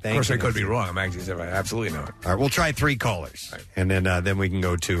right. Thank you. Of course, I could be wrong. I'm actually I absolutely know it. All right. We'll try 3 callers. Right. And then we can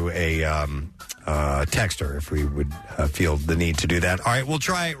go to a texter if we would feel the need to do that. All right. We'll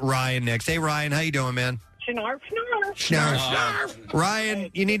try Ryan next. Hey, Ryan. How you doing, man? Snarf, snarf. Snarf, snarf. Ryan,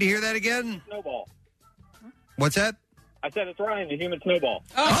 you need to hear that again? Snowball. What's that? I said it's Ryan, the human snowball.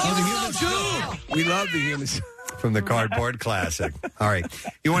 The human too. We love the humans. From the Cardboard Classic. All right.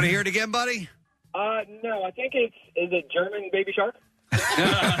 You want to hear it again, buddy? No, I think is it German Baby Shark?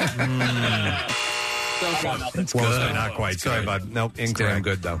 Well, not quite. Sorry, bud. Nope, incorrect. Damn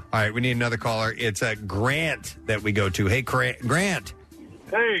good, though. All right, we need another caller. It's Grant that we go to. Hey, Grant.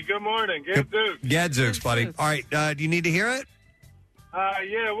 Hey, good morning. Gadzooks, buddy. All right, do you need to hear it?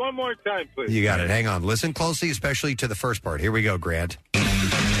 Yeah, one more time, please. You got it. Hang on. Listen closely, especially to the first part. Here we go, Grant.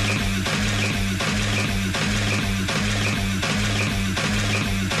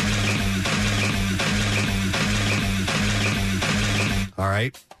 All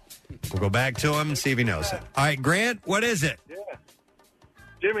right. We'll go back to him and see if he knows it. All right, Grant, what is it? Yeah.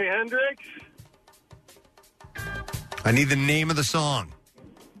 Jimi Hendrix. I need the name of the song.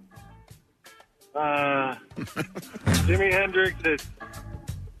 Jimi Hendrix is...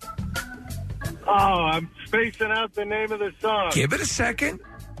 Oh, I'm spacing out the name of the song. Give it a second.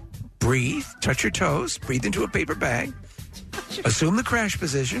 Breathe. Touch your toes. Breathe into a paper bag. Assume the crash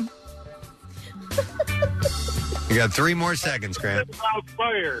position. You got 3 more seconds, Grant.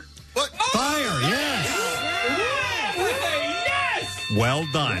 Fire. What? Fire, yes. Yes! Well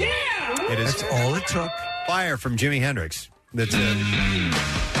done. Yeah! It is That's all it took. Fire from Jimi Hendrix. That's it.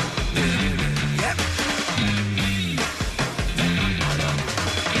 Yep.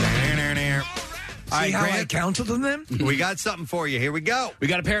 All right, See how I Grant, counseled them? we got something for you. Here we go. We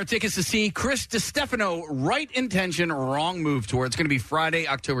got a pair of tickets to see Chris DiStefano, Right Intention, Wrong Move Tour. It's going to be Friday,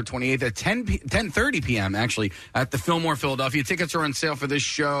 October 28th at 10:30 p.m., actually, at the Fillmore, Philadelphia. Tickets are on sale for this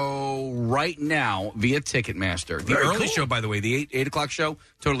show right now via Ticketmaster. The Very early cool. show, by the way, the 8 o'clock show,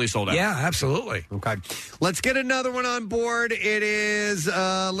 totally sold out. Yeah, absolutely. Okay. Let's get another one on board. It is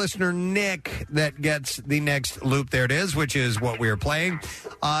listener Nick that gets the next loop. There it is, which is what we are playing.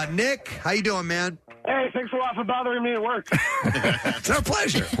 Nick, how you doing, man? Hey, thanks a lot for bothering me at work. It's our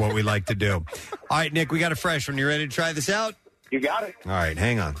pleasure. What we like to do. All right, Nick, we got a fresh one. You ready to try this out? You got it. All right,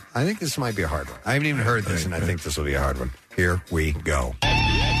 hang on. I think this might be a hard one. I haven't even heard this, and I think this will be a hard one. Here we go.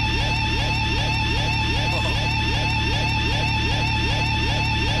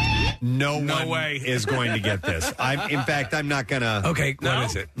 No one way is going to get this. In fact, I'm not going to. Okay, what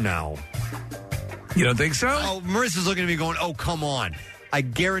is it? No. You don't think so? Oh, Marissa's looking at me going, oh, come on. I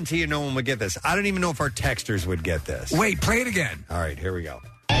guarantee you no one would get this. I don't even know if our texters would get this. Wait, play it again. All right, here we go.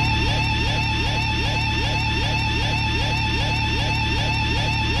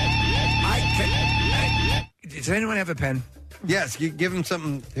 Does anyone have a pen? Yes, you give him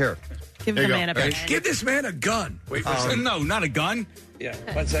something. Here. Give the man a pen. Give this man a gun. Wait for a second. No, not a gun. Yeah.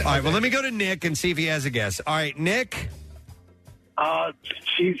 What's that? All right, well, let me go to Nick and see if he has a guess. All right, Nick.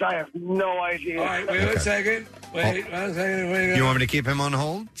 Jeez, I have no idea. All right, wait 1 second. Wait 1 second. Wait. You want me to keep him on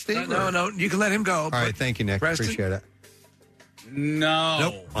hold, Steve? No. You can let him go. All right, thank you, Nick. Preston? Appreciate it. No.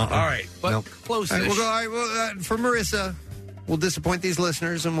 Nope. All right. But Nope. close. All right, we'll go. All right, well, for Marissa, we'll disappoint these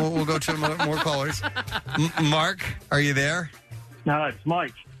listeners, and we'll go to more callers. Mark, are you there? No, it's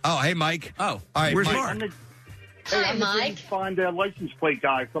Mike. Oh, hey, Mike. Oh, all right. Where's Mike. Mark? I'm the Find a license plate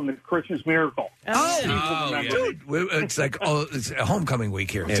guy from the Christmas Miracle. yeah. Dude, it's like it's a homecoming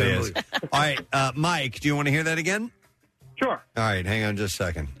week here. It is. All right, Mike, do you want to hear that again? Sure. All right, hang on just a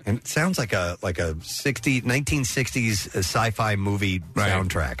second. And it sounds like a 1960s sci-fi movie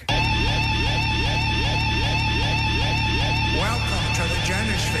soundtrack. Welcome to the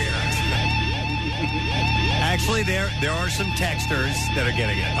Genosphere. Actually, there are some texters that are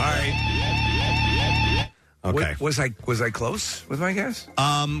getting it. All right. Okay. Was I close with my guess?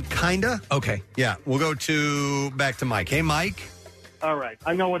 Kinda. Okay. Yeah, we'll go back to Mike. Hey, Mike. All right,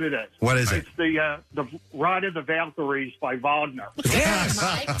 I know what it is. What is it? It's the Ride of the Valkyries by Wagner. Yes,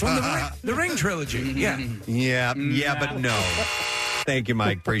 from the Ring trilogy. Yeah. Yeah, but no. Thank you,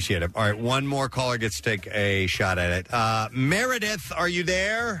 Mike. Appreciate it. All right, one more caller gets to take a shot at it. Meredith, are you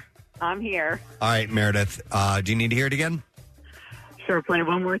there? I'm here. All right, Meredith. Do you need to hear it again? Sure, play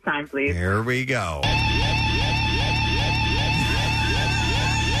one more time, please. Here we go.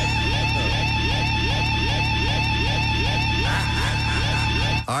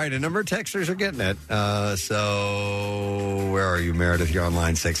 All right, a number of texters are getting it. So where are you, Meredith? You're on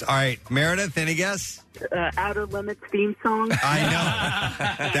line 6. All right, Meredith, any guess? Outer Limits theme song. I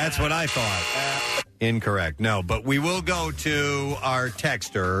know. That's what I thought. Incorrect. No, but we will go to our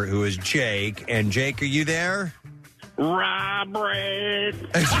texter, who is Jake. And Jake, are you there? Rye bread.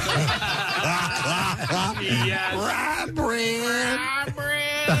 Yes. Rye bread.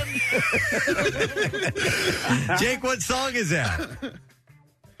 Jake, what song is that?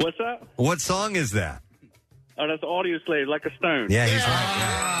 What's that? What song is that? Oh, that's Audio Slave, Like a Stone. Yeah, he's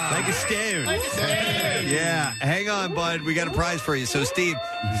right. Like a stone. Yeah, hang on, bud. We got a prize for you. So,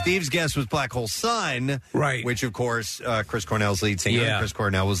 Steve's guess was Black Hole Sun, right? Which, of course, Chris Cornell's lead singer. Yeah. Chris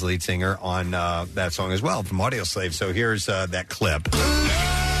Cornell was lead singer on that song as well from Audio Slave. So here's that clip. There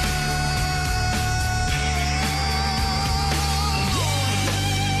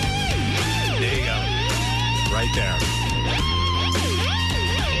you go, right there.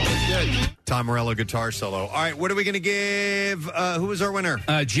 Tom Morello guitar solo. All right, what are we going to give? Who was our winner?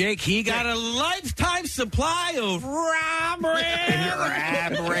 Jake, he got a lifetime supply of rye bread.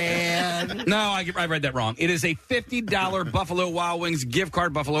 No, I read that wrong. It is a $50 Buffalo Wild Wings gift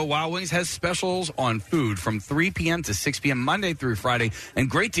card. Buffalo Wild Wings has specials on food from 3 p.m. to 6 p.m. Monday through Friday, and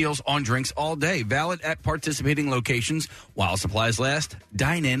great deals on drinks all day. Valid at participating locations while supplies last.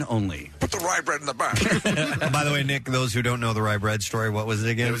 Dine in only. Put the rye bread in the back. By the way, Nick, those who don't know the rye bread story, what was it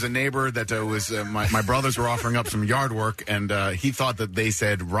again? It was a neighbor that was my brothers were offering up some yard work, and he thought that they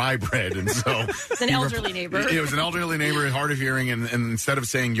said rye bread, and so it's an elderly neighbor. It was an elderly neighbor, hard of hearing, and instead of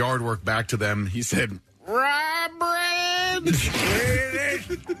saying yard work back to them, he said rye bread. man. There's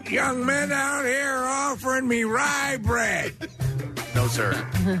young men out here offering me rye bread. No, sir.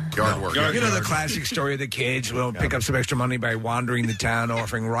 Yard work. You know the classic story of the kids will pick up some extra money by wandering the town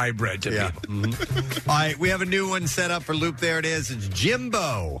offering rye bread to people. Mm-hmm. All right, we have a new one set up for Loop. There it is. It's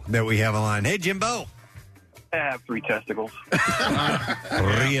Jimbo that we have on. Hey, Jimbo. I have 3 testicles.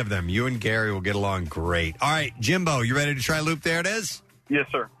 3 of them. You and Gary will get along great. All right, Jimbo, you ready to try Loop? There it is. Yes,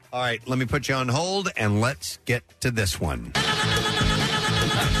 sir. All right, let me put you on hold, and let's get to this one.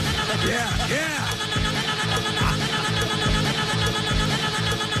 Yeah.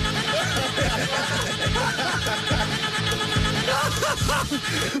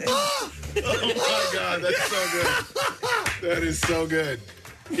 Oh my God, that's so good. That is so good.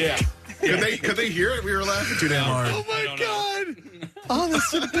 Yeah. Could they hear it? We were laughing too damn hard. Oh my God. Oh, that's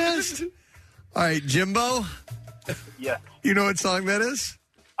the best. All right, Jimbo. Yes. You know what song that is?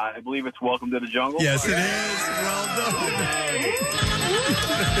 I believe it's Welcome to the Jungle. Yes, it is. Well done.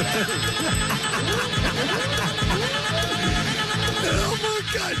 Oh my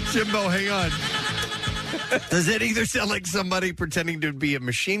God, Jimbo, hang on. Does it either sound like somebody pretending to be a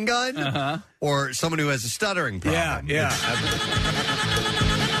machine gun or someone who has a stuttering problem? Yeah.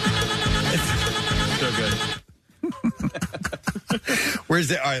 So good. Where's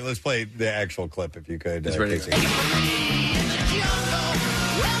the? All right, let's play the actual clip if you could. It's ready. Casey.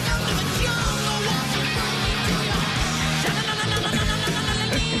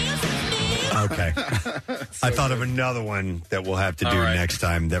 Okay. I thought of another one that we'll have to do next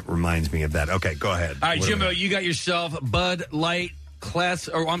time that reminds me of that. Okay, go ahead. All right, Jimbo, you got yourself Bud Light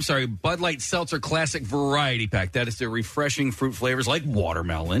Bud Light Seltzer Classic Variety Pack. That is the refreshing fruit flavors like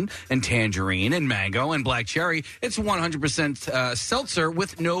watermelon and tangerine and mango and black cherry. It's 100% seltzer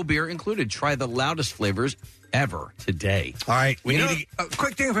with no beer included. Try the loudest flavors ever today. All right, we need a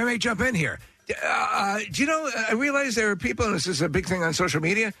quick thing if I may jump in here. Do you know, I realize there are people, and this is a big thing on social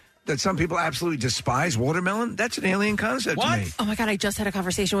media, that some people absolutely despise watermelon. That's an alien concept to me. Oh my God, I just had a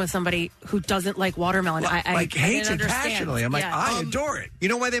conversation with somebody who doesn't like watermelon. I hates didn't it understand. passionately. I'm like, I adore it. You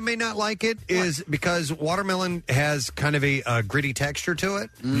know why they may not like it is because watermelon has kind of a gritty texture to it.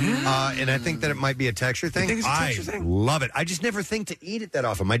 And I think that it might be a texture thing. You think it's a texture thing? Love it. I just never think to eat it that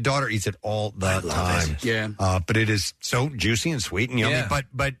often. My daughter eats it all the time. Yeah. But it is so juicy and sweet and yummy. Yeah.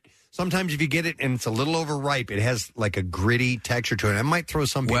 But sometimes if you get it and it's a little overripe, it has like a gritty texture to it. I might throw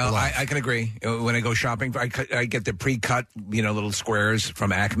some people off. I can agree. When I go shopping, I get the pre-cut, little squares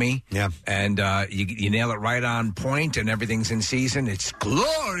from Acme. Yeah. And you nail it right on point and everything's in season. It's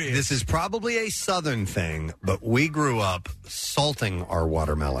glorious. This is probably a Southern thing, but we grew up salting our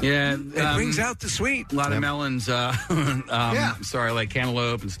watermelon. Yeah. It brings out the sweet. A lot of melons, like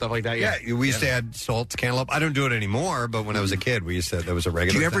cantaloupe and stuff like that. Yeah, we used to add salt to cantaloupe. I don't do it anymore, but when I was a kid, we used to. That was a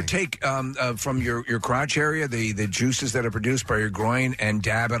regular Do you ever thing. take from your crotch area the juices that are produced by your groin and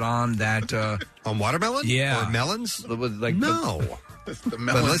dab it on that on watermelon? Yeah, or melons? No. The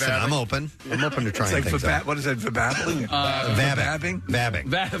But listen, I'm open. I'm open to trying things out. What is that? Vabbling? Vabbing. Vabbing.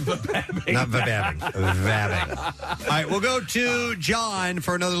 Not vabbing. Vabbing. All right, we'll go to John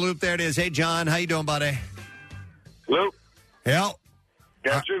for another loop. There it is. Hey, John, how you doing, buddy? Hello. Yeah.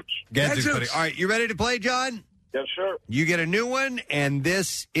 Gadzooks. Gadzooks, buddy. All right, you ready to play, John? Yes, sir. You get a new one, and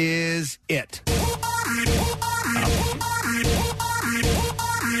this is it.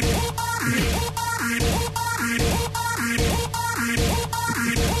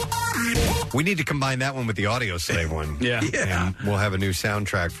 We need to combine that one with the audio slave one. Yeah. And we'll have a new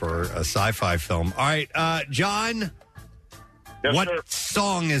soundtrack for a sci-fi film. All right, John, Yes, what sir.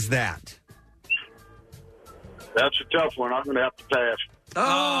 song is that? That's a tough one. I'm going to have to pass.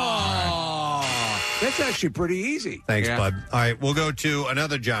 Oh, that's actually pretty easy. Thanks, bud. All right, we'll go to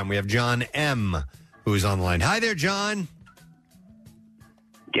another John. We have John M., who's on the line. Hi there, John.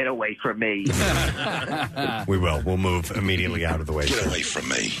 Get away from me. We will. We'll move immediately out of the way. Get away from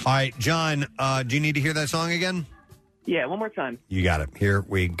me. All right, John, do you need to hear that song again? Yeah, one more time. You got it. Here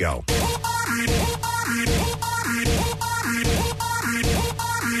we go. God,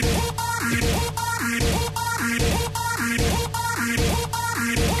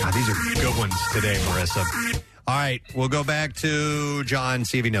 these are good ones today, Marissa. All right, we'll go back to John,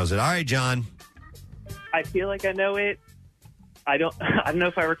 see if he knows it. All right, John. I feel like I know it. I don't know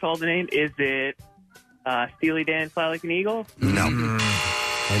if I recall the name. Is it Steely Dan, Fly Like an Eagle? No. And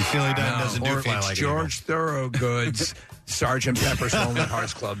Steely Dan doesn't do Fly It's Like an George Thorogood's Sgt. Pepper's Lonely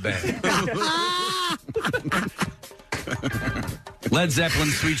Hearts Club Band. Led Zeppelin,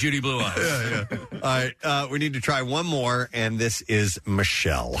 Sweet Judy Blue Eyes. Yeah. All right, we need to try one more, and this is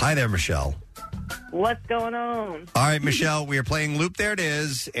Michelle. Hi there, Michelle. What's going on? All right, Michelle, we are playing Loop There It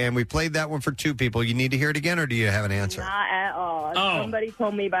Is, and we played that one for two people. You need to hear it again, or do you have an answer? Not at all. Oh. Somebody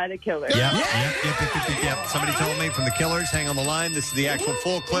told me by the killer. Yep. Somebody told me from the Killers. Hang on the line. This is the actual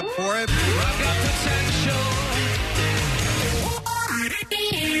full clip for it.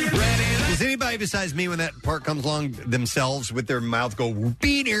 Does anybody besides me, when that part comes along, themselves with their mouth go,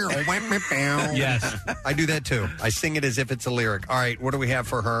 "Beat here"? Yes. I do that too. I sing it as if it's a lyric. All right, what do we have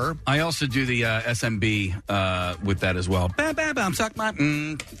for her? I also do the SMB with that as well. Bam, bam, bam, suck my...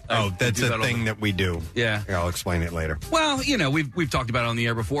 Oh, that's a thing that we do. Yeah. Here, I'll explain it later. Well, you know, we've talked about it on the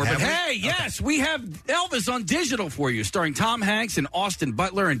air before, Have but we? hey, yes, we have Elvis on digital for you, starring Tom Hanks and Austin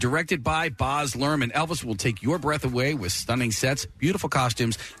Butler and directed by Baz Luhrmann. Elvis will take your breath away with stunning sets, beautiful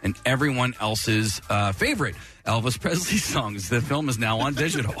costumes, and everyone else's favorite Elvis Presley songs. The film is now on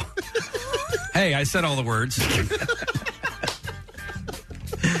digital. Hey, I said all the words.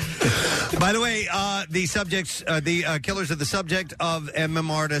 By the way, the subjects, the Killers are the subject of the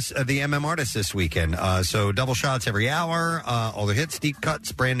MM artists this weekend. So double shots every hour, all the hits, deep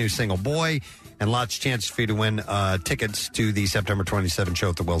cuts, brand new single Boy, and lots of chances for you to win tickets to the September 27th show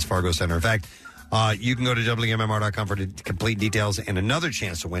at the Wells Fargo Center. In fact, you can go to WMMR.com for the complete details and another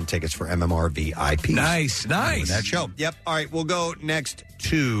chance to win tickets for MMR VIP. Nice. That show. Yep. All right, we'll go next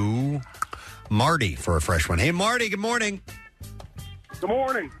to Marty for a fresh one. Hey, Marty, good morning. Good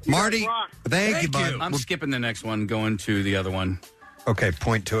morning. Marty, thank you, bud. I'm skipping the next one, going to the other one. Okay,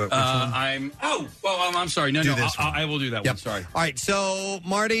 point to it. Which one? I'm sorry. No, Do this one. I will do that one. Sorry. All right, so,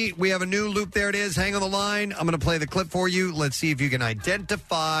 Marty, we have a new loop. There it is. Hang on the line. I'm going to play the clip for you. Let's see if you can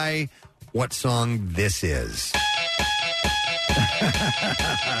identify what song this is.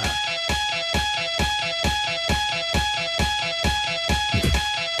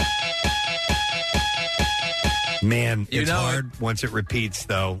 Man, it's hard once it repeats,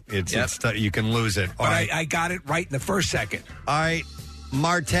 though. It's you can lose it. But I got it right in the first second. All right,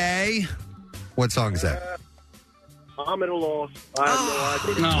 Marte, what song is that? I'm at a loss. I have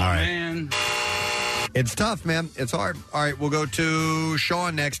no idea. All right. Man. It's tough, man. It's hard. All right, we'll go to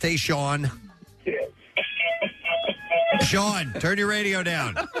Sean next. Hey, Sean. Sean, turn your radio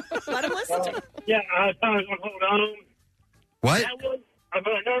down. Let him listen to it. Yeah, I thought I was going to hold on. What? I'm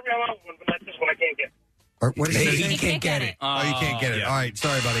going to know the other one, but that's just what I can't get. Or what is it? He can't get it. Oh, you can't get it. yeah. All right,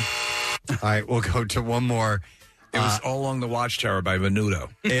 sorry, buddy. All right, we'll go to one more. It was All Along the Watchtower by Menudo.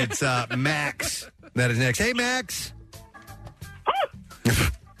 It's Max. That is next. Hey, Max.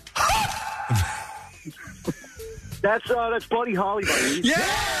 That's Buddy Holly. Buddy.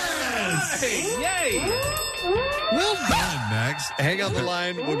 Yes! Yay! Well done, Max. Hang on the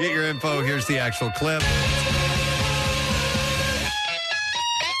line. We'll get your info. Here's the actual clip.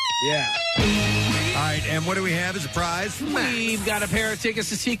 Yeah. All right, and what do we have as a prize? We've got a pair of tickets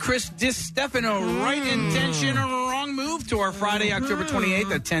to see Chris DiStefano, Right Intention, Wrong Move, to our Friday, October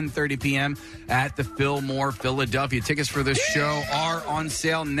 28th at 10:30 p.m. at the Fillmore, Philadelphia. Tickets for this show are on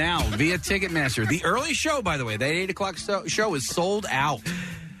sale now via Ticketmaster. The early show, by the way, that 8 o'clock show is sold out.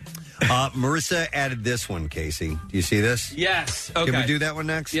 Marissa added this one, Casey. Do you see this? Yes. Okay. Can we do that one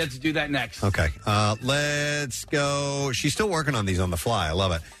next? Yeah, let's do that next. Okay. Let's go. She's still working on these on the fly. I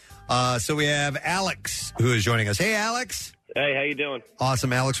love it. So we have Alex, who is joining us. Hey, Alex. Hey, how you doing?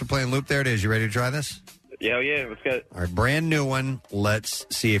 Awesome, Alex. We're playing Loop. There it is. You ready to try this? Yeah, let's go. All right, brand new one. Let's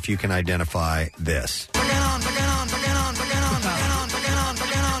see if you can identify this.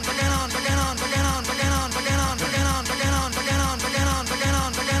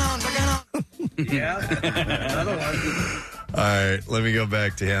 Yeah. Another one. All right, let me go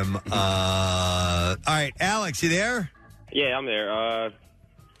back to him. All right, Alex, you there? Yeah, I'm there.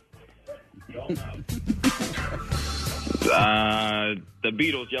 The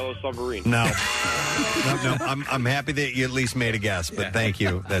Beatles' Yellow Submarine. No. No. I'm happy that you at least made a guess, but thank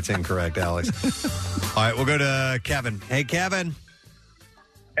you. That's incorrect, Alex. All right, we'll go to Kevin. Hey, Kevin.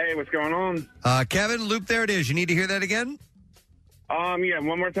 Hey, what's going on? Kevin, Loop. There it is. You need to hear that again? Yeah,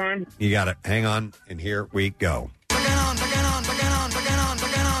 one more time. You got it. Hang on, and here we go.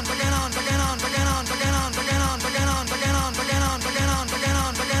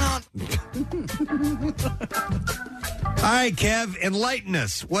 All right, Kev, enlighten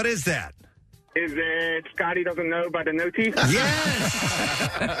us. What is that? Is it Scotty Doesn't Know by the No Teeth?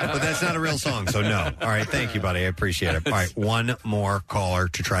 Yes! But that's not a real song, so no. All right, thank you, buddy. I appreciate it. All right, one more caller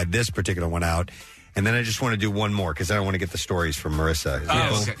to try this particular one out. And then I just want to do one more because I don't want to get the stories from Marissa.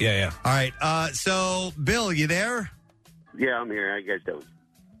 Oh, okay. Yeah. All right, so, Bill, you there? Yeah, I'm here. How you guys doing?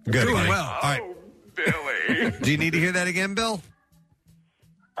 Good. Doing buddy. well. All right. Billy. Do you need to hear that again, Bill?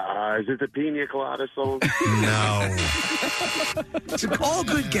 Is it the Pina Colada song? No. It's all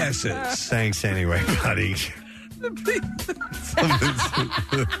good guesses. Thanks anyway, buddy.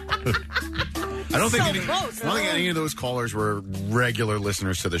 I don't think close. any of those callers were regular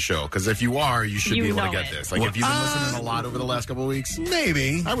listeners to the show. Because if you are, you should be able to get this. Like, if you've been listening a lot over the last couple of weeks,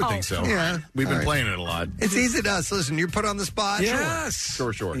 maybe. I would think so. Yeah. We've been All right. playing it a lot. It's easy to us. Listen, you're put on the spot. Yes.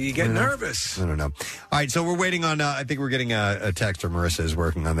 Sure. You get nervous. I don't know. All right, so we're waiting on, I think we're getting a text, or Marissa is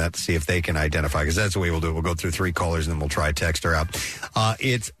working on that to see if they can identify, because that's the way we'll do it. We'll go through 3 callers, and then we'll try text her out.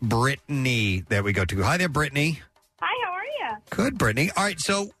 It's Brittany that we go to. Hi there, Brittany. Hi, how are you? Good, Brittany. All right,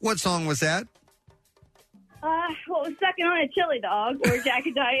 so what song was that? What was Second on a Chili Dog or Jack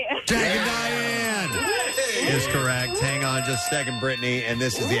and Diane? Jack and Diane is correct. Hang on just a second, Brittany, and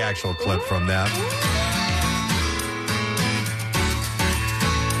this is the actual clip from them.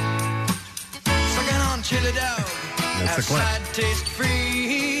 Sucking on Chili Dog. That's the clip. Outside taste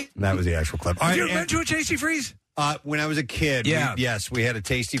free. That was the actual clip. All Have you right, ever been to a Tasty Freeze? when I was a kid, Yeah. we had a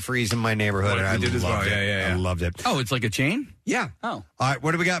Tasty Freeze in my neighborhood, and I we did as loved well. it. Yeah. I loved it. Oh, it's like a chain? Yeah. Oh. All right,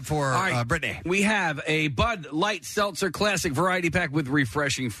 what do we got for All right. Brittany? We have a Bud Light Seltzer Classic Variety Pack with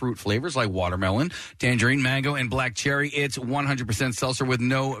refreshing fruit flavors like watermelon, tangerine, mango, and black cherry. It's 100% seltzer with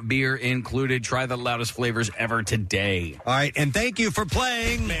no beer included. Try the loudest flavors ever today. All right, and thank you for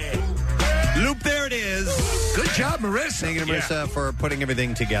playing. Loop, there it is. Good job, Marissa. Thank you, Marissa, for putting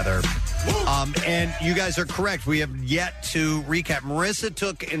everything together. And you guys are correct. We have yet to recap. Marissa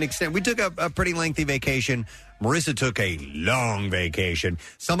took we took a pretty lengthy vacation. Marissa took a long vacation.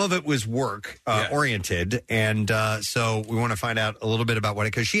 Some of it was work oriented. And so we want to find out a little bit about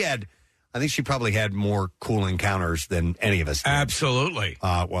because I think she probably had more cool encounters than any of us did. Absolutely.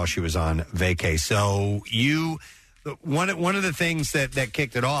 While she was on vacay. So one of the things that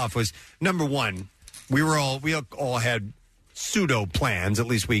kicked it off was, number one, we all had pseudo plans. At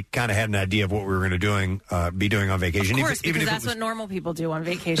least we kind of had an idea of what we were going to be doing on vacation. Of course, because that's what normal people do on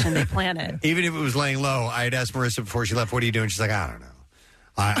vacation. They plan it. Even if it was laying low, I had asked Marissa before she left, "What are you doing?" She's like, "I don't know.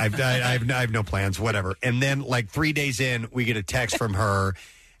 I have no plans. Whatever." And then, like 3 days in, we get a text from her.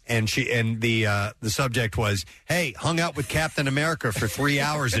 And the subject was, "Hey, hung out with Captain America for 3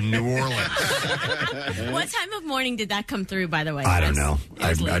 hours in New Orleans." What time of morning did that come through, by the way? I don't know.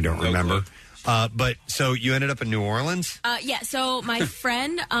 I don't remember. But so you ended up in New Orleans? Yeah. So my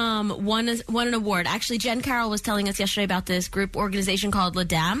friend won an award. Actually, Jen Carroll was telling us yesterday about this group organization called Les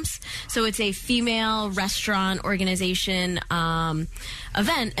Dames. So it's a female restaurant organization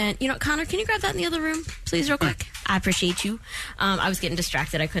event. And Connor, can you grab that in the other room, please, real quick? I appreciate you. I was getting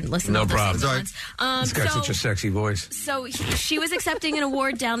distracted. I couldn't listen. No to problem. This He's got such a sexy voice. So she was accepting an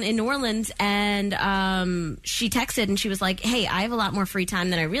award down in New Orleans, and she texted and she was like, "Hey, I have a lot more free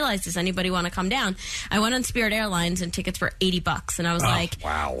time than I realized. Does anybody want to come down?" I went on Spirit Airlines and tickets were $80, and I was like,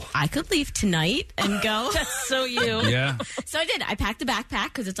 "Wow, I could leave tonight and go." That's so you. Yeah. So I did. I packed a backpack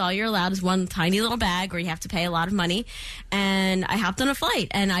because it's all you're allowed is one tiny little bag where you have to pay a lot of money, and I hopped on a flight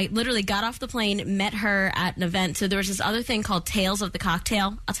and I literally got off the plane, met her at an event. So there was this other thing called Tales of the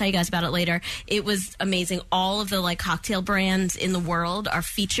Cocktail. I'll tell you guys about it later. It was amazing. All of the cocktail brands in the world are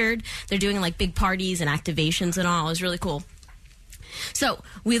featured. They're doing big parties and activations and all. It was really cool. So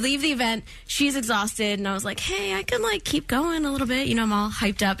we leave the event. She's exhausted, and I was like, "Hey, I can keep going a little bit." I'm all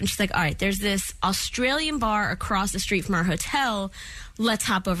hyped up, and she's like, "All right, there's this Australian bar across the street from our hotel. Let's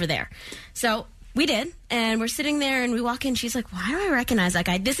hop over there." So we did, and we're sitting there, and we walk in. She's like, "Why do I recognize that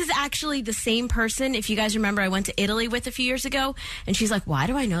guy?" This is actually the same person, if you guys remember, I went to Italy with a few years ago. And she's like, "Why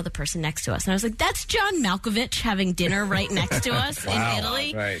do I know the person next to us?" And I was like, "That's John Malkovich having dinner right next to us in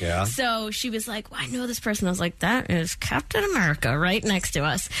Italy." Right, yeah. So she was like, "Well, I know this person." I was like, "That is Captain America right next to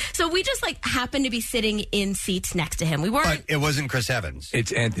us." So we just happened to be sitting in seats next to him. We weren't. But it wasn't Chris Evans.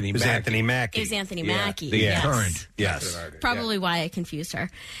 It's Anthony Mackie. Anthony Mackie. It was Anthony Mackie. The yes. current. Yes. Probably why I confused her.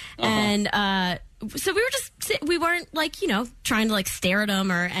 And so we were we weren't trying to stare at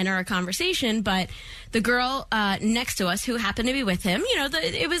him or enter a conversation, but the girl next to us who happened to be with him,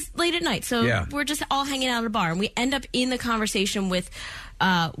 it was late at night. So we're just all hanging out at a bar, and we end up in the conversation with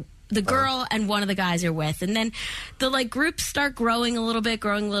the girl and one of the guys are with. And then the groups start growing a little bit.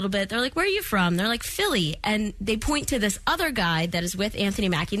 They're like, "Where are you from?" They're like, "Philly." And they point to this other guy that is with Anthony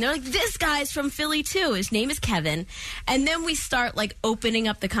Mackie. And they're like, "This guy's from Philly too. His name is Kevin." And then we start opening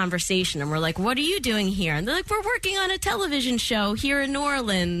up the conversation, and we're like, "What are you doing here?" And they're like, "We're working on a television show here in New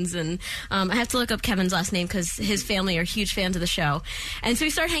Orleans." And I have to look up Kevin's last name because his family are huge fans of the show. And so we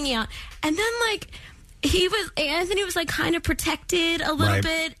start hanging out. And then Anthony was kind of protected a little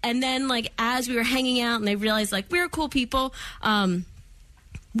bit, and then as we were hanging out and they realized we were cool people,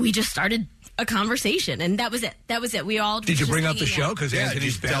 we just started a conversation, and that was it. We all Did you bring up the hanging show? out. Because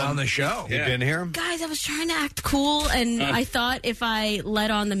Anthony's been on the show. He'd been here. Guys, I was trying to act cool, and I thought if I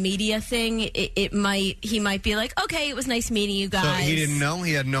let on the media thing, he might be like, okay, it was nice meeting you guys. So he didn't know?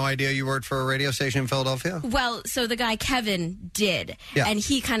 He had no idea you worked for a radio station in Philadelphia? Well, so the guy Kevin did, Yeah. and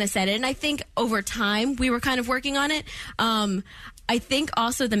he kind of said it, and I think over time we were kind of working on it. I think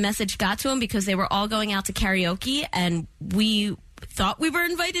also the message got to him because they were all going out to karaoke, and we thought we were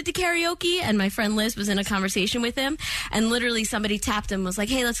invited to karaoke, and my friend Liz was in a conversation with him, and literally somebody tapped him, was like,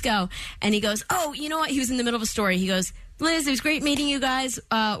 hey, let's go. And he goes, oh, you know what? He was in the middle of a story. He goes, Liz, it was great meeting you guys.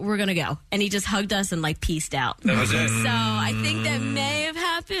 We're going to go. And he just hugged us and, like, peaced out. That was it. So I think that may have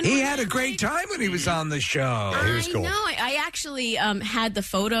happened. He had a great time when he was on the show. He was cool. I know. I actually had the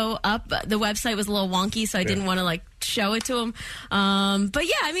photo up. The website was a little wonky, so I didn't want to, like, show it to him. But,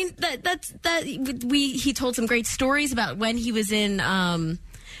 yeah, I mean, he told some great stories about when he was in...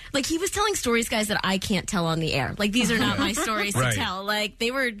 like, he was telling stories, guys, that I can't tell on the air. Like, these are not my stories to tell. Like, they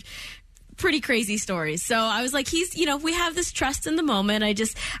were pretty crazy stories. So I was like, we have this trust in the moment. I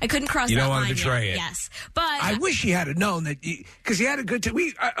couldn't cross that line. You don't want to betray yet. it. Yes. But I wish he had known that, because he had a good time.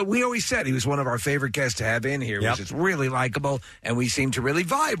 We always said he was one of our favorite guests to have in here. Yep. He was really likable, and we seemed to really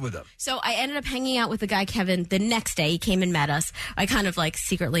vibe with him. So I ended up hanging out with the guy, Kevin, the next day. He came and met us. I kind of like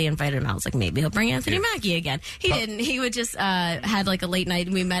secretly invited him out. I was like, maybe he'll bring Anthony Mackie again. He didn't. He would just had like a late night,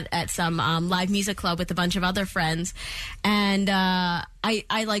 and we met at some live music club with a bunch of other friends. And then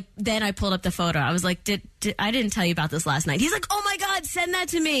I pulled up the photo. I was like, I didn't tell you about this last night. He's like, oh my God, send that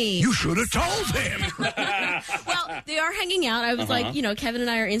to me. You should have told him. Well, they are hanging out. I was like, Kevin and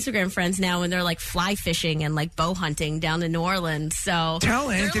I are Instagram friends now, and they're like fly fishing and like bow hunting down in New Orleans. So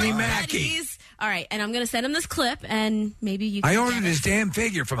tell Anthony like Mackie. buddies. All right, and I'm going to send him this clip, and maybe you can I ordered his damn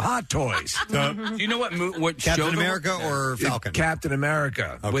figure from Hot Toys. Do you know what Captain show America or Falcon? Captain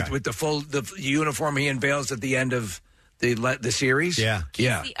America. Okay. With the uniform he unveils at the end of the series. Yeah.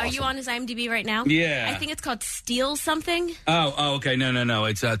 Are you on his IMDb right now? Yeah. I think it's called Steel something. Oh, okay. No.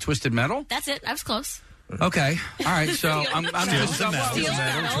 It's Twisted Metal. That's it. I was close. Okay. All right. So I'm Steel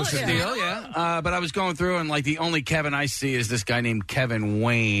Metal. Steel, yeah. But I was going through, and like the only Kevin I see is this guy named Kevin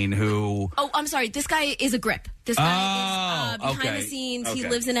Wayne, who. Oh, I'm sorry. This guy is a grip. This guy is behind the scenes. Okay. He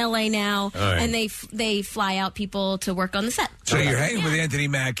lives in LA now, and they fly out people to work on the set. So you're hanging with Anthony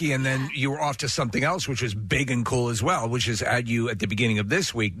Mackie, and then you were off to something else, which was big and cool as well, which is at you at the beginning of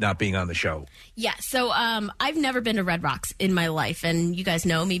this week not being on the show. Yeah, so I've never been to Red Rocks in my life, and you guys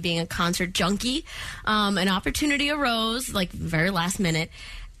know me being a concert junkie. An opportunity arose, like very last minute,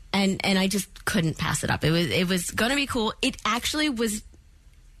 and I just couldn't pass it up. It was going to be cool. It actually was.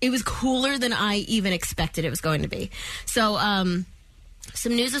 It was cooler than I even expected it was going to be. So,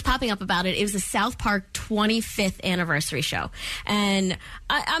 some news is popping up about it. It was the South Park 25th anniversary show. And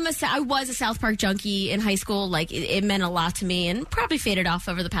I was a South Park junkie in high school. Like, it meant a lot to me and probably faded off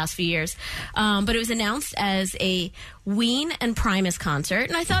over the past few years. But it was announced as a Ween and Primus concert.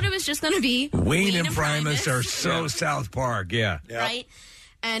 And I thought it was just going to be Ween and Primus are so South Park, yeah. Right?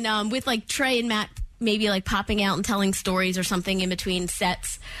 And with, like, Trey and Matt maybe like popping out and telling stories or something in between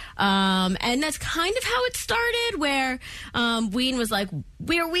sets. And that's kind of how it started, where Ween was like,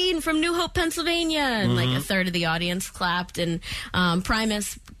 we're Ween from New Hope, Pennsylvania. And like a third of the audience clapped. And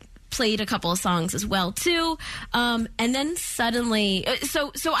Primus played a couple of songs as well, too. And then suddenly,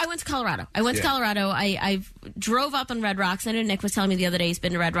 so I went to Colorado. I drove up on Red Rocks. I know Nick was telling me the other day he's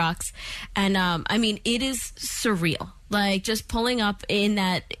been to Red Rocks. And I mean, it is surreal. Like, just pulling up in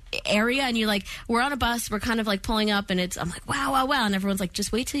that area, and you're like, we're on a bus, we're kind of like pulling up, and I'm like, wow, and everyone's like,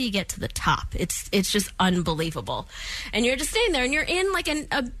 just wait till you get to the top. It's just unbelievable. And you're just staying there, and you're in like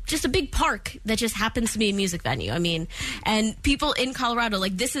just a big park that just happens to be a music venue. I mean, and people in Colorado,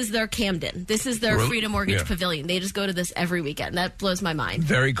 like, this is their Camden, this is their Freedom Mortgage Pavilion. They just go to this every weekend. That blows my mind.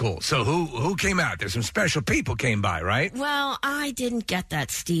 Very cool. So who came out? There's some special people came by, right? Well, I didn't get that,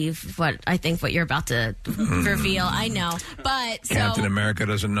 Steve. What you're about to reveal, I know. But so Captain America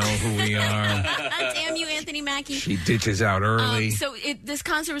doesn't know who we are. Damn you, Anthony Mackie. She ditches out early. So this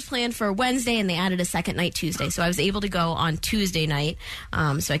concert was planned for Wednesday, and they added a second night Tuesday. So I was able to go on Tuesday night,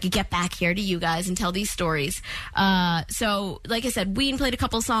 so I could get back here to you guys and tell these stories. So, like I said, Ween played a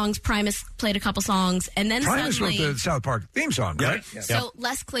couple songs, Primus played a couple songs, and then Primus suddenly wrote the South Park theme song, right? Yeah. So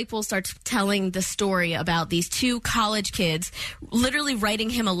Les Claypool starts telling the story about these two college kids literally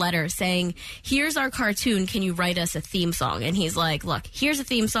writing him a letter saying, here's our cartoon, can you write us a theme song? And he's like, look, here's a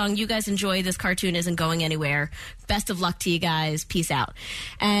theme song. You guys enjoy. This cartoon isn't going anywhere. Best of luck to you guys. Peace out.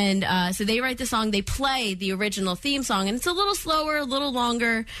 And so they write the song. They play the original theme song. And it's a little slower, a little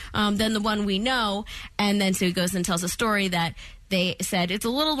longer than the one we know. And then so he goes and tells a story that they said, it's a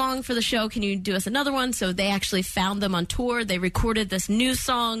little long for the show. Can you do us another one? So they actually found them on tour. They recorded this new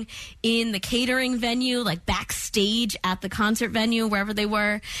song in the catering venue, like backstage at the concert venue, wherever they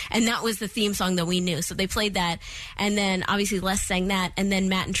were. And that was the theme song that we knew. So they played that. And then obviously Les sang that. And then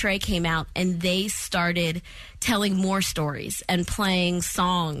Matt and Trey came out and they started telling more stories and playing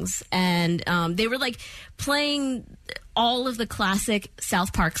songs. And they were like playing all of the classic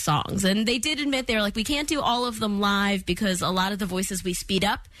South Park songs. And they did admit, they were like, we can't do all of them live because a lot of the voices we speed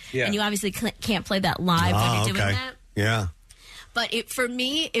up. Yeah. And you obviously can't play that live when you're doing that. Yeah. But for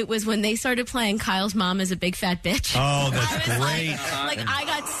me, it was when they started playing Kyle's Mom is a Big Fat Bitch. Oh, that's great. I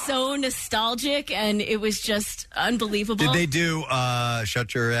got so nostalgic, and it was just unbelievable. Did they do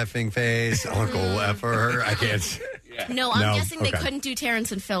Shut Your Effing Face, Uncle Effer? I can't... No, I'm guessing they couldn't do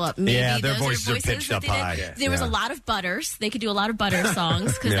Terrence and Phillip. Maybe their those voices are pitched that up they did. high. There was a lot of Butters. They could do a lot of Butters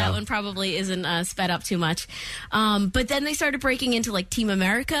songs because that one probably isn't sped up too much. But then they started breaking into like Team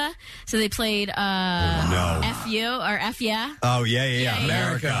America. So they played F You or F Yeah. Oh, yeah.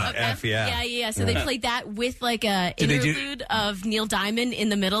 America. F Yeah. Yeah. So they played that with like a interlude of Neil Diamond in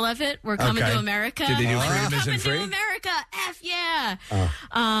the middle of it. We're coming to America. Did they do Freedom Isn't Coming Free? to America. F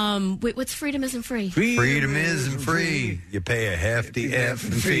Yeah. Wait, what's Freedom Isn't Free? Freedom isn't free. You pay a hefty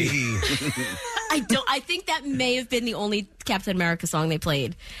effing fee. I think that may have been the only Captain America song they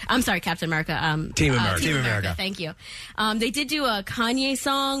played. I'm sorry, Captain America. Team America. Team America. Thank you. They did do a Kanye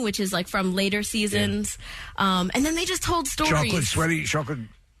song, which is like from later seasons. And then they just told stories. Chocolate.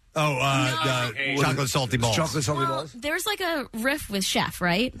 Chocolate salty balls. Chocolate salty balls. There's like a riff with Chef,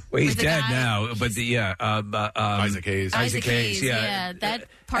 right? Well, he's With the dead guy. now, but Isaac Hayes. Isaac Hayes, yeah. That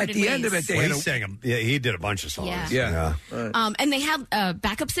parted At the end of ways. it, He sang them. Yeah, he did a bunch of songs. Yeah. And they had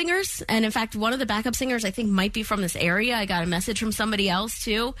backup singers. And in fact, one of the backup singers, I think, might be from this area. I got a message from somebody else,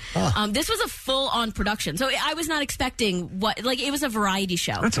 too. This was a full-on production. So I was not expecting it was a variety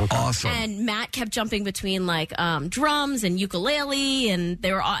show. That's awesome. And Matt kept jumping between, like, drums and ukulele. And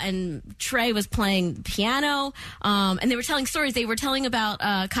they were and Trey was playing piano. And they were telling stories. They were telling about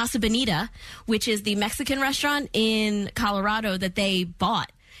Casa Bonita, which is the Mexican restaurant in Colorado that they bought.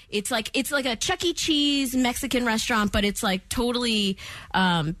 It's like a Chuck E. Cheese Mexican restaurant, but it's like totally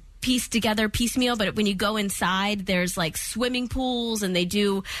pieced together, piecemeal. But when you go inside, there's like swimming pools, and they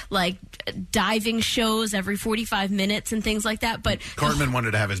do like diving shows every 45 minutes and things like that. But Cartman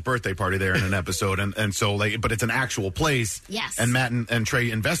wanted to have his birthday party there in an episode, and so but it's an actual place. Yes. And Matt and Trey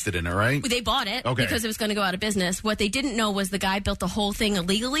invested in it, right? They bought it Okay. because it was going to go out of business. What they didn't know was the guy built the whole thing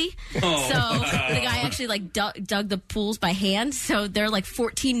illegally. So the guy actually like dug the pools by hand. So they're like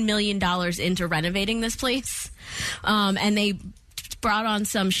 $14 million into renovating this place. And they brought on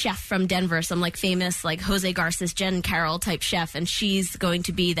some chef from Denver, some like famous like Jose Garces, Jen Carroll type chef, and she's going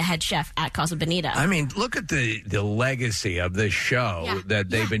to be the head chef at Casa Bonita. I mean, look at the legacy of this show that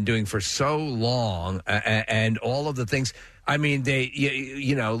they've been doing for so long, and all of the things. I mean,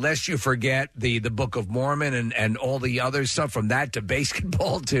 lest you forget the Book of Mormon and all the other stuff, from that to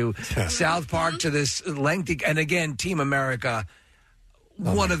basketball to South Park to this lengthy, and again, Team America.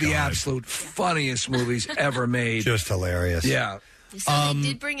 One of the absolute funniest movies ever made. Just hilarious. Yeah. So they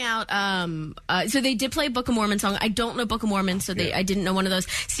did bring out. So they did play Book of Mormon song. I don't know Book of Mormon, so I didn't know one of those.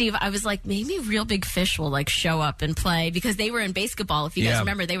 Steve, I was like, maybe Real Big Fish will like show up and play because they were in basketball. If you guys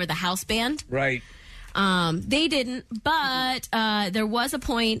remember, they were the house band. Right. They didn't, but there was a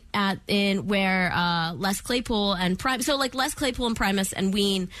point where Les Claypool and Primus, so like Les Claypool and Primus and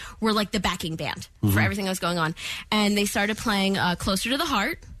Ween were like the backing band for everything that was going on, and they started playing Closer to the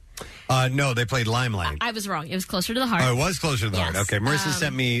Heart. No, they played Limelight. I was wrong. It was Closer to the Heart. Oh, it was Closer to the Heart. Okay, Marissa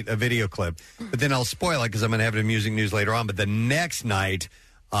sent me a video clip, but then I'll spoil it because I'm going to have it in music news later on. But the next night,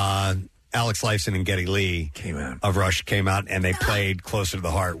 Alex Lifeson and Geddy Lee of Rush came out, and they played Closer to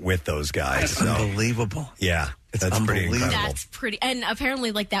the Heart with those guys. That's unbelievable. Yeah. That's pretty incredible. That's pretty, and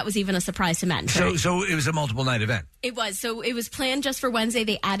apparently, like that was even a surprise to Matt and Trey. So it was a multiple night event. It was. So it was planned just for Wednesday.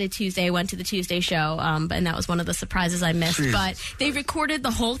 They added Tuesday. I went to the Tuesday show, and that was one of the surprises I missed. Jeez. But they recorded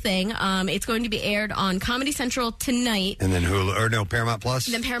the whole thing. It's going to be aired on Comedy Central tonight. And then Paramount Plus?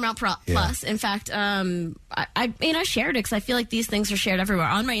 Then Paramount Plus. In fact, I shared it because I feel like these things are shared everywhere.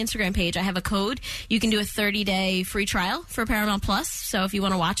 On my Instagram page, I have a code. You can do a 30-day free trial for Paramount Plus. So if you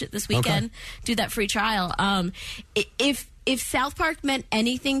want to watch it this weekend, do that free trial. If South Park meant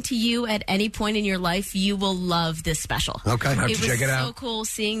anything to you at any point in your life, you will love this special. Okay, I have to check it out. It was so cool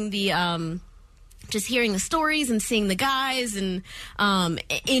seeing the just hearing the stories and seeing the guys and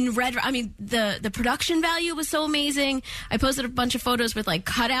in red. I mean, the production value was so amazing. I posted a bunch of photos with like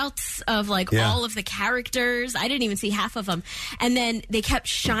cutouts of like all of the characters. I didn't even see half of them, and then they kept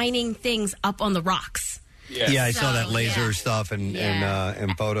shining things up on the rocks. Yeah, I saw that laser stuff and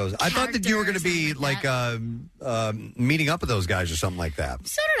photos. I thought that you were going to be like meeting up with those guys or something like that.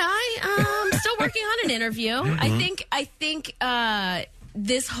 So did I. Still working on an interview. I think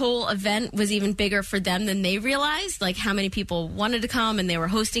this whole event was even bigger for them than they realized, like how many people wanted to come and they were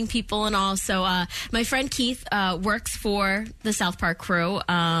hosting people and all. So my friend Keith works for the South Park crew.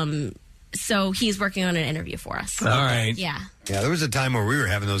 So he's working on an interview for us. All right. Yeah. Yeah, there was a time where we were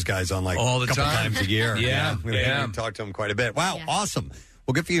having those guys on like all the a couple time. times a year. Yeah. We talked to them quite a bit. Wow, awesome.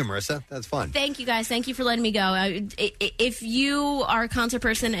 Well, good for you, Marissa. That's fun. Thank you, guys. Thank you for letting me go. If you are a concert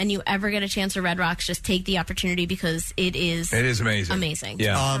person and you ever get a chance to Red Rocks, just take the opportunity because it is amazing. Amazing.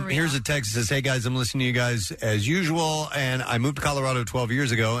 Yeah. Here's a text that says, "Hey guys, I'm listening to you guys as usual, and I moved to Colorado 12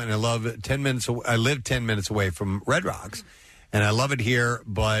 years ago, and I live 10 minutes away from Red Rocks, and I love it here.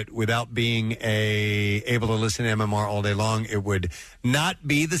 But without being able to listen to MMR all day long, it would not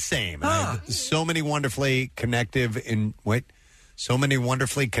be the same. And I have so many wonderfully connective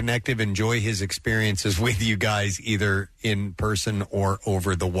enjoy his experiences with you guys, either in person or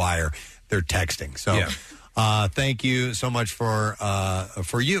over the wire." They're texting. So thank you so much for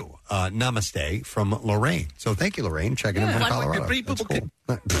you. Namaste from Lorraine. So thank you, Lorraine, checking in from Colorado. That's cool.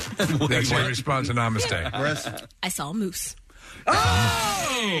 That's my response to namaste. I saw a moose.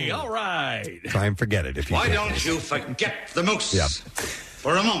 Oh, all right. Try and forget it if you Why can. don't you forget the moose? Yeah.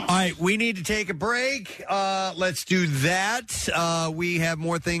 For a moment. All right, we need to take a break. Let's do that. We have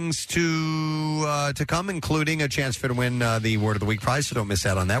more things to come, including a chance for to win the Word of the Week prize, so don't miss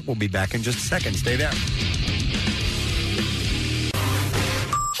out on that. We'll be back in just a second. Stay there.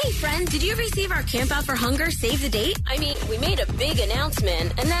 Hey, friend, did you receive our Camp Out for Hunger Save the Date? I mean, we made a big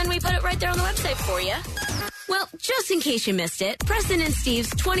announcement, and then we put it right there on the website for you. Well, just in case you missed it, Preston and Steve's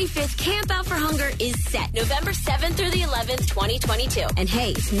 25th Camp Out for Hunger is set November 7th through the 11th, 2022. And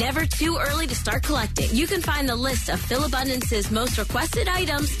hey, it's never too early to start collecting. You can find the list of Phil Abundance's most requested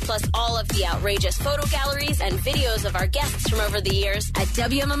items, plus all of the outrageous photo galleries and videos of our guests from over the years at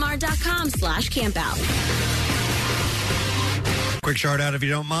WMMR.com/campout. Quick shout out, if you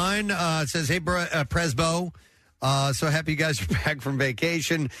don't mind. It says, "Hey, Presbo, so happy you guys are back from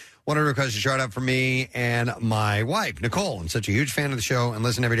vacation. Wanted to request a shout out for me and my wife, Nicole. I'm such a huge fan of the show and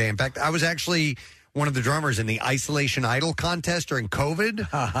listen every day. In fact, I was actually one of the drummers in the Isolation Idol contest during COVID,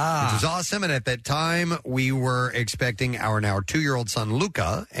 which was awesome. And at that time, we were expecting our now 2-year-old son,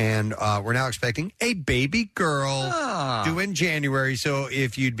 Luca, and we're now expecting a baby girl due in January. So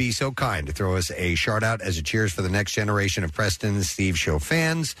if you'd be so kind to throw us a shout out as a cheers for the next generation of Preston and Steve Show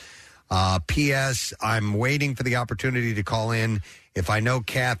fans. P.S. I'm waiting for the opportunity to call in if I know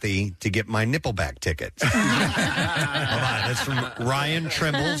Kathy to get my Nippleback tickets." All right, that's from Ryan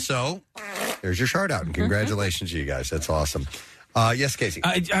Trimble. So there's your shout out, and congratulations to you guys. That's awesome. Yes, Casey.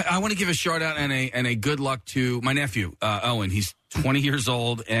 I want to give a shout out and a good luck to my nephew, Owen. He's 20 years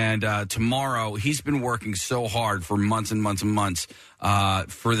old, and tomorrow he's been working so hard for months and months and months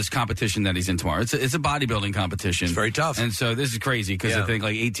for this competition that he's in tomorrow. It's a bodybuilding competition. It's very tough. And so this is crazy because I think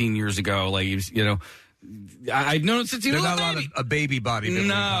like 18 years ago, like he was, I've known since he was a not baby. A lot of a baby bodybuilding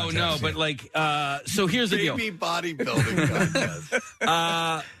contest, No, but like, so here's the deal. Baby bodybuilding contest.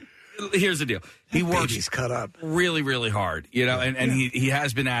 Here's the deal. He works Baby's cut up really, really hard, and he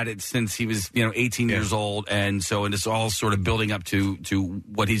has been at it since he was, 18 years old. And so, and it's all sort of building up to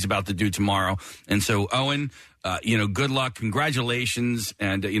what he's about to do tomorrow. And so, Owen, good luck. Congratulations.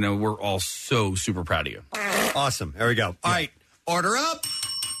 And, we're all so super proud of you. Awesome. There we go. All right. Order up.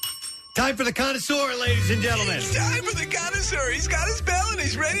 Time for the connoisseur, ladies and gentlemen. It's time for the connoisseur. He's got his bell and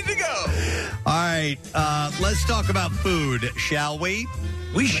he's ready to go. All right. Let's talk about food, shall we?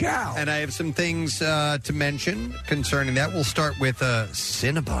 We shall. And I have some things to mention concerning that. We'll start with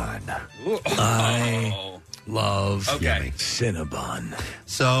Cinnabon. I love Cinnabon.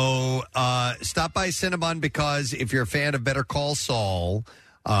 So stop by Cinnabon because if you're a fan of Better Call Saul,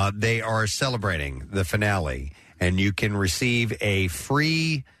 they are celebrating the finale. And you can receive a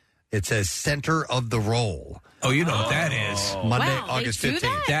free... It says Center of the Roll. Oh, you know what that is. Monday, August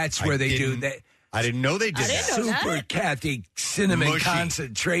 15th. That's where they do that. I didn't know they did that. Super Kathy cinnamon Mushy.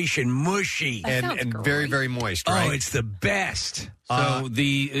 Concentration, mushy. And very, very moist, right? Oh, it's the best. So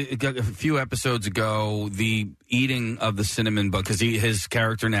a few episodes ago, the eating of the cinnamon bun, because his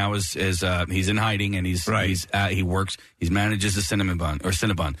character now is he's in hiding and he manages the cinnamon bun or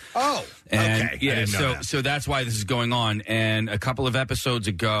Cinnabon. Oh, and okay. Yeah, so that's why this is going on. And a couple of episodes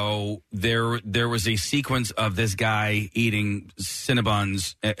ago, there was a sequence of this guy eating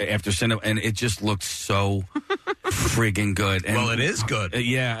Cinnabons after Cinnabon, and it just looked so friggin' good. And, well, it is good.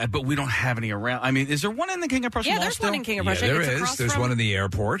 Yeah, but we don't have any around. I mean, is there one in the King of Prussia Yeah, Mall there's still? one in King of Prussia. Yeah, there It's is. across There's from- one in the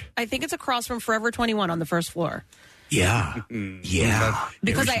airport. I think it's across from Forever 21 on the first floor. Yeah. Yeah.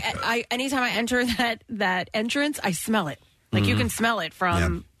 Because I anytime I enter that entrance, I smell it. Like you can smell it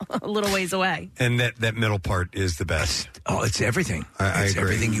from a little ways away. And that middle part is the best. Oh, it's everything. I It's agree.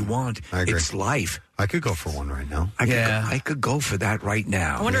 everything you want. I agree. It's life. I could go for one right now. I could go for that right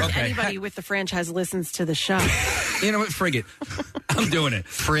now. I wonder if anybody with the franchise listens to the show. You know what? Frigate. I'm doing it.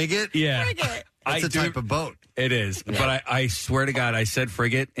 Frigate? Yeah. Frigate. That's a type of boat. It is. But I swear to God, I said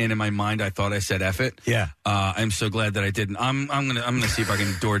frigate, and in my mind, I thought I said F it. Yeah. I'm so glad that I didn't. I'm gonna see if I can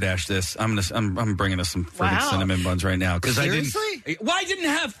DoorDash this. I'm bringing us some frigate cinnamon buns right now because I didn't. Well, I didn't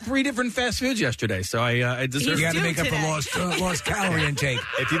have 3 different fast foods yesterday, so I deserve. You got to make up for lost calorie intake.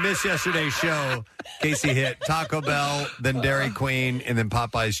 If you missed yesterday's show, Casey hit Taco Bell, then Dairy Queen, and then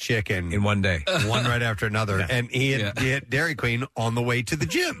Popeye's Chicken in one day, one right after another. And he hit Dairy Queen on the way to the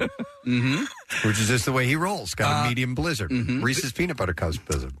gym, which is just the way he rolls. Got a medium blizzard, Reese's peanut butter cups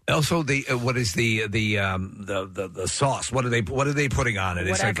blizzard. Also, what is the sauce? What are they putting on it?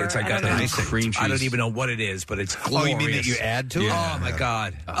 It's like cream cheese. I don't even know what it is, but it's glorious. Oh, you mean that you add to it? Oh my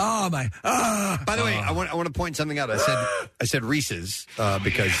God! Oh my! By the way, I want to point something out. I said Reese's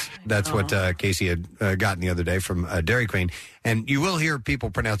because that's what Casey had gotten the other day from Dairy Queen, and you will hear people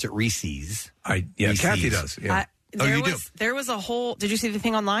pronounce it Reese's. Reese's. Kathy does. Yeah. There was a whole. Did you see the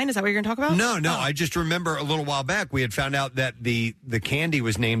thing online? Is that what you're going to talk about? No. I just remember a little while back we had found out that the candy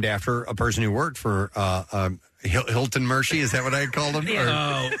was named after a person who worked for Hilton Hershey. Is that what I called him?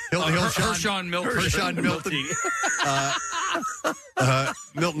 Yeah. Hershon Milton.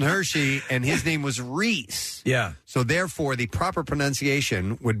 Milton Hershey, and his name was Reese. Yeah. So therefore, the proper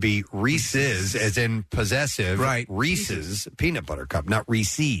pronunciation would be Reese's, as in possessive. Right. Reese's peanut butter cup, not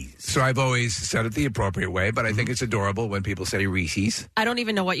Reese's. So I've always said it the appropriate way, but I think it's adorable when people say Reese's. I don't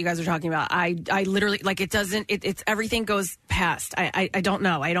even know what you guys are talking about. I literally, like, it doesn't, it's everything goes past. I don't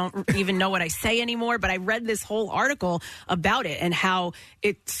know. I don't even know what I say anymore, but I read this whole article about it and how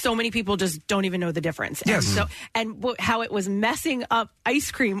so many people just don't even know the difference. Yes. And how it was messing up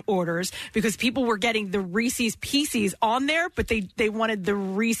ice cream orders because people were getting the Reese's Pieces on there, but they wanted the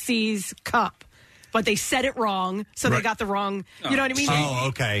Reese's cup. But they said it wrong, so they got the wrong, you know what I mean? Oh,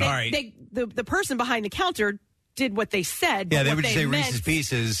 okay. All right. The person behind the counter did what they said. Yeah, but they what would say meant, Reese's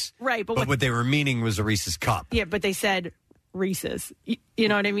Pieces. Right, but what they were meaning was a Reese's cup. Yeah, but they said Reese's. You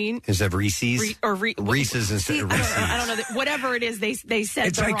know what I mean? Instead of Reese's? Reese's instead of Reese's. I don't know. Whatever it is, they said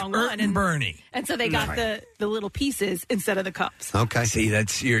It's the like wrong Ert one. and Bernie. And so they got the little pieces instead of the cups. Okay. See,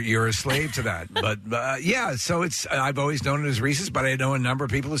 that's you're a slave to that. But yeah, so it's I've always known it as Reese's, but I know a number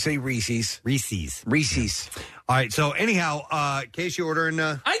of people who say Reese's. Reese's. All right. So anyhow, Case, you ordering?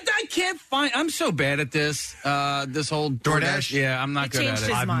 I can't find. I'm so bad at this. This whole DoorDash? Yeah, I'm not good at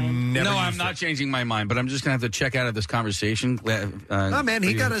it. Mind. I'm not changing my mind, but I'm just gonna have to check out of this conversation. Oh man,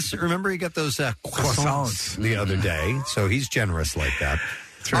 he got us. Remember, he got those croissants the other day, so he's generous like that.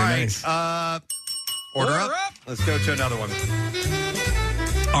 It's really nice. Order up. Let's go to another one.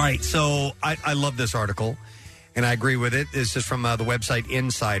 All right, so I love this article, and I agree with it. This is from the website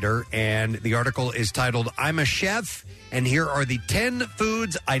Insider, and the article is titled, "I'm a Chef, and here are the 10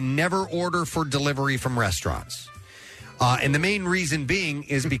 foods I never order for delivery from restaurants." And the main reason being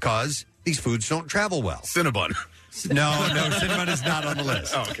is because these foods don't travel well. Cinnabon. No, Cinnabon is not on the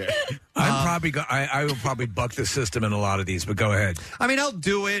list. Oh, okay. I will probably buck the system in a lot of these, but go ahead. I mean, I'll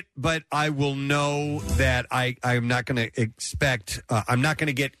do it, but I will know that I'm not going to expect, I'm not going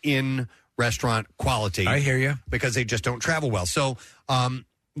to get in restaurant quality. I hear you. Because they just don't travel well. So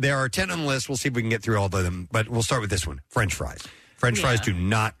there are 10 on the list. We'll see if we can get through all of them, but we'll start with this one, French fries. French fries do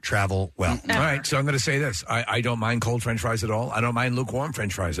not travel well. All right, so I'm going to say this. I don't mind cold French fries at all. I don't mind lukewarm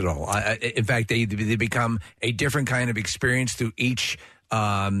French fries at all. In fact, they become a different kind of experience through each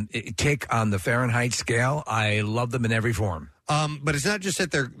tick on the Fahrenheit scale. I love them in every form. But it's not just that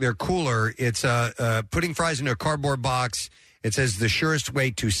they're cooler. It's putting fries into a cardboard box. It says the surest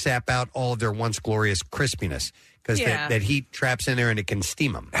way to sap out all of their once glorious crispiness. Because that heat traps in there and it can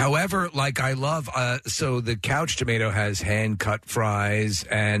steam them. However, like I love, so the Couch Tomato has hand-cut fries,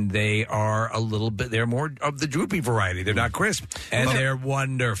 and they are they're more of the droopy variety. They're not crisp, and they're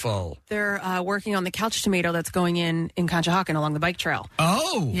wonderful. They're working on the Couch Tomato that's going in Conshohocken along the bike trail.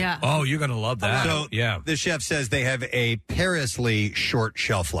 Oh! Yeah. Oh, you're going to love that. So the chef says they have a perilously short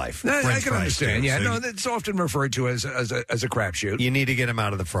shelf life. I can understand. Too. Yeah, So it's often referred to as a crapshoot. You need to get them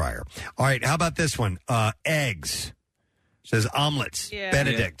out of the fryer. All right, how about this one? Eggs. Says omelets,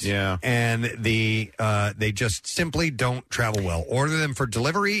 Benedict. Yeah. And they just simply don't travel well. Order them for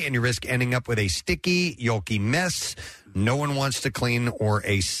delivery, and you risk ending up with a sticky, yolky mess no one wants to clean, or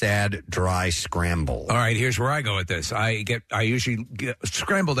a sad, dry scramble. All right, here's where I go with this. I usually get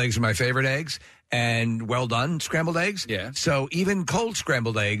scrambled eggs are my favorite eggs, and well done scrambled eggs. Yeah. So even cold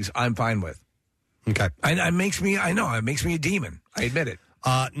scrambled eggs, I'm fine with. Okay. And it makes me a demon. I admit it.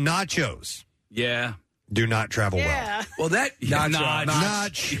 Nachos. Yeah. Do not travel well. Well, that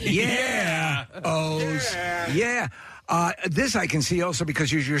Notch. Yeah. Yeah. This I can see also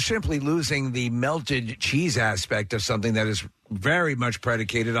because you're simply losing the melted cheese aspect of something that is very much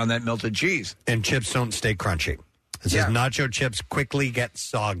predicated on that melted cheese. And chips don't stay crunchy. It says nacho chips quickly get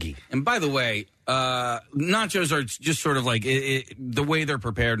soggy. And by the way, nachos are just sort of like the way they're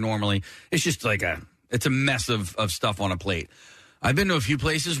prepared normally. It's just like it's a mess of stuff on a plate. I've been to a few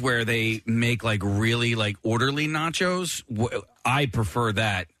places where they make like really like orderly nachos. I prefer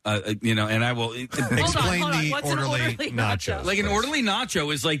that, and I will explain the What's orderly an orderly nachos. Like an orderly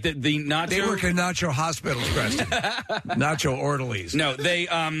nacho is like the nacho. They work in nacho hospitals, Preston. Nacho orderlies. No, they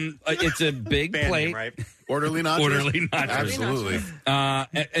it's a big plate. Right? Orderly nachos. Orderly nachos. Absolutely.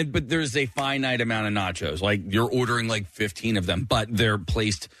 But there's a finite amount of nachos. Like you're ordering like 15 of them, but they're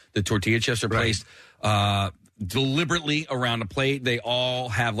placed. The tortilla chips are placed. Deliberately around a plate. They all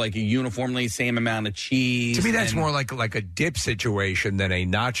have like a uniformly same amount of cheese. To me, that's more like a dip situation than a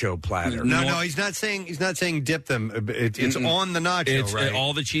nacho platter. No, he's not saying dip them. It's on the nacho, right?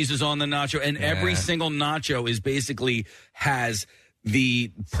 All the cheese is on the nacho, and every single nacho is basically has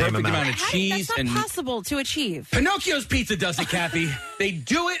the perfect amount of cheese. That's not possible to achieve. Pinocchio's Pizza does it, Kathy. They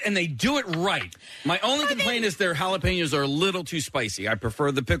do it, and they do it right. My only complaint is their jalapenos are a little too spicy. I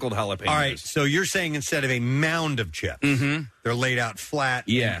prefer the pickled jalapenos. All right, so you're saying instead of a mound of chips, they're laid out flat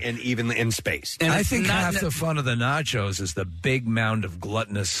and evenly in space. And I think half the fun of the nachos is the big mound of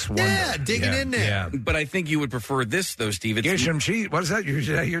gluttonous wonder. Yeah, digging in there. Yeah. But I think you would prefer this, though, Steve. Get some cheese. What is that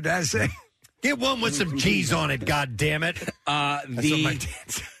your dad say? Get one with some cheese on it, God damn it!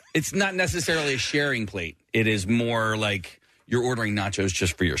 It's not necessarily a sharing plate. It is more like you're ordering nachos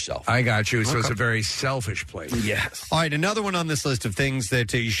just for yourself. I got you. So it's a very selfish plate. Yes. All right, another one on this list of things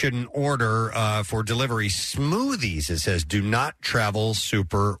that you shouldn't order for delivery: smoothies. It says do not travel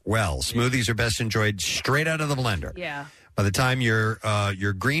super well. Smoothies are best enjoyed straight out of the blender. Yeah. By the time your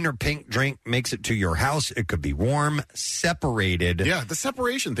green or pink drink makes it to your house, it could be warm, separated. Yeah, the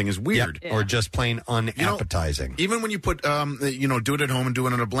separation thing is weird. Yep, or just plain unappetizing. Even when you put, do it at home and do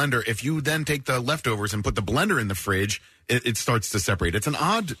it in a blender, if you then take the leftovers and put the blender in the fridge, it starts to separate. It's an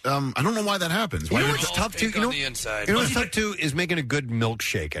odd, I don't know why that happens. You know what's tough too? on the inside. You know what's tough too is making a good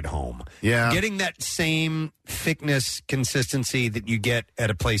milkshake at home. Yeah. Getting that same thickness, consistency that you get at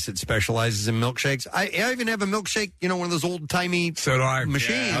a place that specializes in milkshakes. I even have a milkshake, one of those old-timey machines.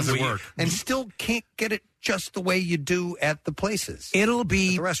 Yeah. How's it work? And still can't get it just the way you do at the places. It'll be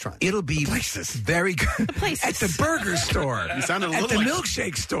at the restaurant. It'll be very good Places. at the burger store. You sounded a at little the like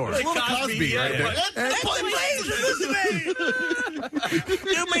milkshake store. Like Cosby right there.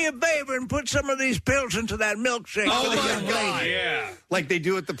 Do me a favor and put some of these pills into that milkshake. Oh, for the my young God. lady. Yeah. Like they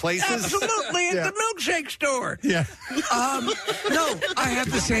do at the places? Absolutely, at the milkshake store. Yeah. No, I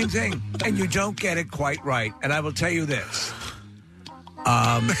have the same thing, and you don't get it quite right. And I will tell you this.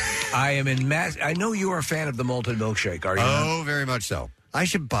 I am in mass. I know you are a fan of the malted milkshake, are you? Oh, very much so. I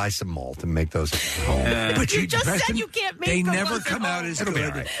should buy some malt and make those at home. But You just Preston, said you can't make They them never at come out as It'll be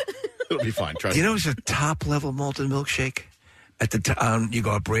good. all right. It'll be fine. Trust You me. know, it's a top level malted milkshake. At the you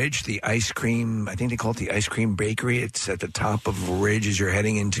go up Ridge, the ice cream. I think they call it the ice cream bakery. It's at the top of Ridge as you're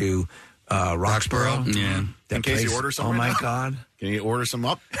heading into Roxborough. Yeah. That In case place, you order some oh right my now. God! Can you order some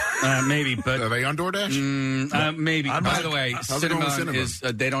up? Maybe, but Are they on DoorDash? maybe. By the way, how's it going with Cinnamon is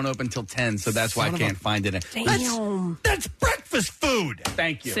they don't open till 10, so that's why I can't find it. Damn. That's breakfast food.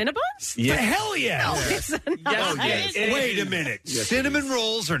 Thank you. Cinnabons? Yeah. Hell yeah. It's not. Wait a minute. Cinnamon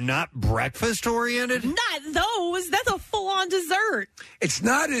rolls are not breakfast oriented? Not those. That's a full-on dessert. It's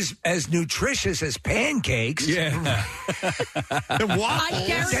not as nutritious as pancakes. Yeah. The I waffles.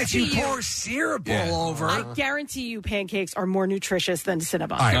 guarantee That you pour syrup all over. I guarantee you pancakes are more nutritious than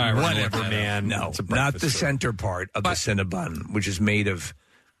Cinnabon. All right, All right, we're whatever, gonna look that man. No, It's a not breakfast the food. center part of the Cinnabon, which is made of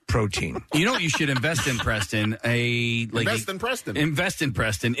protein. You know what you should invest in, Preston? Invest in Preston. Invest in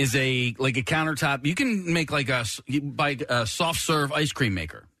Preston is a countertop. You can make you buy a soft serve ice cream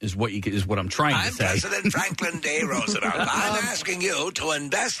maker. Is what I'm trying to I'm say. President Franklin D. Roosevelt. I'm asking you to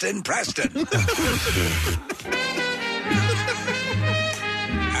invest in Preston.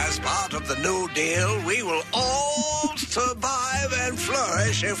 As As part of the New Deal, we will all survive and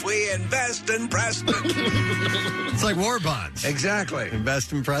flourish if we invest in Preston. It's like war bonds. Exactly.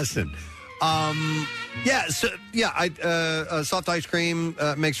 Invest in Preston. Soft ice cream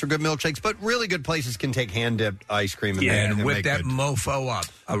makes for good milkshakes, but really good places can take hand-dipped ice cream And whip make that good. mofo up.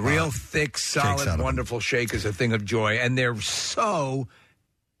 A real thick, solid, wonderful shake is a thing of joy. And they're so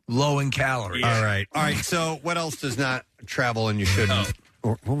low in calories. All right. So what else does not travel and you shouldn't?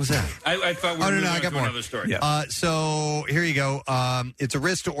 Or, what was that? I thought we were moving on to another story. So here you go. It's a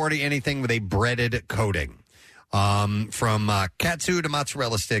risk to order anything with a breaded coating. From katsu to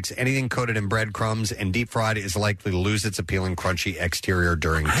mozzarella sticks, anything coated in breadcrumbs and deep fried is likely to lose its appealing crunchy exterior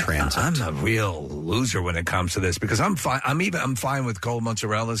during transit. I'm a real loser when it comes to this because I'm fine. I'm fine with cold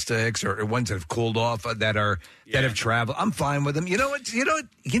mozzarella sticks or ones that have cooled off that have traveled. I'm fine with them. You know what? You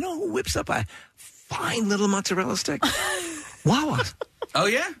know who whips up a fine little mozzarella stick? Wawa. Oh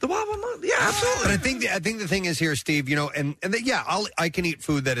yeah, the Wawa. Yeah, absolutely. But I think the thing is here, Steve. I can eat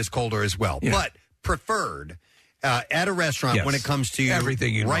food that is colder as well, but preferred. At a restaurant, when it comes to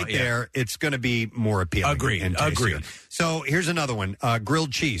everything you right want, there, it's going to be more appealing. Agreed. So here's another one.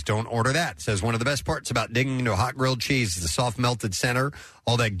 Grilled cheese. Don't order that. It says one of the best parts about digging into a hot grilled cheese is the soft melted center.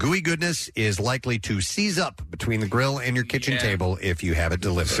 All that gooey goodness is likely to seize up between the grill and your kitchen table if you have it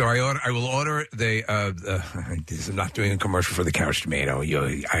delivered. So I will order this is not doing a commercial for the couch tomato.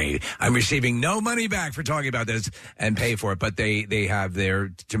 I'm receiving no money back for talking about this and pay for it, but they have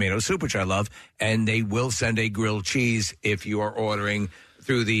their tomato soup, which I love, and they will send a grilled cheese if you are ordering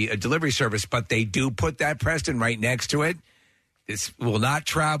through the delivery service, but they do put that, Preston, right next to it. This will not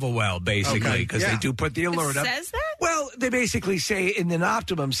travel well, basically, because they do put the alert up. Says that? Well, they basically say in an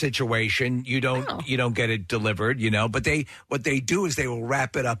optimum situation, you don't get it delivered, But what they do is they will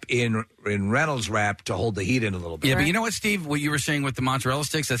wrap it up in Reynolds wrap to hold the heat in a little bit. Yeah, but you know what, Steve? What you were saying with the mozzarella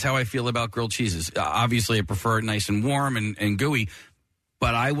sticks, that's how I feel about grilled cheeses. Obviously, I prefer it nice and warm and gooey,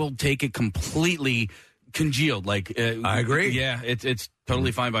 but I will take it completely congealed. I agree. Yeah, it's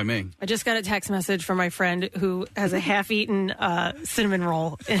totally fine by me. I just got a text message from my friend who has a half-eaten cinnamon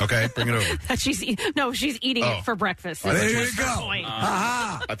roll. Okay, bring it over. That she's eating it for breakfast. There This you was her go. point.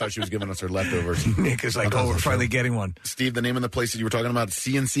 I thought she was giving us her leftovers. Nick is like, we're finally getting one. Steve, the name of the place that you were talking about,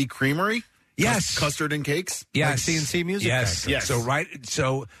 CNC Creamery? Yes. Custard and cakes? Yes. Like CNC music? Yes. Yes.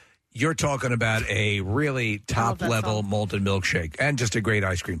 So you're talking about a really top-level malted milkshake and just a great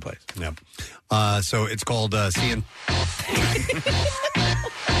ice cream place. Yep. So it's called CN...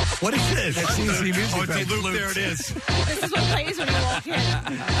 What is this? That's CNC music. Oh, it's a loop. There it is. This is what plays when you walk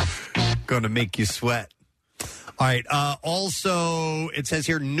in. Going to make you sweat. All right. Also, it says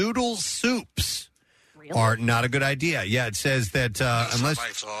here noodle soups are not a good idea. Yeah, it says that unless...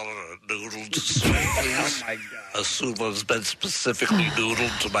 Noodle soup, please. Oh my God. A soup has been specifically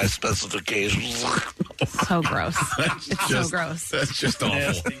noodled to my specifications. So gross. It's so gross. That's just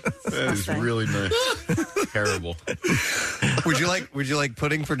awful. That is really nice. Terrible. Would you like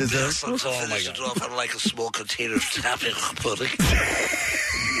pudding for dessert? Yes, I'm finish it off. I like a small container of tapping pudding.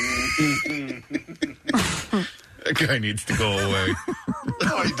 That guy needs to go away.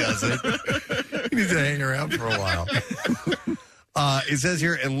 No, he doesn't. He needs to hang around for a while. It says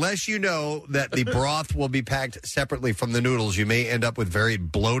here, unless you know that the broth will be packed separately from the noodles, you may end up with very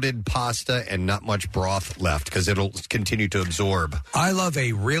bloated pasta and not much broth left because it'll continue to absorb. I love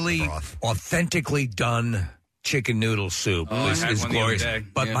a really authentically done chicken noodle soup. This is glorious.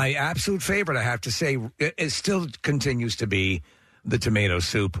 But my absolute favorite, I have to say, it still continues to be the tomato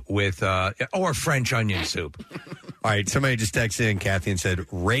soup with or French onion soup. All right, somebody just texted in, Kathy, and said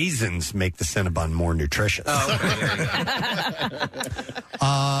raisins make the Cinnabon more nutritious. Oh, okay.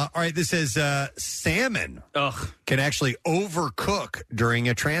 All right, this says salmon can actually overcook during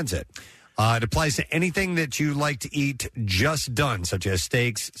a transit. It applies to anything that you like to eat just done, such as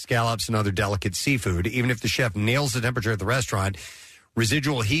steaks, scallops, and other delicate seafood. Even if the chef nails the temperature at the restaurant,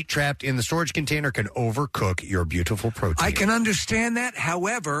 residual heat trapped in the storage container can overcook your beautiful protein. I can understand that.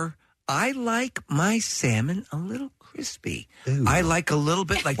 However, I like my salmon a little crispy. Ooh. I like a little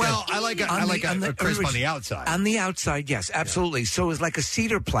bit like I like a crisp on the outside. On the outside, yes, absolutely. So it's like a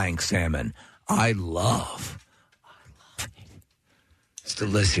cedar plank salmon. I love it. It's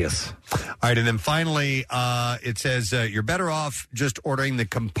delicious. All right, and then finally, it says you're better off just ordering the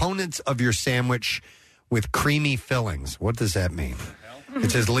components of your sandwich with creamy fillings. What does that mean?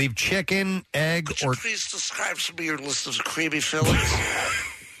 It says leave chicken, egg, Could you please describe some of your list of creamy fillings?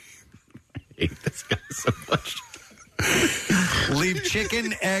 I hate this guy so much. Leave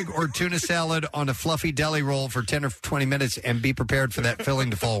chicken, egg, or tuna salad on a fluffy deli roll for 10 or 20 minutes and be prepared for that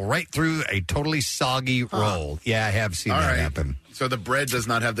filling to fall right through a totally soggy roll. Yeah, I have seen that happen. So the bread does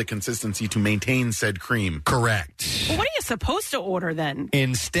not have the consistency to maintain said cream. Correct. Well, what are you supposed to order then?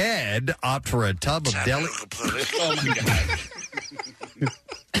 Instead, opt for a tub of deli... Oh, my God.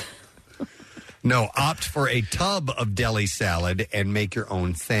 No, opt for a tub of deli salad and make your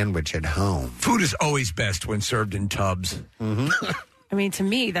own sandwich at home. Food is always best when served in tubs. Mm-hmm. I mean, to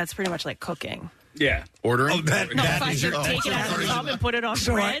me, that's pretty much like cooking. Yeah. Ordering? Oh, that If I is should your... take it out of the tub and put it on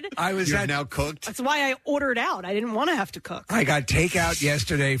bread. I was You're now cooked? That's why I ordered out. I didn't want to have to cook. I got takeout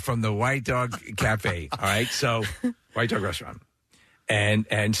yesterday from the White Dog Cafe. All right, so White Dog Restaurant,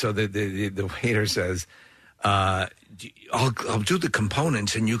 and so the waiter says, "I'll do the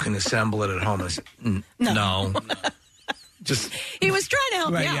components and you can assemble it at home." I said, "No." Just he was trying to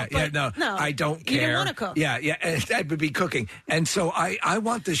help right, me out. yeah, but no, I don't care. You didn't want to cook. Yeah, and that would be cooking. And so I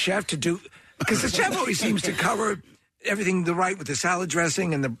want the chef to do, because the chef always seems to cover everything right with the salad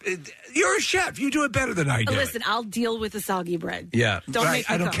dressing and you're a chef. You do it better than I do. Listen, I'll deal with the soggy bread. Yeah, Don't make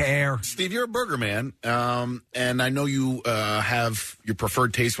me I don't cook. care. Steve, you're a burger man, and I know you have your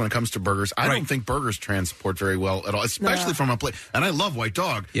preferred taste when it comes to burgers. I don't think burgers transport very well at all, especially from a place. And I love White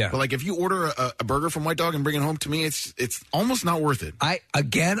Dog. Yeah. But like if you order a burger from White Dog and bring it home, to me, it's almost not worth it.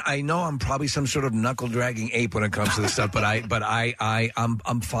 I know I'm probably some sort of knuckle dragging ape when it comes to this stuff, but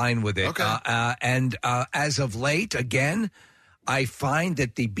I'm fine with it. Okay. And as of late, again, I find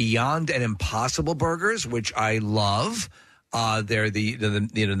that the Beyond and Impossible burgers, which I love, they're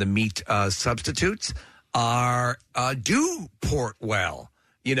the meat substitutes, do port well.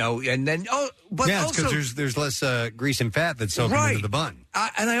 And then but yeah, also because there's less grease and fat that's soaking into the bun.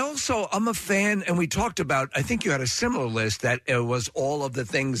 And I'm a fan, and we talked about, I think you had a similar list, that it was all of the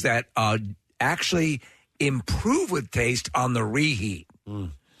things that actually improve with taste on the reheat.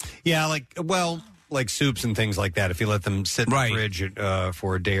 Yeah, like soups and things like that. If you let them sit in the fridge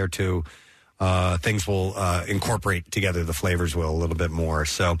for a day or two, things will incorporate together. The flavors will a little bit more.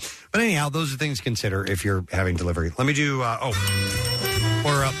 So, but anyhow, those are things to consider if you're having delivery. Let me do,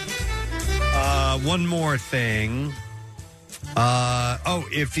 one more thing.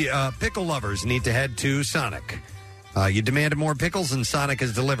 If you, pickle lovers need to head to Sonic. You demanded more pickles, and Sonic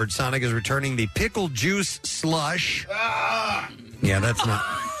has delivered. Sonic is returning the pickle juice slush. Yeah, that's not...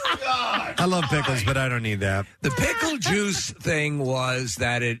 I love pickles, but I don't need that. The pickle juice thing was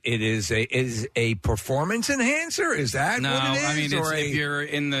that it is a performance enhancer. Is that no? What it is? I mean, if you're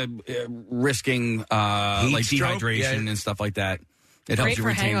in the risking like stroke? dehydration and stuff like that, it helps you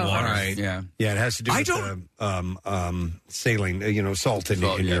retain water. Right. Yeah, it has to do with saline, salt in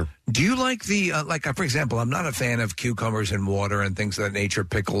your. Do you like the for example? I'm not a fan of cucumbers and water and things of that nature,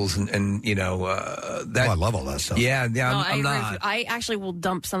 pickles and that. I love all that stuff. I Yeah, agree I'm with not. you. I actually will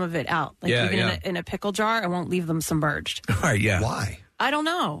dump some of it out, Yeah, even in a pickle jar. I won't leave them submerged. Right? Yeah. Why? I don't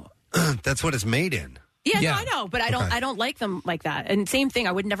know. That's what it's made in. Yeah, no, I know, but I don't like them like that. And same thing,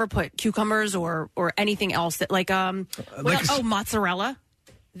 I would never put cucumbers or anything else that mozzarella.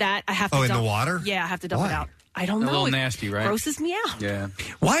 That I have to in dump. the water? Yeah, I have to dump it out. I don't know. A little It nasty, right? Grosses me out. Yeah.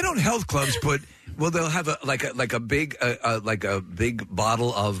 Why don't health clubs put? Well, they'll have a big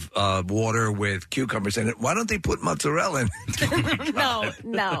bottle of water with cucumbers in it. Why don't they put mozzarella in it?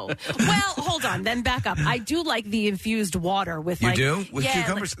 No. Well, hold on. Then back up. I do like the infused water with You do? With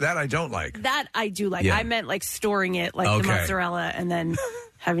cucumbers? like- That I don't like. that I do like. Yeah. I meant like storing it like Okay. the mozzarella and then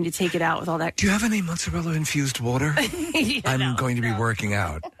having to take it out with all that. Do you have any mozzarella infused water? I'm going to be working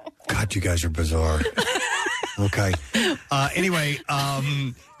out. God, you guys are bizarre. Okay. Anyway,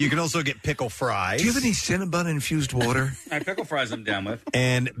 you can also get pickle fries. Do you have any Cinnabon infused water? Pickle fries I'm down with.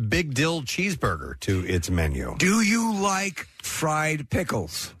 And Big Dill cheeseburger to its menu. Do you like fried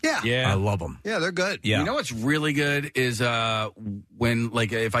pickles? Yeah. I love them. Yeah, they're good. Yeah. You know what's really good is when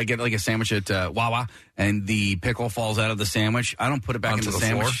if I get like a sandwich at Wawa and the pickle falls out of the sandwich, I don't put it back Onto in the the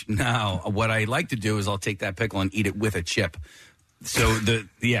sandwich. No, what I like to do is I'll take that pickle and eat it with a chip. So just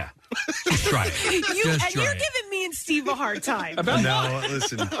try it. You're giving me and Steve a hard time.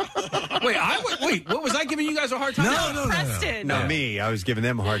 Listen. Wait, what was I giving you guys a hard time? No. Preston. Not me. I was giving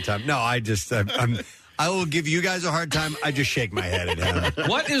them a hard time. No, I will give you guys a hard time. I just shake my head at him.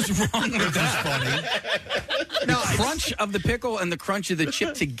 What is wrong with that? The crunch of the pickle and the crunch of the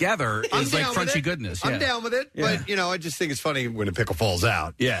chip together is like crunchy goodness. I'm Yeah. down with it, but I just think it's funny when a pickle falls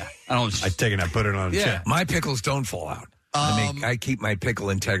out. Yeah, I take it and I put it on a chip. My pickles don't fall out. I keep my pickle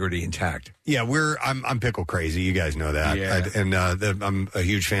integrity intact. Yeah, I'm pickle crazy. You guys know that. Yeah. I'm a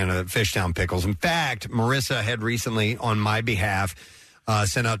huge fan of Fishtown pickles. In fact, Marissa had recently, on my behalf,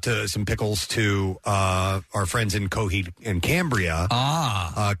 sent out some pickles to our friends in Coheed and Cambria.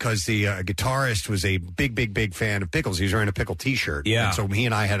 Because the guitarist was a big fan of pickles. He was wearing a pickle T-shirt. Yeah. And so he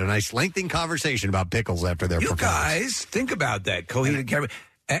and I had a nice lengthy conversation about pickles after their performance. Guys, think about that. Coheed and Cambria.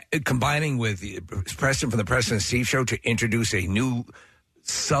 Combining with Preston from the Preston and Steve Show to introduce a new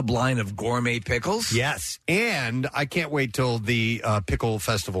subline of gourmet pickles. Yes, and I can't wait till the Pickle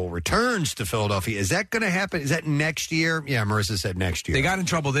Festival returns to Philadelphia. Is that going to happen? Is that next year? Yeah, Marissa said next year. They got in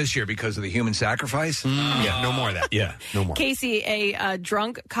trouble this year because of the human sacrifice. Yeah, no more of that. Yeah, no more. Casey, a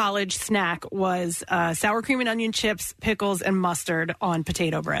drunk college snack was sour cream and onion chips, pickles, and mustard on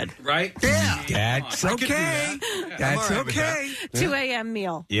potato bread. Right? Yeah. That's okay. That's okay. 2 a.m.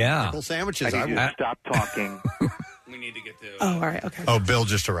 meal. Yeah. Pickle sandwiches. I need you to stop talking. We need to get to. Oh, all right. Okay. Oh, Bill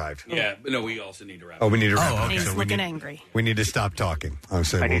just arrived. Yeah, but no, we also need to wrap. Oh, we need to wrap. And Okay, he's so looking angry. We need to stop talking. I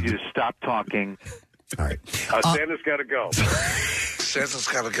need you to stop talking. All right. Santa's got to go. Santa's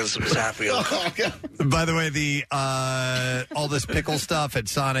got to get some tapioca. By the way, the all this pickle stuff at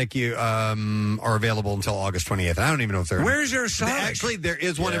Sonic are available until August 28th. I don't even know if they're. Where's your Sonic? Actually, there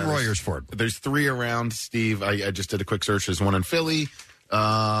is one in Royersford. There's 3 around, Steve. I just did a quick search. There's one in Philly.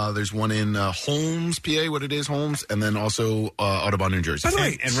 There's one in Holmes, PA, what it is, Holmes, and then also Audubon, New Jersey. By the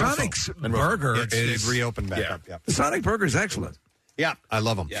way, And Sonic's Russell. burger It's reopened back up. Yeah. The Sonic burger is excellent. Yeah, I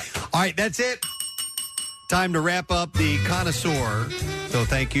love them. Yeah. All right, that's it. Time to wrap up the connoisseur. So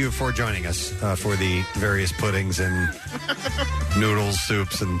thank you for joining us for the various puddings and noodles,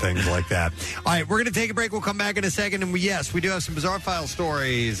 soups, and things like that. All right, we're going to take a break. We'll come back in a second. And we do have some Bizarre File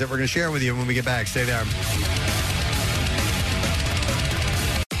stories that we're going to share with you when we get back. Stay there.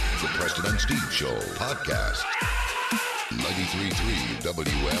 The Preston and Steve Show podcast. 93.3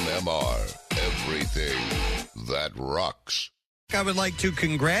 WMMR. Everything that rocks. I would like to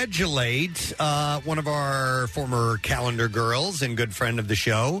congratulate one of our former calendar girls and good friend of the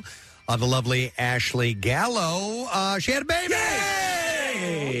show, the lovely Ashley Gallo. She had a baby!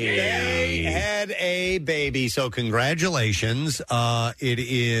 They had a baby, so congratulations. It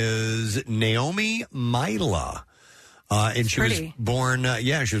is Naomi Mila. And she was born,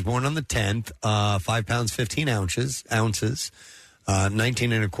 she was born on the 10th, 5 pounds, 15 ounces,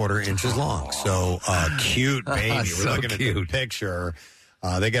 19 and a quarter inches long. So, cute baby. So We're looking at the picture.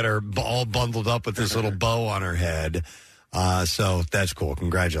 They got her all bundled up with this little bow on her head. So that's cool.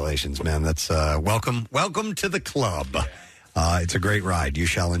 Congratulations, man. That's, welcome to the club. It's a great ride. You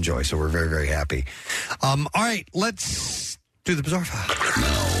shall enjoy. So we're very, very happy. All right, let's do the Bizarre File.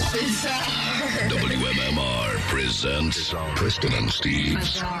 WMMR presents Preston and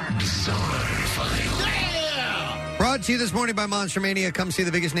Steve's Bizarre File. Brought to you this morning by Monster Mania. Come see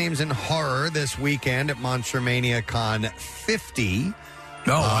the biggest names in horror this weekend at Monster Mania Con 50. Oh,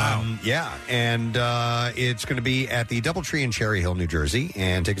 wow. Yeah, and it's going to be at the Doubletree in Cherry Hill, New Jersey,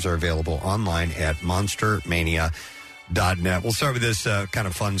 and tickets are available online at monstermania.net. We'll start with this kind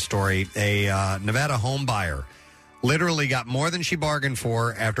of fun story. A Nevada home buyer literally got more than she bargained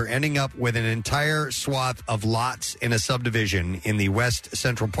for after ending up with an entire swath of lots in a subdivision in the west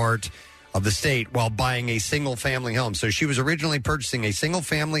central part of the state while buying a single-family home. So she was originally purchasing a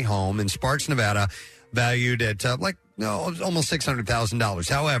single-family home in Sparks, Nevada, valued at almost $600,000.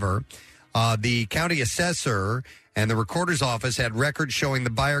 However, the county assessor and the recorder's office had records showing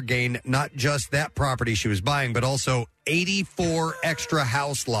the buyer gained not just that property she was buying, but also 84 extra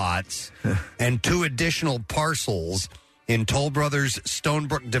house lots and 2 additional parcels in Toll Brothers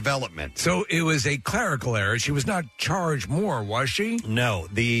Stonebrook development. So it was a clerical error. She was not charged more, was she? No.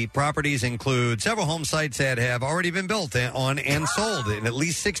 The properties include several home sites that have already been built on and sold, and at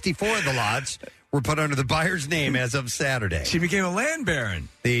least 64 of the lots were put under the buyer's name as of Saturday. She became a land baron.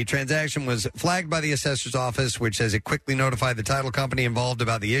 The transaction was flagged by the assessor's office, which says it quickly notified the title company involved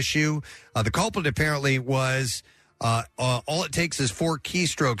about the issue. The culprit apparently was... all it takes is 4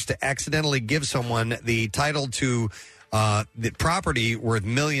 keystrokes to accidentally give someone the title to the property worth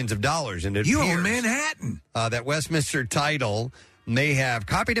millions of dollars. And it you appears, own Manhattan. That Westminster title may have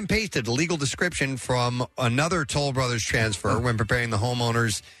copied and pasted a legal description from another Toll Brothers transfer when preparing the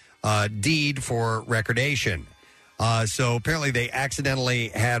homeowner's deed for recordation. So apparently they accidentally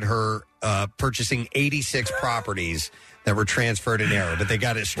had her purchasing 86 properties that were transferred in error, but they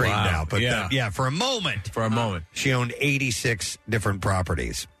got it straightened out. But for a moment, she owned 86 different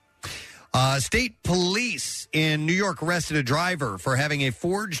properties. State police in New York arrested a driver for having a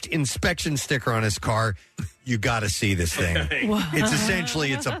forged inspection sticker on his car You got to see this thing. It's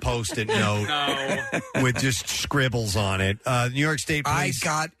essentially a Post-it note with just scribbles on it. New York State Police I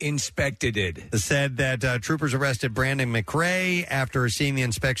got inspected. Said that troopers arrested Brandon McRae after seeing the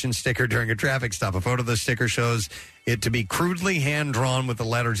inspection sticker during a traffic stop. A photo of the sticker shows it to be crudely hand-drawn with the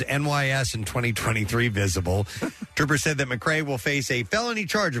letters NYS in 2023 visible. Troopers said that McRae will face a felony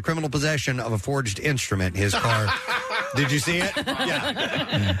charge of criminal possession of a forged instrument. His car... Did you see it?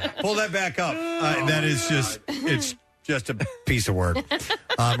 Yeah. Pull that back up. That is it's just a piece of work.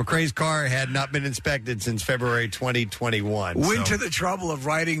 McRae's car had not been inspected since February 2021. Went to the trouble of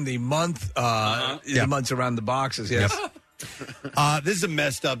writing the month, the months around the boxes, yes. Yep. This is a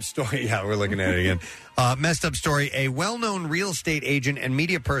messed up story. Yeah, we're looking at it again. Messed up story. A well-known real estate agent and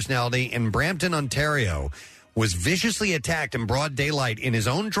media personality in Brampton, Ontario, was viciously attacked in broad daylight in his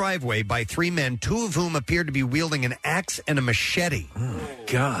own driveway by three men, two of whom appeared to be wielding an axe and a machete. Oh,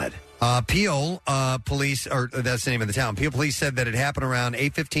 God. Peel police, or that's the name of the town. Peel police said that it happened around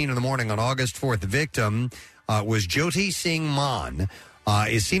 8:15 in the morning on August 4th. The victim was Jyoti Singh Maan.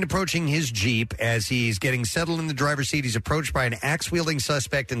 Is seen approaching his Jeep as he's getting settled in the driver's seat. He's approached by an axe-wielding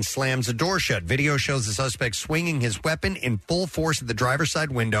suspect and slams the door shut. Video shows the suspect swinging his weapon in full force at the driver's side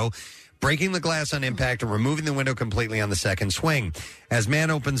window, breaking the glass on impact and removing the window completely on the second swing. As man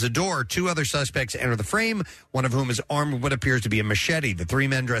opens the door, two other suspects enter the frame, one of whom is armed with what appears to be a machete. The three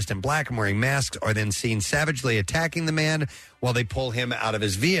men dressed in black and wearing masks are then seen savagely attacking the man while they pull him out of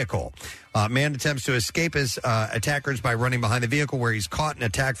his vehicle. Man attempts to escape his attackers by running behind the vehicle, where he's caught and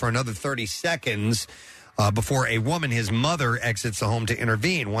attacked for another 30 seconds before a woman, his mother, exits the home to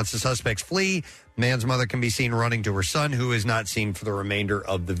intervene. Once the suspects flee, man's mother can be seen running to her son, who is not seen for the remainder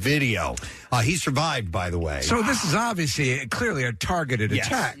of the video. He survived, by the way. So this is obviously clearly a targeted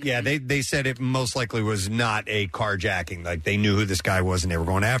attack. Yeah, they said it most likely was not a carjacking. Like, they knew who this guy was and they were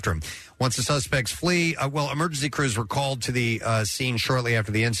going after him. Once the suspects flee, emergency crews were called to the scene shortly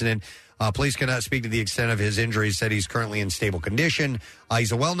after the incident. Police cannot speak to the extent of his injuries, said he's currently in stable condition.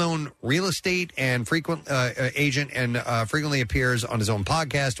 He's a well-known real estate and frequent agent and frequently appears on his own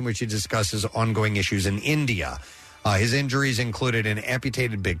podcast in which he discusses ongoing issues in India. His injuries included an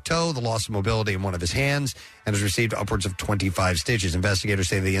amputated big toe, the loss of mobility in one of his hands, and has received upwards of 25 stitches. Investigators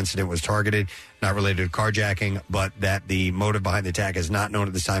say the incident was targeted, not related to carjacking, but that the motive behind the attack is not known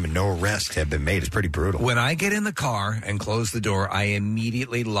at this time and no arrests have been made. It's pretty brutal. When I get in the car and close the door, I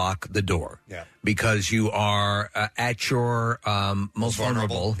immediately lock the door. Yeah. Because you are at your most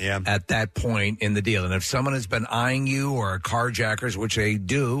vulnerable at that point in the deal. And if someone has been eyeing you or carjackers, which they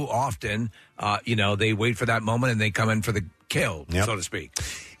do often, they wait for that moment and they come in for the kill, so to speak.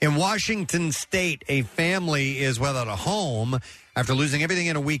 In Washington State, a family is without a home after losing everything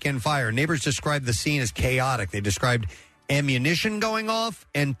in a weekend fire. Neighbors described the scene as chaotic. They described ammunition going off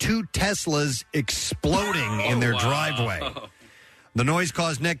and two Teslas exploding in their driveway. The noise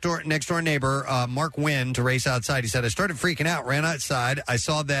caused next door neighbor, Mark Wynn, to race outside. He said, I started freaking out, ran outside. I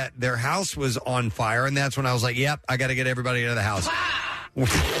saw that their house was on fire, and that's when I was like, yep, I got to get everybody out of the house.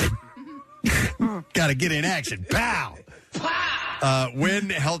 Got to get in action. Pow! Wynn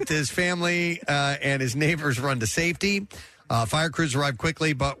helped his family and his neighbors run to safety. Fire crews arrived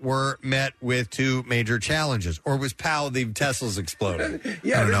quickly, but were met with two major challenges. Or was pow, the Teslas exploded?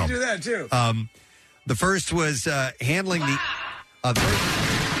 Yeah, I don't they know. do that, too. The first was handling the...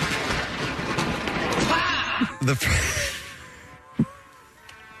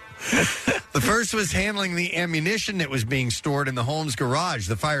 The first was handling the ammunition that was being stored in the home's garage.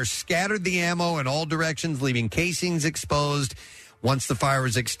 The fire scattered the ammo in all directions, leaving casings exposed. Once the fire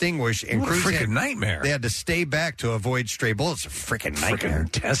was extinguished, and What a crews freaking nightmare. They had to stay back to avoid stray bullets. A freaking nightmare.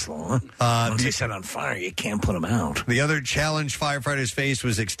 Tesla, huh? Once they set on fire, you can't put them out. The other challenge firefighters faced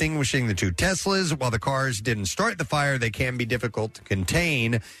was extinguishing the two Teslas. While the cars didn't start the fire, they can be difficult to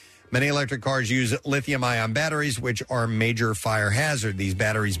contain. Many electric cars use lithium-ion batteries, which are a major fire hazard. These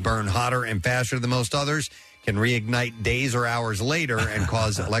batteries burn hotter and faster than most others, can reignite days or hours later, and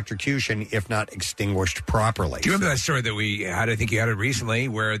cause electrocution if not extinguished properly. Do you remember that story that we had? I think you had it recently,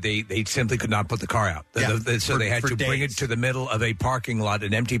 where they simply could not put the car out. So they had to bring it to the middle of a parking lot,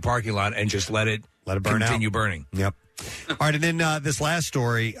 an empty parking lot, and just let it burn continue out. burning. Yep. All right, and then this last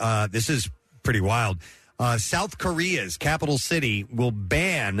story, this is pretty wild. South Korea's capital city will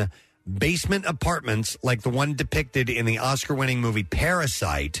ban basement apartments like the one depicted in the Oscar-winning movie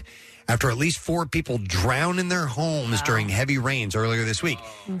Parasite after at least 4 people drown in their homes during heavy rains earlier this week.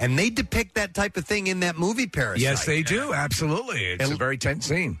 And they depict that type of thing in that movie Parasite. Yes, they do. Absolutely. It's a very tense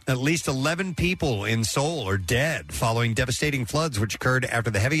scene. At least 11 people in Seoul are dead following devastating floods, which occurred after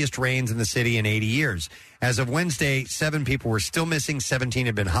the heaviest rains in the city in 80 years. As of Wednesday, 7 people were still missing. 17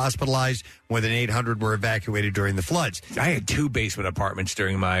 had been hospitalized. More than 800 were evacuated during the floods. I had 2 basement apartments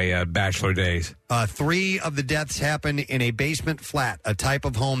during my bachelor days. 3 of the deaths happened in a basement flat, a type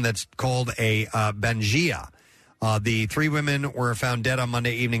of home that's called a banjia. The 3 women were found dead on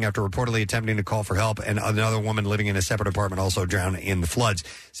Monday evening after reportedly attempting to call for help, and another woman living in a separate apartment also drowned in the floods.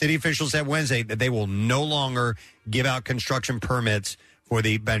 City officials said Wednesday that they will no longer give out construction permits for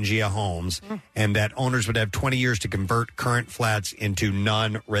the Banjia homes, and that owners would have 20 years to convert current flats into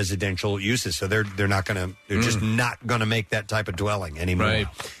non-residential uses. So they're just not going to make that type of dwelling anymore. Right.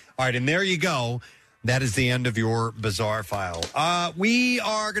 All right, and there you go. That is the end of your bizarre file. We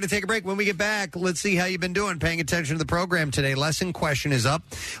are going to take a break. When we get back, let's see how you've been doing, paying attention to the program today. Lesson question is up.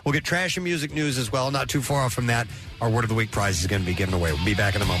 We'll get trash and music news as well. Not too far off from that, our Word of the Week prize is going to be given away. We'll be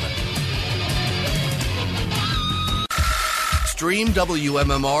back in a moment. Stream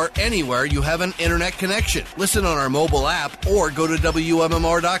WMMR anywhere you have an internet connection. Listen on our mobile app or go to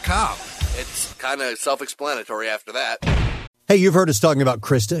WMMR.com. It's kind of self-explanatory after that. Hey, you've heard us talking about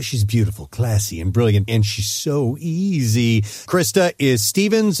Krista. She's beautiful, classy, and brilliant, and she's so easy. Krista is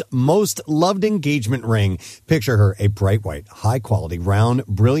Steven's most loved engagement ring. Picture her, a bright white, high-quality, round,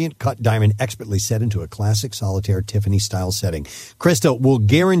 brilliant cut diamond expertly set into a classic solitaire Tiffany-style setting. Krista will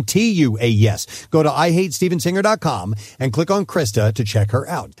guarantee you a yes. Go to IHateStevenSinger.com and click on Krista to check her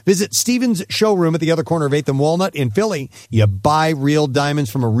out. Visit Steven's showroom at the other corner of 8th and Walnut in Philly. You buy real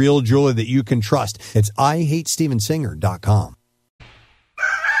diamonds from a real jeweler that you can trust. It's IHateStevenSinger.com.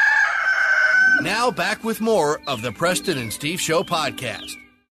 Now back with more of the Preston and Steve Show podcast.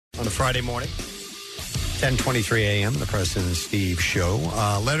 On a Friday morning, 10:23 a.m., the Preston and Steve Show.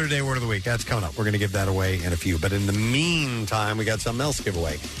 Letter Day Word of the Week, that's coming up. We're going to give that away in a few. But in the meantime, we got something else to give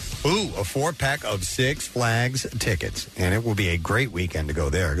away. A 4-pack of Six Flags tickets. And it will be a great weekend to go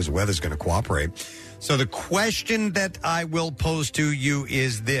there because the weather's going to cooperate. So the question that I will pose to you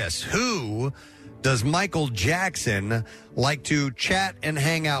is this. Who does Michael Jackson like to chat and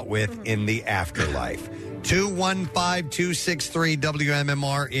hang out with in the afterlife?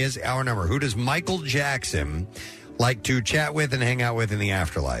 215-263-WMMR is our number. Who does Michael Jackson like to chat with and hang out with in the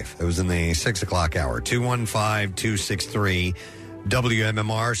afterlife? It was in the 6 o'clock hour.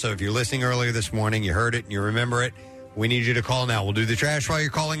 215-263-WMMR. So if you're listening earlier this morning, you heard it and you remember it, we need you to call now. We'll do the trash while you're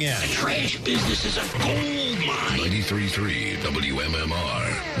calling in. The trash business is a gold mine. 93.3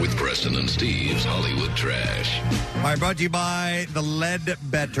 WMMR with Preston and Steve's Hollywood Trash. All right, brought to you by the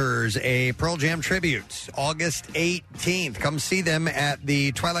Leadbetters, a Pearl Jam tribute, August 18th. Come see them at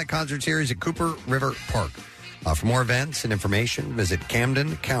the Twilight Concert Series at Cooper River Park. For more events and information, visit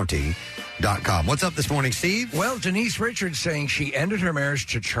CamdenCounty.com. What's up this morning, Steve? Well, Denise Richards saying she ended her marriage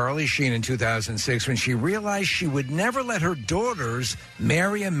to Charlie Sheen in 2006 when she realized she would never let her daughters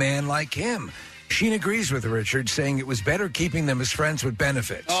marry a man like him. Sheen agrees with Richards, saying it was better keeping them as friends with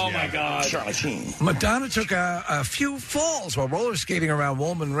benefits. Oh, my God. Charlie Sheen. Madonna took a few falls while roller skating around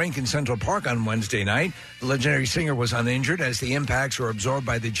Woolman Rink in Central Park on Wednesday night. The legendary singer was uninjured as the impacts were absorbed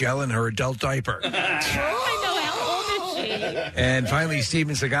by the gel in her adult diaper. And finally,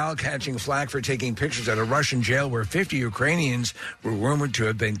 Steven Seagal catching flack for taking pictures at a Russian jail where 50 Ukrainians were rumored to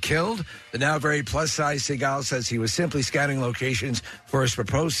have been killed. The now very plus-size Seagal says he was simply scouting locations for his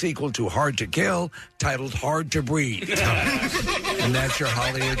proposed sequel to Hard to Kill, titled Hard to Breathe. And that's your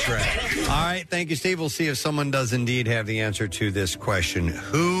Hollywood trash. All right, thank you, Steve. We'll see if someone does indeed have the answer to this question.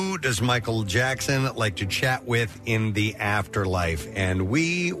 Who does Michael Jackson like to chat with in the afterlife? And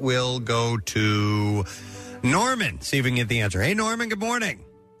we will go to Norman, see if we can get the answer. Hey, Norman, good morning.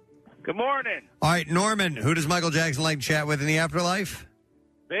 Good morning. All right, Norman, who does Michael Jackson like to chat with in the afterlife?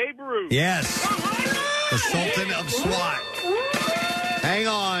 Babe Ruth. Yes. The Sultan of SWAT. Hang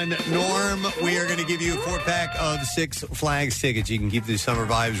on, Norm. We are going to give you a 4-pack of Six Flags tickets. You can keep the summer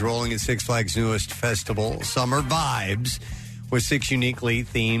vibes rolling at Six Flags' newest festival, Summer Vibes, with 6 uniquely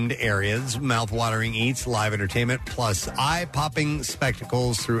themed areas, mouth-watering eats, live entertainment, plus eye-popping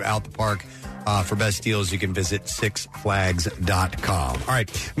spectacles throughout the park. For best deals, you can visit sixflags.com. All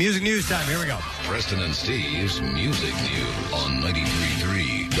right, music news time. Here we go. Preston and Steve's Music News on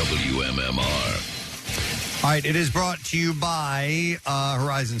 93.3 WMMR. All right, it is brought to you by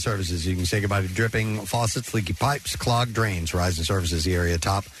Horizon Services. You can say goodbye to dripping faucets, leaky pipes, clogged drains. Horizon Services, the area's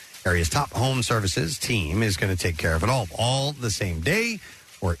top home services team, is going to take care of it all the same day,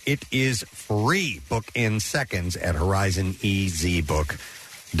 or it is free. Book in seconds at HorizonEZBook.com.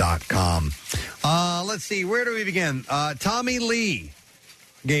 .com. Let's see, where do we begin? Tommy Lee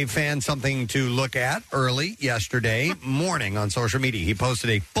gave fans something to look at early yesterday morning on social media. He posted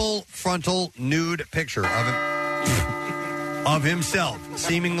a full frontal nude picture of himself,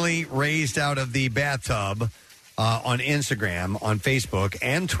 seemingly raised out of the bathtub on Instagram, on Facebook,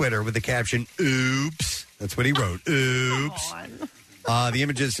 and Twitter with the caption, "Oops." That's what he wrote. Oops. The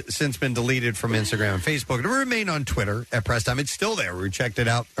image has since been deleted from Instagram and Facebook. It will remain on Twitter at Press Time. It's still there. We checked it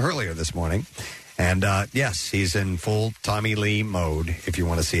out earlier this morning. And yes, he's in full Tommy Lee mode, if you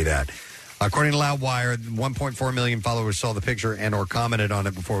want to see that. According to Loudwire, 1.4 million followers saw the picture and or commented on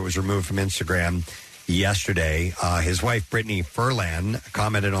it before it was removed from Instagram yesterday. His wife, Brittany Furlan,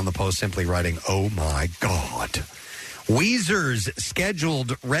 commented on the post simply writing, "Oh, my God." Weezer's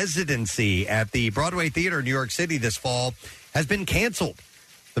scheduled residency at the Broadway Theater in New York City this fall has been canceled.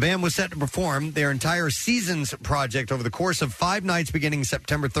 The band was set to perform their entire Seasons project over the course of 5 nights beginning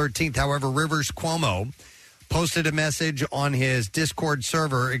September 13th. However, Rivers Cuomo posted a message on his Discord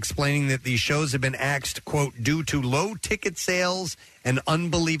server explaining that these shows have been axed, quote, due to low ticket sales and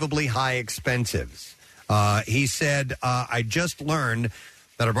unbelievably high expenses. He said, "I just learned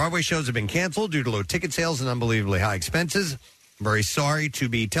that our Broadway shows have been canceled due to low ticket sales and unbelievably high expenses. I'm very sorry to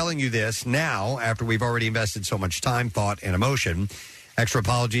be telling you this now after we've already invested so much time, thought, and emotion. Extra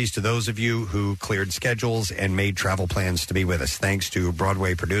apologies to those of you who cleared schedules and made travel plans to be with us. Thanks to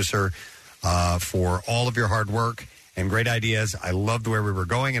Broadway producer for all of your hard work and great ideas. I loved where we were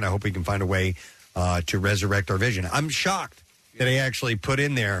going, and I hope we can find a way to resurrect our vision." I'm shocked that he actually put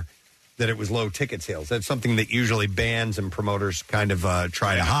in there that it was low ticket sales. That's something that usually bands and promoters kind of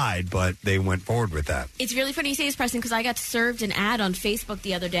try to hide, but they went forward with that. It's really funny you say this, Preston, because I got served an ad on Facebook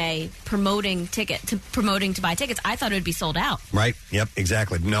the other day promoting to buy tickets. I thought it would be sold out. Right? Yep,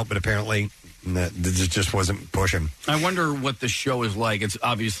 exactly. No, but apparently this just wasn't pushing. I wonder what the show is like. It's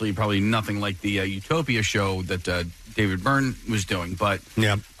obviously probably nothing like the Utopia show that David Byrne was doing, but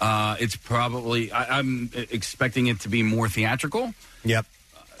yeah, it's probably, I'm expecting it to be more theatrical. Yep.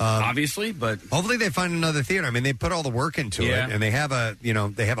 Obviously, but hopefully they find another theater. I mean, they put all the work into it, and they have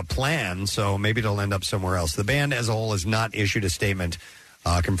a plan. So maybe it'll end up somewhere else. The band as a whole has not issued a statement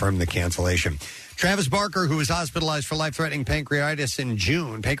confirming the cancellation. Travis Barker, who was hospitalized for life-threatening pancreatitis in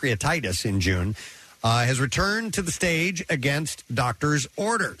June, has returned to the stage against doctors'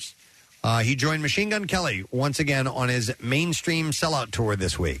 orders. He joined Machine Gun Kelly once again on his mainstream sellout tour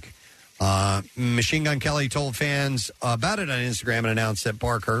this week. Machine Gun Kelly told fans about it on Instagram and announced that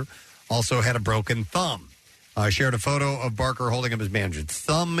Barker also had a broken thumb. Shared a photo of Barker holding up his manager's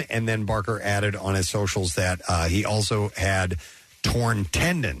thumb, and then Barker added on his socials that he also had torn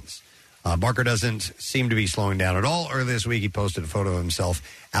tendons. Barker doesn't seem to be slowing down at all. Earlier this week, he posted a photo of himself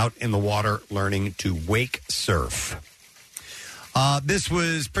out in the water learning to wake surf. This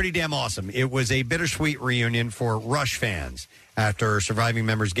was pretty damn awesome. It was a bittersweet reunion for Rush fans after surviving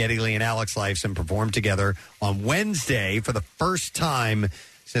members Geddy Lee and Alex Lifeson performed together on Wednesday for the first time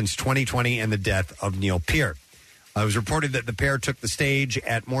since 2020 and the death of Neil Peart. It was reported that the pair took the stage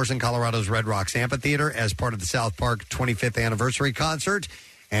at Morrison, Colorado's Red Rocks Amphitheater as part of the South Park 25th anniversary concert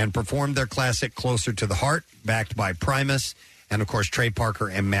and performed their classic Closer to the Heart, backed by Primus, and, of course, Trey Parker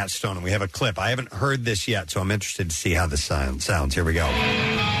and Matt Stone. And we have a clip. I haven't heard this yet, so I'm interested to see how this sounds. Here we go.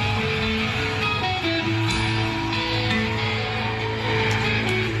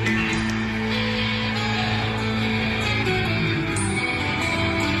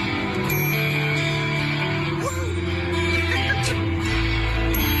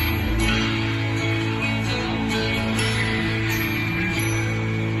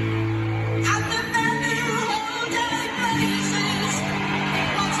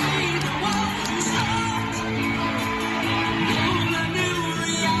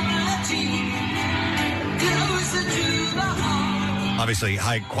 Obviously,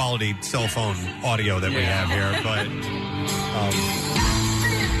 high-quality cell phone audio that we have here, but...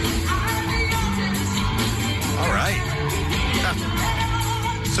 all right.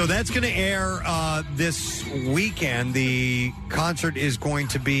 So that's going to air this weekend. The concert is going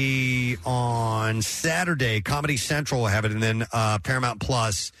to be on Saturday. Comedy Central will have it, and then Paramount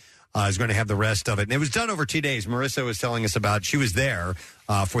Plus is going to have the rest of it. And it was done over 2 days. Marissa was telling us about, she was there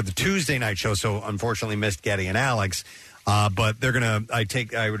for the Tuesday night show, so unfortunately missed Geddy and Alex. But they're going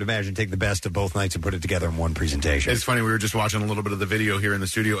to, I would imagine, take the best of both nights and put it together in one presentation. It's funny, we were just watching a little bit of the video here in the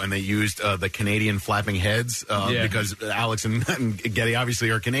studio, and they used the Canadian flapping heads because Alex and Geddy obviously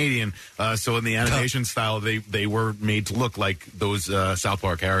are Canadian. So in the animation style, they were made to look like those South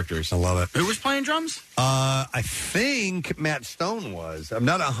Park characters. I love it. Who was playing drums? I think Matt Stone was. I'm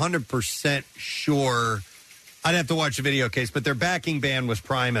not 100% sure I'd have to watch the video case, but their backing band was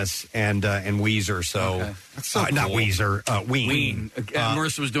Primus and Weezer. So, That's so not cool. Weezer, Ween.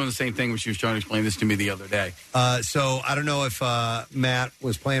 Marissa was doing the same thing when she was trying to explain this to me the other day. So I don't know if Matt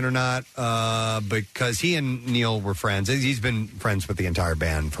was playing or not, because he and Neil were friends. He's been friends with the entire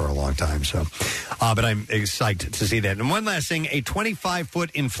band for a long time. So, but I'm psyched to see that. And one last thing: a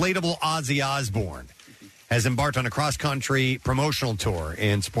 25-foot inflatable Ozzy Osbourne has embarked on a cross-country promotional tour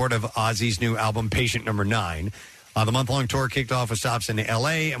in support of Ozzy's new album, Patient Number 9. The month-long tour kicked off with stops in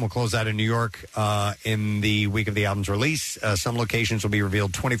L.A. and will close out in New York in the week of the album's release. Some locations will be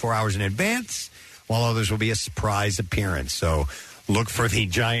revealed 24 hours in advance, while others will be a surprise appearance. So look for the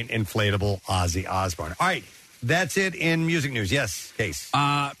giant inflatable Ozzy Osbourne. All right, that's it in music news. Yes, Case.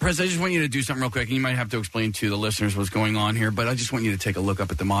 Prez, I just want you to do something real quick, and you might have to explain to the listeners what's going on here, but I just want you to take a look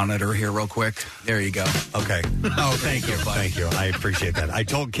up at the monitor here real quick. There you go. Okay. Oh, thank you. Thank you. I appreciate that. I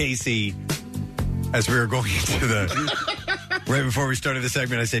told Casey as we were going into right before we started the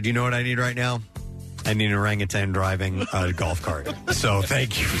segment, I said, you know what I need right now? I need an orangutan driving a golf cart. So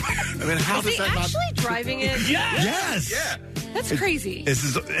thank you. I mean, how Is he actually driving it? Yes. Yeah. That's crazy.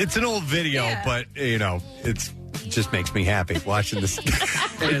 It's an old video, but, it just makes me happy watching this.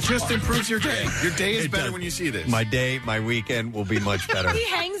 It just improves your day. Your day is better when you see this. My weekend will be much better. He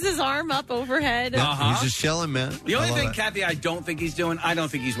hangs his arm up overhead. He's just chilling, man. The only thing, it. Kathy, I don't think he's doing, I don't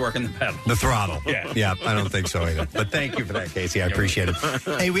think he's working the pedal. The throttle. Yeah. I don't think so either. But thank you for that, Casey. I appreciate it.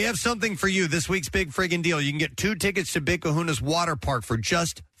 Hey, we have something for you. This week's big friggin' deal. You can get 2 tickets to Big Kahuna's Water Park for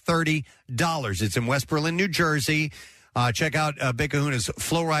just $30. It's in West Berlin, New Jersey. Check out Big Kahuna's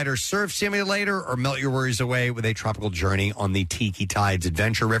Flow Rider Surf Simulator or melt your worries away with a tropical journey on the Tiki Tides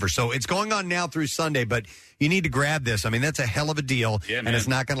Adventure River. So it's going on now through Sunday, but you need to grab this. I mean, that's a hell of a deal, and it's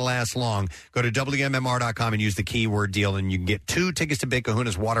not going to last long. Go to WMMR.com and use the keyword deal, and you can get 2 tickets to Big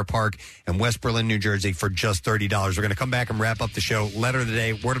Kahuna's Water Park in West Berlin, New Jersey for just $30. We're going to come back and wrap up the show. Letter of the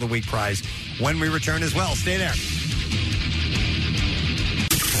Day, Word of the Week prize when we return as well. Stay there.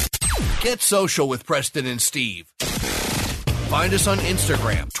 Get social with Preston and Steve. Find us on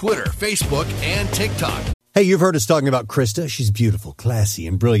Instagram, Twitter, Facebook, and TikTok. Hey, you've heard us talking about Krista. She's beautiful, classy,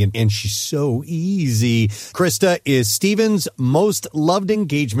 and brilliant, and she's so easy. Krista is Steven's most loved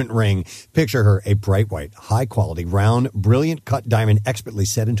engagement ring. Picture her, a bright white, high-quality, round, brilliant cut diamond expertly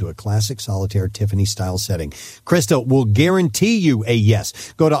set into a classic solitaire Tiffany-style setting. Krista will guarantee you a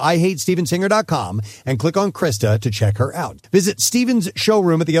yes. Go to IHateStevenSinger.com and click on Krista to check her out. Visit Steven's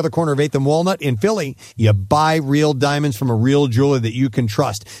showroom at the other corner of 8th and Walnut in Philly. You buy real diamonds from a real jeweler that you can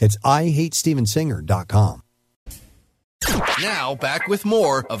trust. It's IHateStevenSinger.com. Now, back with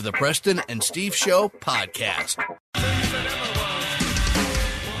more of the Preston and Steve Show podcast.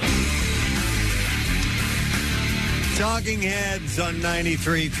 Talking Heads on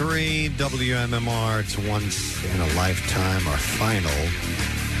 93.3 WMMR. It's once in a lifetime, our final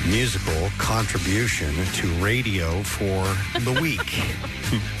musical contribution to radio for the week.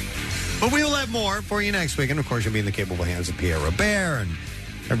 But we will have more for you next week. And, of course, you'll be in the capable hands of Pierre Robert and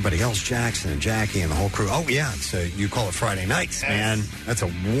everybody else, Jackson and Jackie and the whole crew. Oh, yeah, it's you call it Friday nights, man. That's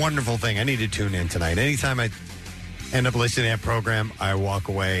a wonderful thing. I need to tune in tonight. Anytime I end up listening to that program, I walk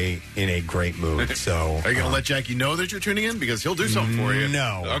away in a great mood. So, are you going to let Jackie know that you're tuning in? Because he'll do something for you.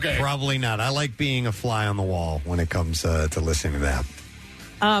 No, okay, probably not. I like being a fly on the wall when it comes to listening to that.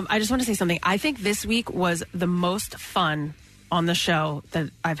 I just want to say something. I think this week was the most fun on the show that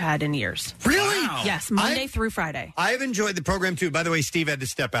I've had in years. Really? Wow. Yes, Monday through Friday. I've enjoyed the program, too. By the way, Steve had to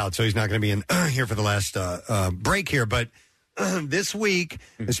step out, so he's not going to be in here for the last break here. But this week,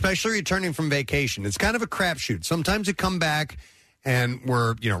 especially returning from vacation, it's kind of a crapshoot. Sometimes you come back and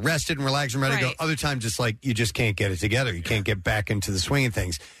we're rested and relaxed and ready to go. Other times it's like you just can't get it together. You can't get back into the swing of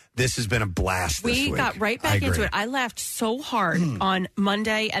things. This has been a blast this week. We got right back into it. I laughed so hard on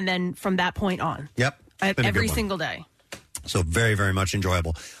Monday and then from that point on. Yep. Every single day. So very, very much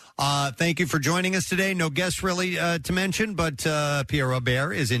enjoyable. Thank you for joining us today. No guests really to mention, but Pierre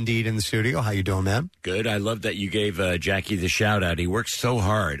Robert is indeed in the studio. How you doing, man? Good. I love that you gave Jackie the shout out. He works so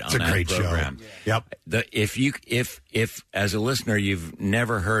hard on a that great program. Show. Yep. If as a listener you've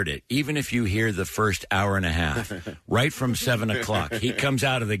never heard it, even if you hear the first hour and a half, right from 7:00, he comes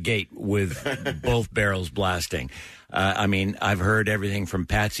out of the gate with both barrels blasting. I've heard everything from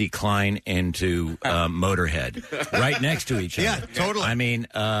Patsy Cline into Motorhead right next to each other. Yeah, totally.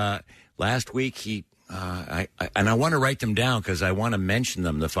 Last week I want to write them down because I want to mention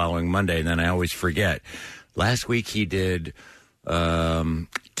them the following Monday, and then I always forget. Last week he did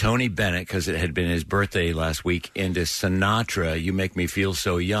Tony Bennett, because it had been his birthday last week, into Sinatra, You Make Me Feel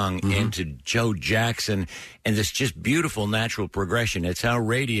So Young, into Joe Jackson, and this just beautiful natural progression. It's how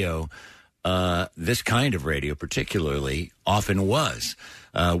radio this kind of radio particularly often was,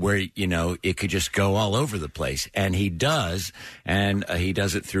 where, you know, it could just go all over the place. And he does, and he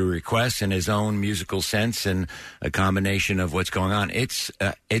does it through requests and his own musical sense and a combination of what's going on. It's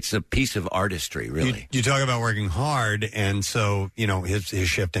a piece of artistry, really. You talk about working hard, and so, you know, his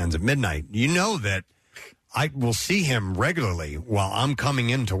shift ends at midnight. You know that I will see him regularly while I'm coming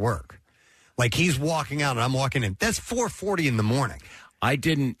into work. Like, he's walking out and I'm walking in. That's 4:40 in the morning. I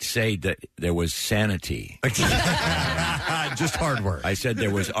didn't say that there was sanity. Just hard work. I said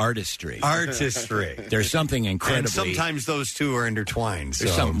there was artistry. Artistry. There's something incredibly... And sometimes those two are intertwined.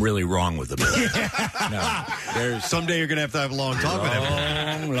 There's something really wrong with them. No, someday you're going to have a long talk with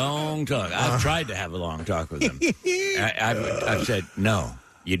him. Long talk. I've tried to have a long talk with him. I've said, no.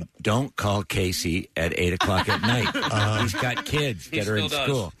 You don't call Casey at 8 o'clock at night. He's got kids that are in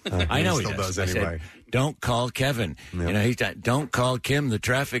school. I know he does anyway. I said, don't call Kevin. Yep. You know, don't call Kim, the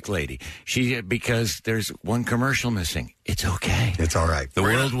traffic lady. Because there's one commercial missing. It's okay. It's all right. The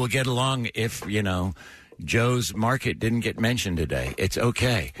world will get along if, you know, Joe's Market didn't get mentioned today. It's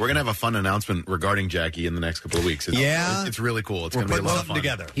okay. We're going to have a fun announcement regarding Jackie in the next couple of weeks. It's really cool. It's going to be a lot of fun.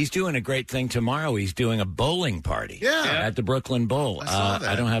 Together. He's doing a great thing tomorrow. He's doing a bowling party at the Brooklyn Bowl.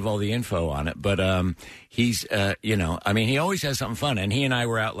 I don't have all the info on it, but he's, you know, I mean, he always has something fun. And he and I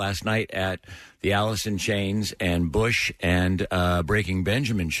were out last night at the Alice in Chains and Bush and Breaking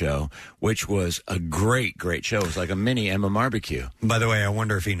Benjamin show, which was a great, great show. It was like a mini Emma barbecue. By the way, I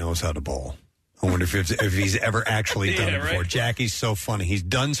wonder if he knows how to bowl. I wonder if he's ever actually done it before. Right. Jackie's so funny. He's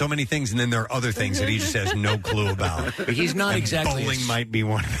done so many things, and then there are other things that he just has no clue about. But he's not exactly bowling might be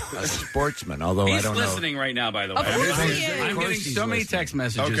one of those. A sportsman, although I don't know. He's listening right now, by the way. I'm getting so many text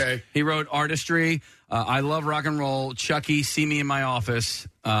messages. Okay. He wrote artistry. I love rock and roll. Chucky, see me in my office.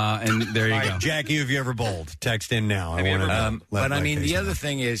 And there you go. Jackie, have you ever bowled? Text in now. But I mean, the other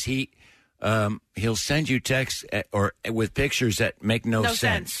thing is he'll send you texts or with pictures that make no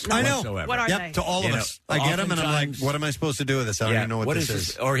sense. I know. Whatsoever. What are they? To all of us. I get them, and I'm like, what am I supposed to do with this? I don't even know what this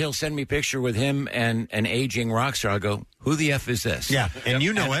is. Or he'll send me a picture with him and an aging rock star. I'll go, who the F is this? Yeah, and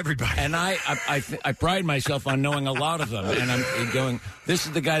you know everybody. And I pride myself on knowing a lot of them. And I'm going, this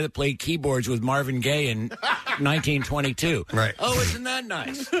is the guy that played keyboards with Marvin Gaye in 1922. Right. Oh, isn't that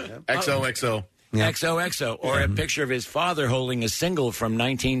nice? XOXO. Yep. XOXO, or a picture of his father holding a single from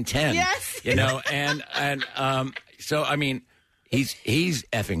 1910. Yes. You know, and so I mean, he's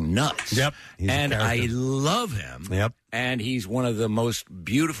effing nuts. Yep. And I love him. Yep. And he's one of the most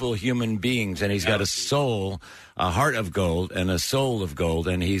beautiful human beings, and he's got a soul, a heart of gold, and a soul of gold,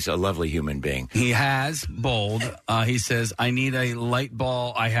 and he's a lovely human being. He has bowled. He says, I need a light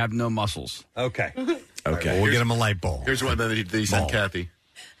ball. I have no muscles. Okay. Okay. Well, we'll get him a light ball. Here's one that he sent Kathy.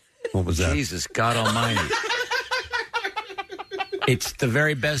 What was that? Jesus, God Almighty. It's the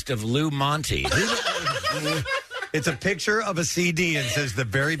very best of Lou Monte. It's a picture of a CD and says the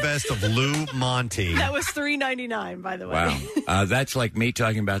very best of Lou Monte. That was $3.99, by the way. Wow. That's like me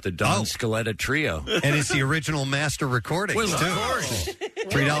talking about the Don Scaletta Trio. And it's the original master recordings, too. Of course.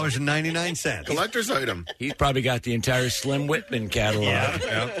 $3.99. Collector's item. He's probably got the entire Slim Whitman catalog.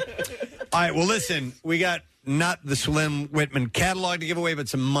 Yeah. All right, well, listen, we got not the Slim Whitman catalog to give away, but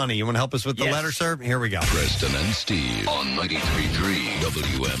some money. You want to help us with the letter, sir? Here we go. Preston and Steve on 93.3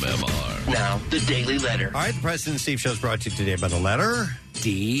 WMMR. Now, the Daily Letter. All right, the Preston and Steve show is brought to you today by the letter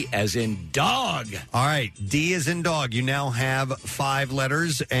D as in dog. All right, D as in dog. You now have 5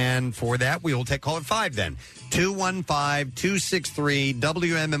 letters, and for that, we will take call at 5 then. 215-263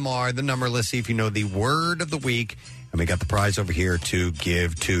 WMMR, the number. Let's see if you know the word of the week. And we got the prize over here to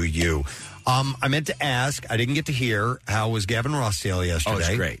give to you. I meant to ask, I didn't get to hear, how was Gavin Rossdale yesterday? Oh,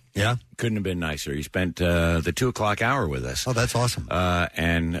 it's great. Yeah? Couldn't have been nicer. He spent the 2 o'clock hour with us. Oh, that's awesome.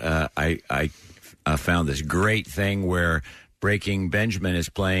 And I found this great thing where Breaking Benjamin is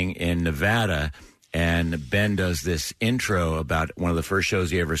playing in Nevada, and Ben does this intro about one of the first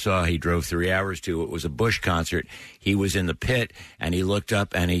shows he ever saw. He drove 3 hours to. It was a Bush concert. He was in the pit, and he looked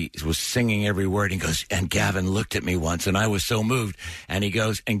up, and he was singing every word. He goes, and Gavin looked at me once, and I was so moved. And he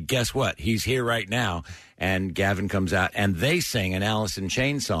goes, and guess what? He's here right now. And Gavin comes out, and they sing an Alice in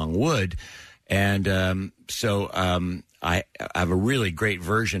Chains song, Wood. And so I have a really great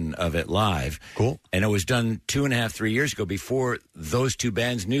version of it live. Cool. And it was done 2.5, 3 years ago before those two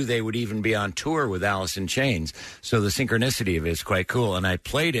bands knew they would even be on tour with Alice in Chains. So the synchronicity of it is quite cool. And I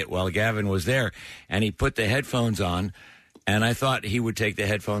played it while Gavin was there, and he put the headphones on, and I thought he would take the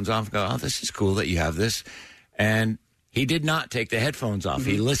headphones off and go, oh, this is cool that you have this. And he did not take the headphones off.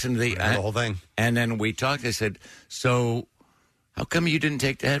 He listened to the whole thing. And then we talked. I said, so how come you didn't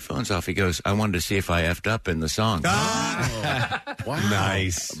take the headphones off? He goes, I wanted to see if I effed up in the song. Wow.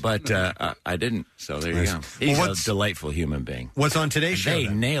 Nice. But I didn't, so there you go. He's a delightful human being. What's on today's show? They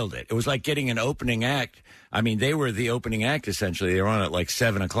nailed it. It was like getting an opening act. I mean, they were the opening act, essentially. They were on at like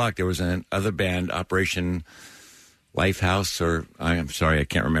 7 o'clock. There was another band, Operation Lifehouse, or I'm sorry, I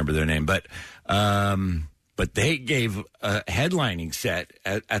can't remember their name. But they gave a headlining set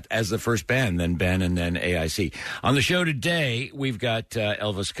as the first band, then Ben, and then AIC. On the show today, we've got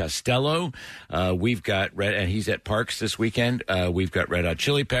Elvis Costello. We've got and he's at Parks this weekend. We've got Red Hot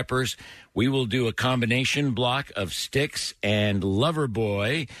Chili Peppers. We will do a combination block of Styx and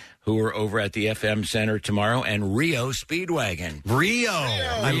Loverboy, who are over at the FM Center tomorrow, and Rio Speedwagon. Rio.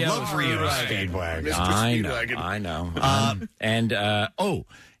 I love Rio Speedwagon. I know.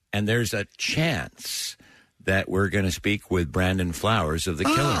 And there's a chance that we're going to speak with Brandon Flowers of the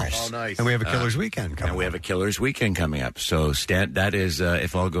Killers. Oh, nice. And we have a Killers weekend coming up. And we have a Killers weekend coming up. So that is,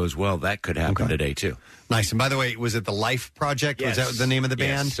 if all goes well, that could happen today, too. Nice. And by the way, was it the Life Project? Yes. Was that the name of the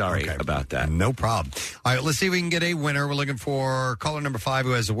band? Yes, sorry about that. No problem. All right, let's see if we can get a winner. We're looking for caller number 5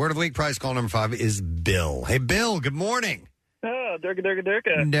 who has the Word of the Week prize. Caller number 5 is Bill. Hey, Bill, good morning. Oh, Durka.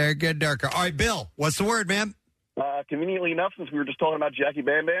 Durka. All right, Bill, what's the word, man? Conveniently enough, since we were just talking about Jackie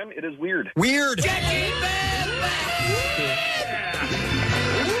Bam Bam, it is weird. Weird. Jackie Bam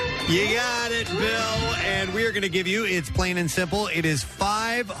You got it, Bill. And we are going to give you, it's plain and simple, it is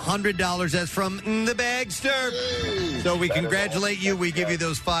 $500. That's from the Bagster. So we congratulate you. We give you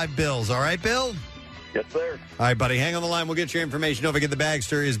those 5 bills. All right, Bill? Yes, sir. All right, buddy. Hang on the line. We'll get your information. Don't forget the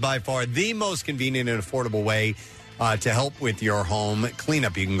Bagster is by far the most convenient and affordable way to help with your home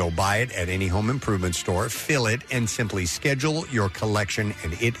cleanup. You can go buy it at any home improvement store, fill it, and simply schedule your collection,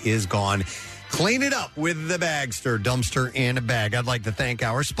 and it is gone. Clean it up with the Bagster, dumpster and a bag. I'd like to thank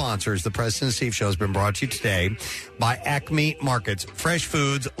our sponsors. The Preston and Steve Show has been brought to you today by Acme Markets. Fresh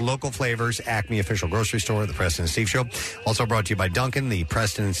foods, local flavors, Acme official grocery store, the Preston and Steve Show. Also brought to you by Duncan. The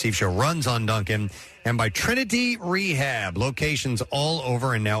Preston and Steve Show runs on Duncan. And by Trinity Rehab. Locations all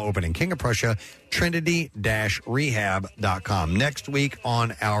over and now open in King of Prussia, trinity-rehab.com. Next week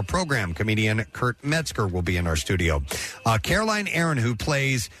on our program, comedian Kurt Metzger will be in our studio. Caroline Aaron, who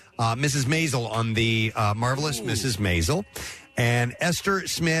plays Mrs. Maisel on the Marvelous Mrs. Maisel, and Esther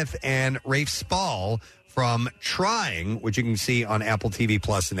Smith and Rafe Spall from Trying, which you can see on Apple TV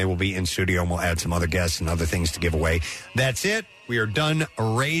Plus, and they will be in studio, and we'll add some other guests and other things to give away. That's it. We are done.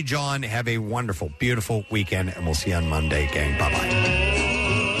 Rage on. Have a wonderful, beautiful weekend, and we'll see you on Monday, gang. Bye-bye.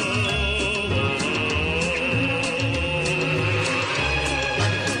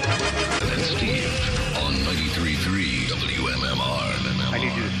 On 93.3 WMMR. I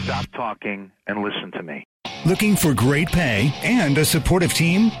need you to stop talking and listen to me. Looking for great pay and a supportive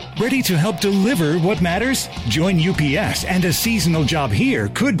team? Ready to help deliver what matters? Join UPS, and a seasonal job here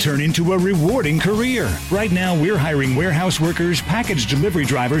could turn into a rewarding career. Right now, we're hiring warehouse workers, package delivery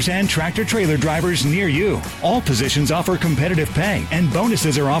drivers, and tractor-trailer drivers near you. All positions offer competitive pay, and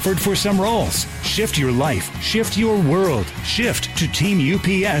bonuses are offered for some roles. Shift your life. Shift your world. Shift to Team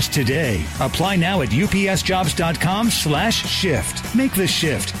UPS today. Apply now at upsjobs.com/shift. Make the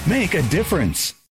shift. Make a difference.